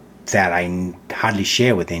that I hardly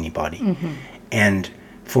share with anybody. Mm-hmm. And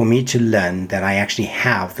for me to learn that I actually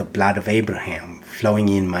have the blood of Abraham flowing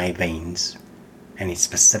in my veins, and it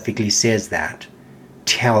specifically says that,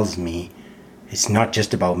 tells me it's not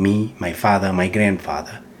just about me, my father, my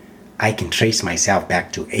grandfather. I can trace myself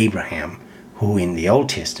back to Abraham, who in the Old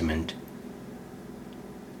Testament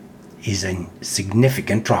is a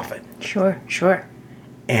significant prophet. Sure.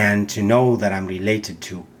 And to know that I'm related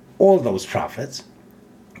to all those prophets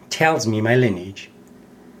tells me my lineage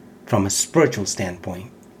from a spiritual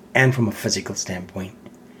standpoint and from a physical standpoint.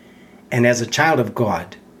 And as a child of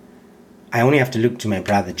God, I only have to look to my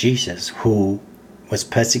brother Jesus, who was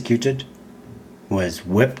persecuted, was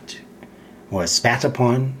whipped, was spat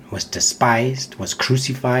upon, was despised, was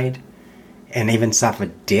crucified, and even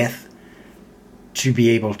suffered death, to be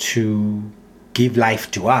able to give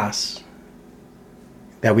life to us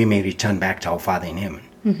that we may return back to our Father in heaven.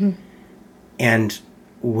 Mm-hmm. And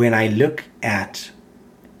when I look at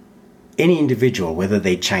any individual, whether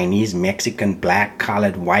they're Chinese, Mexican, black,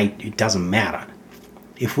 colored, white, it doesn't matter.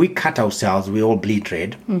 If we cut ourselves, we all bleed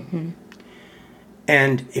red. Mm-hmm.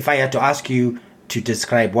 And if I had to ask you to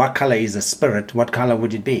describe what color is a spirit, what color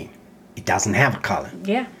would it be? It doesn't have a color.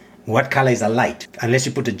 Yeah. What color is a light? Unless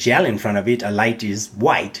you put a gel in front of it, a light is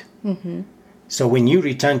white. Mm-hmm. So when you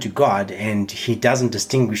return to God and he doesn't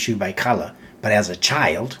distinguish you by color, but as a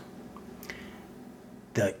child,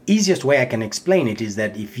 the easiest way I can explain it is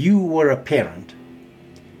that if you were a parent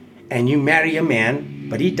and you marry a man,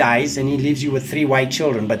 but he dies and he leaves you with 3 white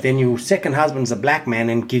children, but then your second husband's a black man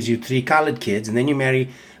and gives you 3 colored kids, and then you marry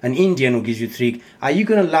an Indian who gives you 3, are you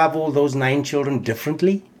going to love all those 9 children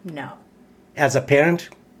differently? No. As a parent?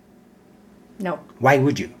 No. Why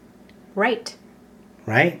would you? Right.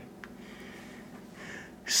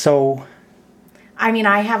 So, I mean,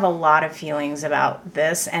 I have a lot of feelings about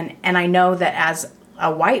this, and I know that as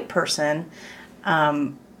a white person,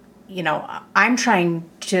 you know, I'm trying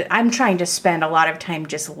to spend a lot of time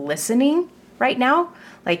just listening right now.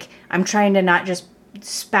 Like, I'm trying to not just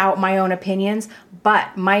spout my own opinions,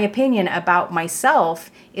 but my opinion about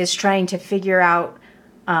myself is trying to figure out,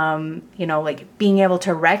 you know, like being able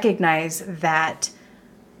to recognize that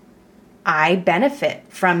I benefit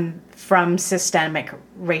from systemic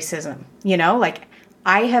racism. You know, like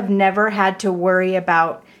I have never had to worry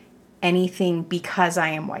about anything because I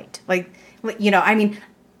am white. Like, you know, I mean,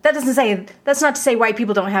 that's not to say white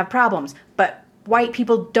people don't have problems, but white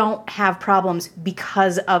people don't have problems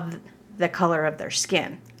because of the color of their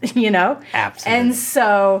skin, you know? Absolutely. And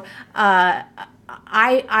so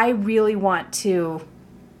I really want to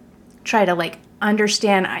try to like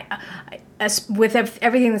understand with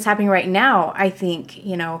everything that's happening right now. I think,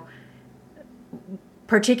 you know,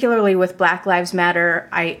 particularly with Black Lives Matter,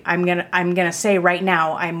 I'm gonna say right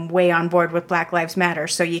now I'm way on board with Black Lives Matter,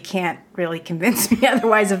 so you can't really convince me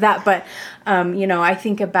otherwise of that. But you know, I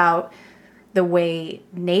think about the way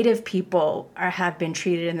Native people have been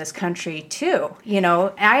treated in this country too. You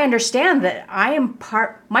know, I understand that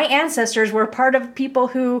my ancestors were part of people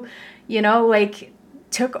who, you know, like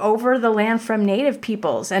took over the land from Native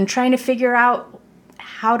peoples, and trying to figure out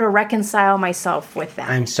how to reconcile myself with that.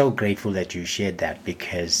 I'm so grateful that you shared that,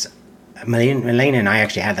 because Melena and I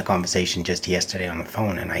actually had the conversation just yesterday on the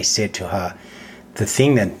phone, and I said to her, the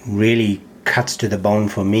thing that really cuts to the bone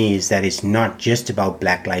for me is that it's not just about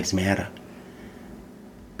Black Lives Matter.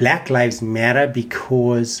 Black Lives Matter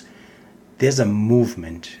because there's a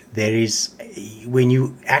movement. There is, when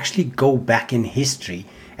you actually go back in history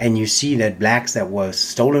and you see that blacks that were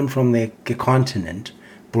stolen from their continent,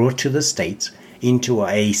 brought to the States into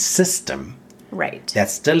a system right. that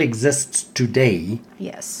still exists today.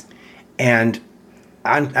 Yes. And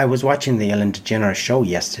I was watching the Ellen DeGeneres show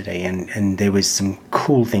yesterday, and there was some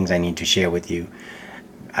cool things I need to share with you.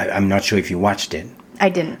 I'm not sure if you watched it. I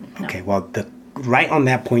didn't. No. Okay, well, right on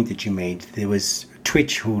that point that you made, there was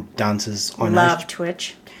Twitch, who dances on Love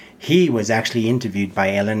Twitch. He was actually interviewed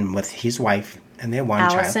by Ellen with his wife and their one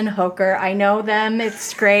child. Allison Hoker. I know them.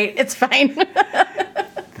 It's great. It's fine.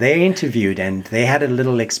 They interviewed, and they had a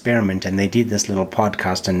little experiment, and they did this little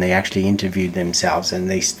podcast, and they actually interviewed themselves, and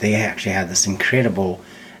they actually had this incredible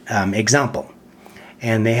example.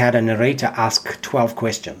 And they had a narrator ask 12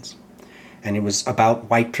 questions, and it was about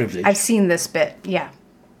white privilege. I've seen this bit. Yeah.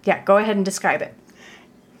 Yeah, go ahead and describe it.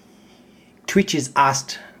 Twitch is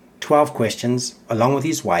asked 12 questions along with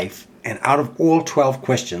his wife, and out of all 12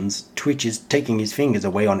 questions, Twitch is taking his fingers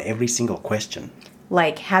away on every single question.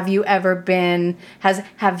 Like, have you ever been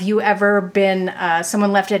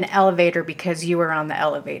someone left an elevator because you were on the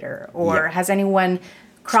elevator? Or has anyone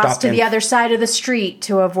crossed to the other side of the street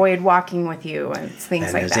to avoid walking with you? And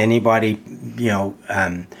things like that. Has anybody,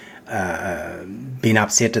 been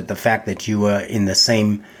upset at the fact that you were in the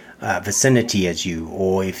same vicinity as you?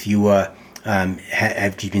 Or if you were,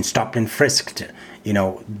 have you been stopped and frisked?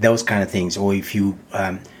 Those kind of things. Or if you...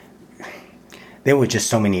 there were just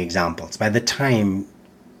so many examples. By the time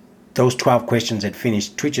those 12 questions had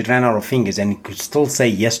finished, Twitch had ran out of fingers and he could still say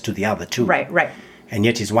yes to the other two. Right. And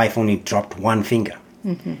yet his wife only dropped one finger.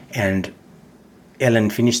 Mm-hmm. And Ellen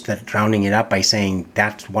finished that, rounding it up by saying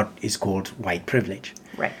that's what is called white privilege.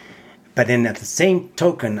 Right. But then at the same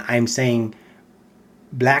token, I'm saying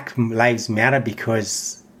Black Lives Matter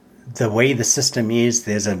because the way the system is,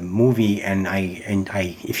 there's a movie, and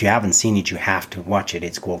I if you haven't seen it, you have to watch it.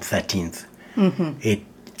 It's called 13th. Mm-hmm.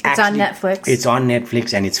 It's on Netflix. It's on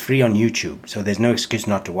Netflix, and it's free on YouTube, so there's no excuse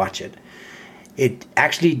not to watch it. It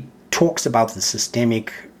actually talks about the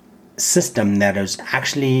systemic system that has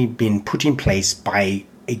actually been put in place by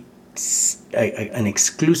an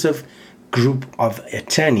exclusive group of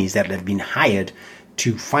attorneys that have been hired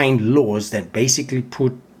to find laws that basically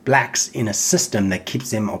put blacks in a system that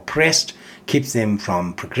keeps them oppressed, keeps them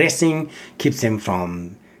from progressing, keeps them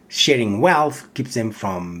from sharing wealth, keeps them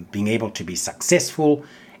from being able to be successful.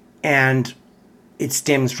 And it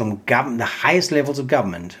stems from the highest levels of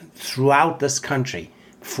government throughout this country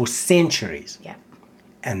for centuries. Yeah.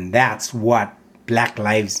 And that's what Black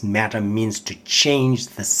Lives Matter means, to change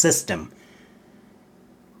the system.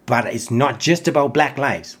 But it's not just about Black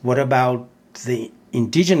lives. What about the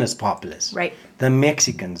indigenous populace? Right. The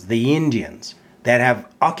Mexicans, the Indians that have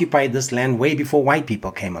occupied this land way before white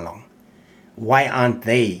people came along? Why aren't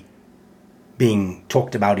they being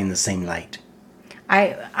talked about in the same light?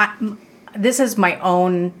 This is my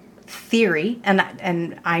own theory, and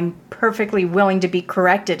I'm perfectly willing to be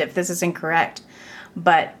corrected if this is incorrect.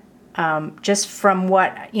 But just from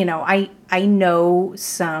what, I know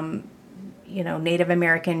some, Native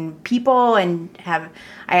American people, and I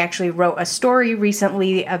actually wrote a story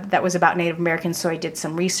recently that was about Native Americans, so I did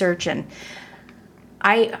some research, and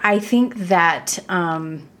I think that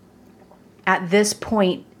at this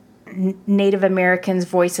point, Native Americans'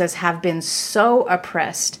 voices have been so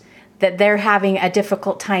oppressed that they're having a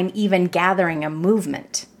difficult time even gathering a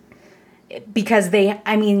movement. Because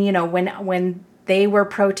when they were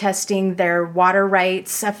protesting their water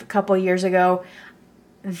rights a couple of years ago,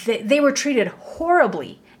 they were treated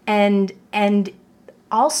horribly. And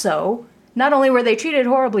also, not only were they treated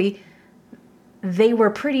horribly, they were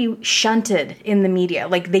pretty shunted in the media.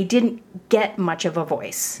 Like, they didn't get much of a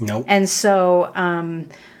voice. Nope. And so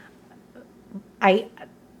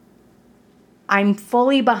I'm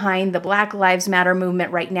fully behind the Black Lives Matter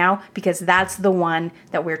movement right now, because that's the one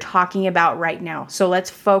that we're talking about right now. So let's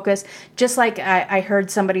focus. Just like I heard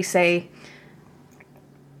somebody say,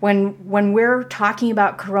 when we're talking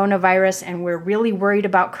about coronavirus and we're really worried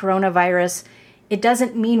about coronavirus, it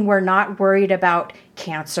doesn't mean we're not worried about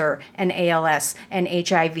cancer and ALS and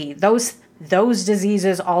HIV. Those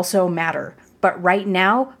diseases also matter. But right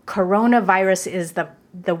now, coronavirus is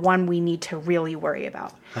the one we need to really worry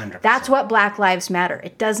about. 100%. That's what Black Lives Matter.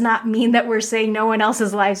 It does not mean that we're saying no one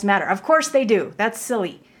else's lives matter. Of course they do. That's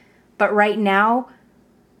silly. But right now,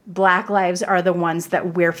 Black lives are the ones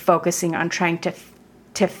that we're focusing on trying to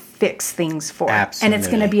fix things for. Absolutely. And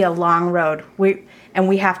it's going to be a long road.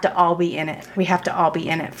 We have to all be in it. We have to all be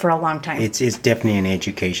in it for a long time. It's definitely an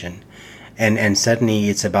education. And certainly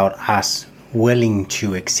it's about us willing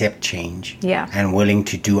to accept change, Yeah. and willing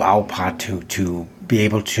to do our part to be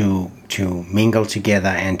able to mingle together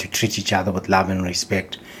and to treat each other with love and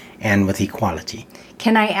respect and with equality.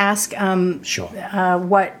 Can I ask Sure.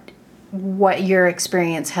 what your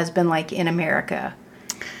experience has been like in America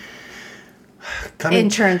Coming in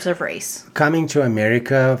terms of race? Coming to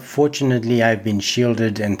America, fortunately, I've been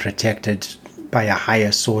shielded and protected by a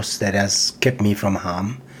higher source that has kept me from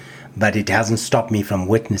harm, but it hasn't stopped me from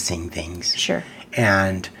witnessing things. Sure.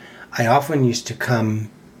 And I often used to come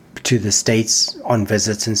to the States on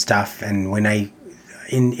visits and stuff, and when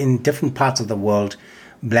in different parts of the world,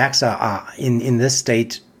 blacks are in this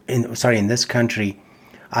state, in this country,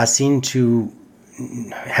 are seen to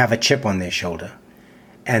have a chip on their shoulder.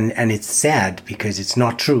 And it's sad because it's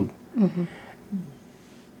not true. Mm-hmm.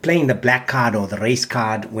 Playing the black card or the race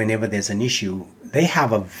card whenever there's an issue, they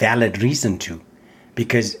have a valid reason to.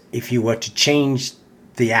 Because if you were to change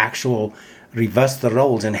the actual, reverse the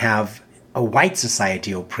roles and have a white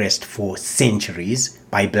society oppressed for centuries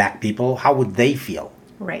by black people, how would they feel?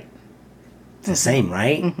 Right. It's the same,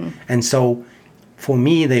 right? Mm-hmm. And so for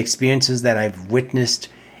me, the experiences that I've witnessed,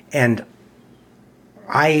 and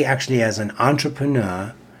I actually, as an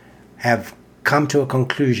entrepreneur, have come to a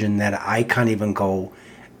conclusion that I can't even go.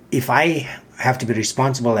 If I have to be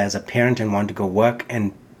responsible as a parent and want to go work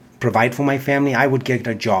and provide for my family, I would get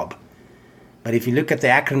a job. But if you look at the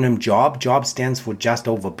acronym JOB stands for just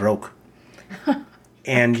over broke.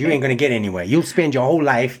 And you ain't going to get anywhere. You'll spend your whole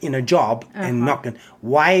life in a job and not going.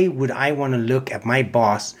 Why would I want to look at my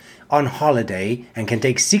boss on holiday and can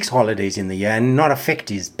take 6 holidays in the year and not affect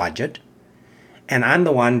his budget? And I'm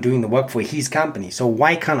the one doing the work for his company. So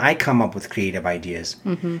why can't I come up with creative ideas?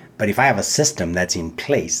 Mm-hmm. But if I have a system that's in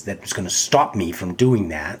place that's going to stop me from doing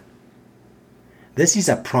that, this is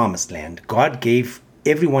a promised land. God gave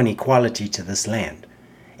everyone equality to this land.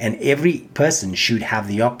 And every person should have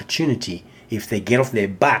the opportunity, if they get off their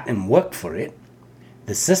butt and work for it.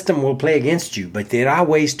 The system will play against you, but there are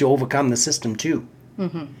ways to overcome the system too.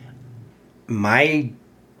 Mm-hmm. My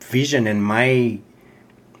vision and my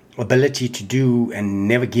ability to do and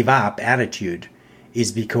never give up attitude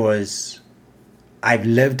is because I've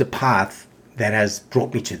lived a path that has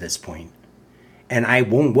brought me to this point. And I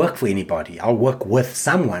won't work for anybody. I'll work with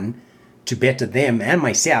someone to better them and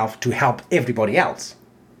myself to help everybody else.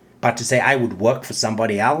 But to say I would work for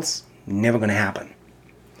somebody else, never going to happen.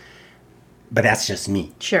 But that's just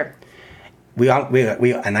me. Sure. We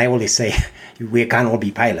and I always say, we can't all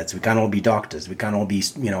be pilots. We can't all be doctors. We can't all be,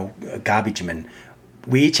 garbage men.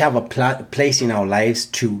 We each have a place in our lives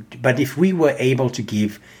but if we were able to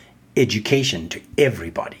give education to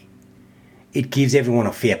everybody, it gives everyone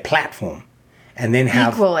a fair platform. And then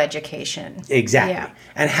have equal education. Exactly. Yeah.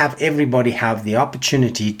 And have everybody have the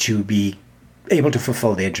opportunity to be able to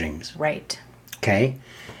fulfill their dreams. Right. Okay.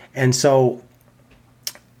 And so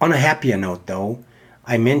on a happier note though,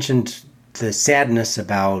 I mentioned the sadness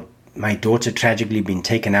about my daughter tragically being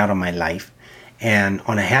taken out of my life. And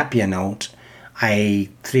on a happier note, 3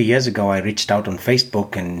 years ago, I reached out on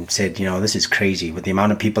Facebook and said, this is crazy. With the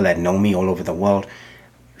amount of people that know me all over the world,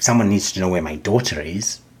 someone needs to know where my daughter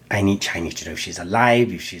is. I need to know if she's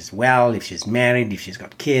alive, if she's well, if she's married, if she's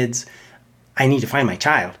got kids. I need to find my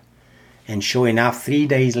child. And sure enough, 3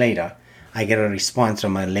 days later, I get a response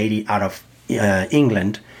from a lady out of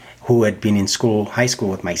England who had been in high school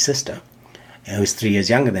with my sister, who's 3 years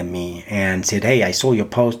younger than me, and said, hey, I saw your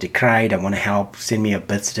post, it cried, I want to help, send me a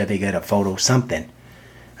birth certificate, a photo, something.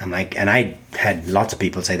 I'm like, and I had lots of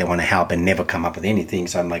people say they want to help and never come up with anything.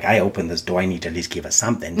 So I'm like, I opened this door, I need to at least give her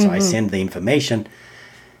something. So I send the information.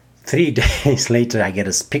 3 days later, I get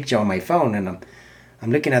a picture on my phone, and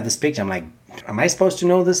I'm looking at this picture. I'm like, am I supposed to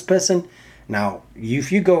know this person? Now,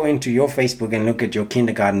 if you go into your Facebook and look at your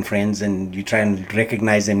kindergarten friends and you try and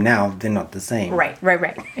recognize them now, they're not the same. Right.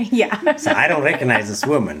 Yeah. So I don't recognize this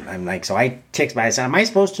woman. I'm like, so I text back, I said, am I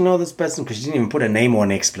supposed to know this person? Because she didn't even put a name or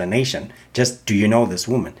an explanation. Just, do you know this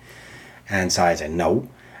woman? And so I said, no.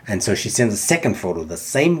 And so she sends a second photo, the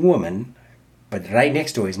same woman, but right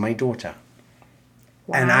next to her is my daughter.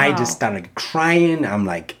 Wow. And I just started crying. I'm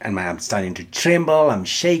like, I'm starting to tremble. I'm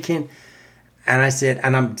shaking. And I said,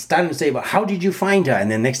 and I'm starting to say, well, how did you find her?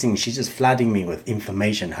 And then next thing, she's just flooding me with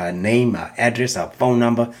information, her name, her address, her phone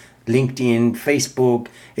number, LinkedIn, Facebook.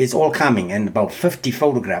 It's all coming, and about 50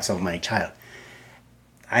 photographs of my child.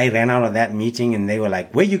 I ran out of that meeting, and they were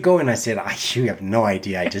like, where you going? I said, you have no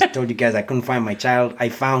idea. I just told you guys I couldn't find my child. I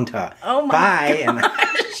found her. Oh, my Bye.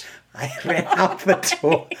 gosh. And I ran out the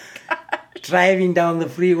door. Driving down the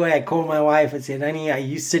freeway, I called my wife and said, honey, are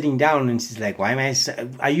you sitting down? And she's like,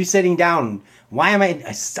 are you sitting down?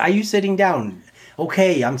 Are you sitting down?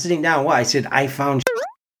 okay, I'm sitting down. Well, I said, I found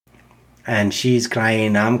and she's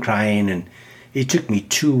crying, I'm crying, and it took me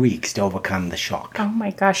 2 weeks to overcome the shock. Oh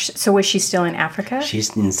my gosh. So was she still in Africa?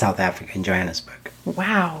 She's in South Africa, in Johannesburg.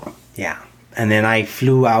 Wow. Yeah. And then I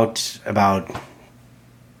flew out about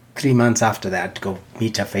 3 months after that to go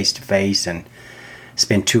meet her face to face and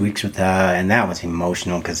spent 2 weeks with her. And that was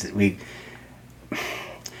emotional because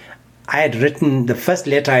I had written, the first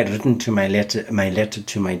letter I had written to my letter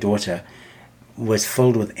to my daughter was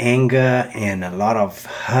filled with anger and a lot of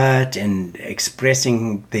hurt and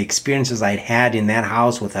expressing the experiences I'd had in that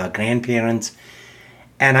house with her grandparents.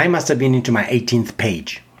 And I must have been into my 18th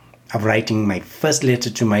page of writing my first letter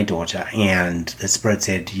to my daughter. And the Spirit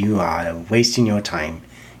said, you are wasting your time.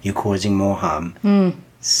 You're causing more harm.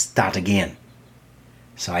 Start again.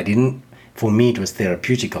 So for me, it was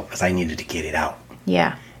therapeutical because I needed to get it out.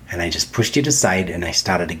 Yeah. And I just pushed it aside and I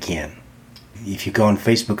started again. If you go on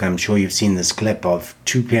Facebook, I'm sure you've seen this clip of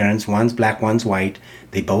two parents, one's black, one's white.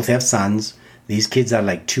 They both have sons. These kids are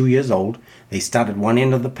like 2 years old. They start at one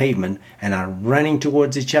end of the pavement and are running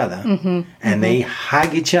towards each other. And they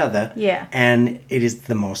hug each other. Yeah. And it is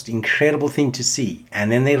the most incredible thing to see.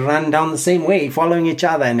 And then they run down the same way, following each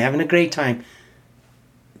other and having a great time.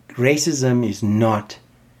 Racism is not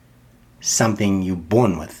something you're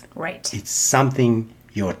born with. Right. It's something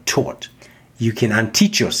you're taught. You can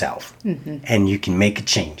unteach yourself and you can make a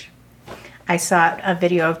change. I saw a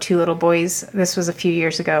video of two little boys, this was a few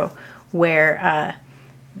years ago, where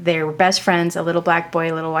they were best friends, a little black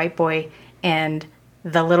boy, a little white boy, and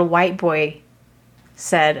the little white boy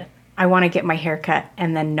said, I want to get my hair cut,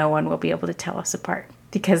 and then no one will be able to tell us apart.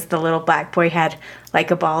 Because the little black boy had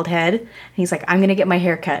like a bald head. And he's like, I'm going to get my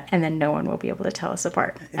hair cut, and then no one will be able to tell us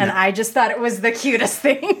apart. And I just thought it was the cutest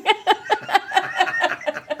thing.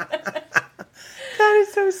 That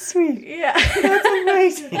is so sweet. Yeah. That's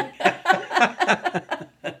amazing.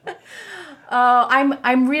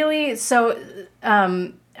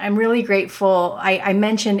 I'm really grateful. I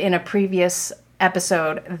mentioned in a previous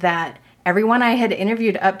episode that everyone I had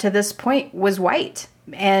interviewed up to this point was white.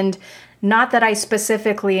 And not that I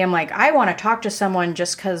specifically am like, I want to talk to someone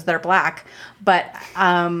just because they're black, but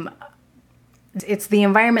it's the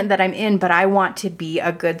environment that I'm in, but I want to be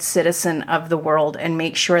a good citizen of the world and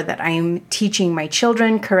make sure that I'm teaching my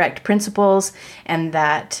children correct principles and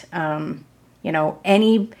that,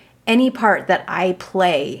 any part that I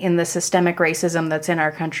play in the systemic racism that's in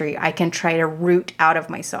our country, I can try to root out of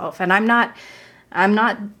myself. And I'm not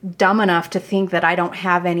dumb enough to think that I don't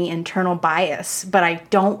have any internal bias, but I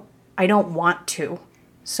don't want to.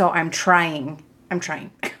 So I'm trying.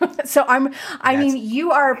 So I mean,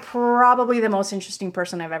 you are probably the most interesting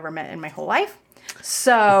person I've ever met in my whole life.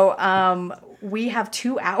 So we have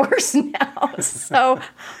 2 hours now. So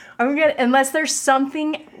unless there's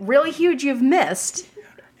something really huge you've missed,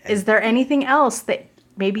 is there anything else that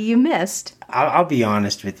maybe you missed? I'll be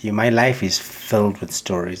honest with you. My life is filled with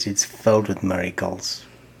stories. It's filled with miracles.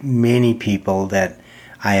 Many people that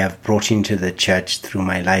I have brought into the church through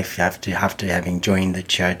my life after having joined the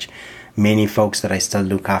church. Many folks that I still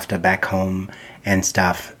look after back home and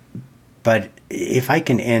stuff. But if I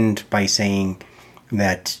can end by saying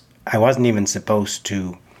that I wasn't even supposed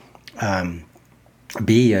to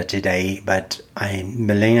be here today, but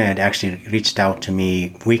Melina had actually reached out to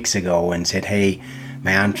me weeks ago and said, hey,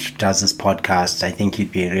 my aunt does this podcast. I think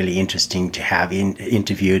you'd be really interesting to have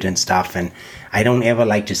interviewed and stuff. And I don't ever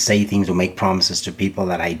like to say things or make promises to people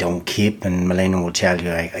that I don't keep. And Melina will tell you,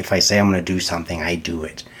 if I say I'm going to do something, I do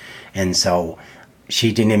it. And so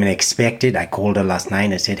she didn't even expect it. I called her last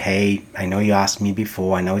night. I said, hey, I know you asked me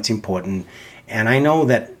before. I know it's important. And I know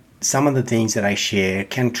that some of the things that I share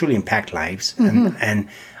can truly impact lives. And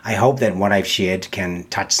I hope that what I've shared can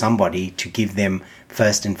touch somebody to give them,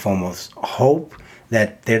 first and foremost, hope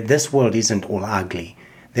that this world isn't all ugly.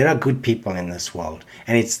 There are good people in this world.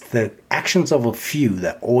 And it's the actions of a few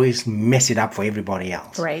that always mess it up for everybody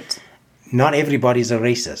else. Right. Not everybody's a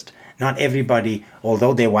racist. Not everybody,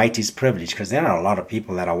 although they're white, is privileged, because there are a lot of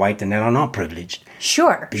people that are white and that are not privileged.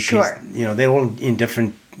 Sure. They're all in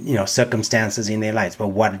different, circumstances in their lives. But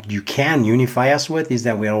what you can unify us with is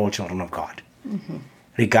that we're all children of God.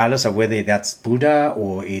 Regardless of whether that's Buddha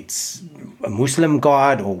or it's a Muslim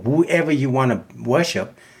God or whoever you want to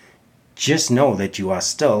worship, just know that you are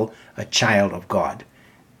still a child of God.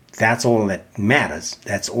 That's all that matters.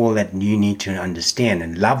 That's all that you need to understand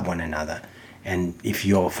and love one another. And if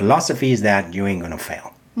your philosophy is that, you ain't going to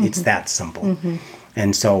fail. It's that simple.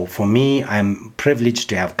 And so for me, I'm privileged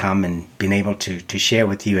to have come and been able to share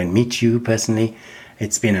with you and meet you personally.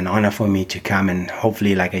 It's been an honor for me to come, and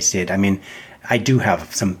hopefully, like I said, I do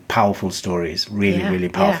have some powerful stories, really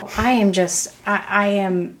powerful. Yeah. I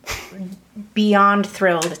am beyond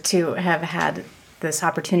thrilled to have had this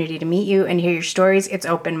opportunity to meet you and hear your stories. It's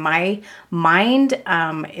opened my mind.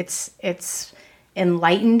 It's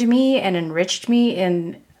enlightened me and enriched me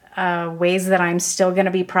in ways that I'm still going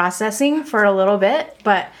to be processing for a little bit.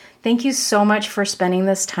 But thank you so much for spending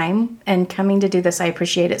this time and coming to do this. I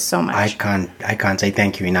appreciate it so much. I can't say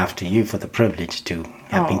thank you enough to you for the privilege to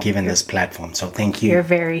have been given this platform. So thank you. You're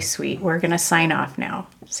very sweet. We're going to sign off now.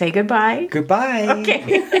 Say goodbye. Goodbye.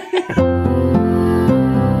 Okay.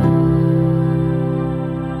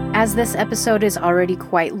 As this episode is already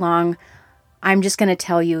quite long, I'm just going to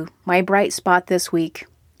tell you, my bright spot this week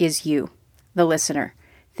is you, the listener.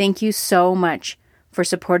 Thank you so much for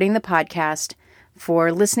supporting the podcast,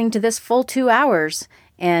 for listening to this full 2 hours,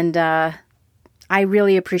 and I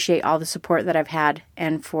really appreciate all the support that I've had,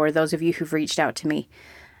 and for those of you who've reached out to me.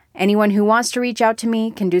 Anyone who wants to reach out to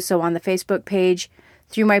me can do so on the Facebook page,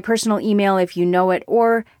 through my personal email if you know it,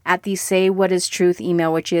 or at the Say What Is Truth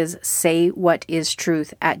email, which is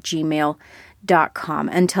saywhatistruth@gmail.com.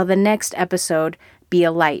 Until the next episode, be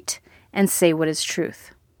a light and say what is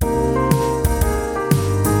truth.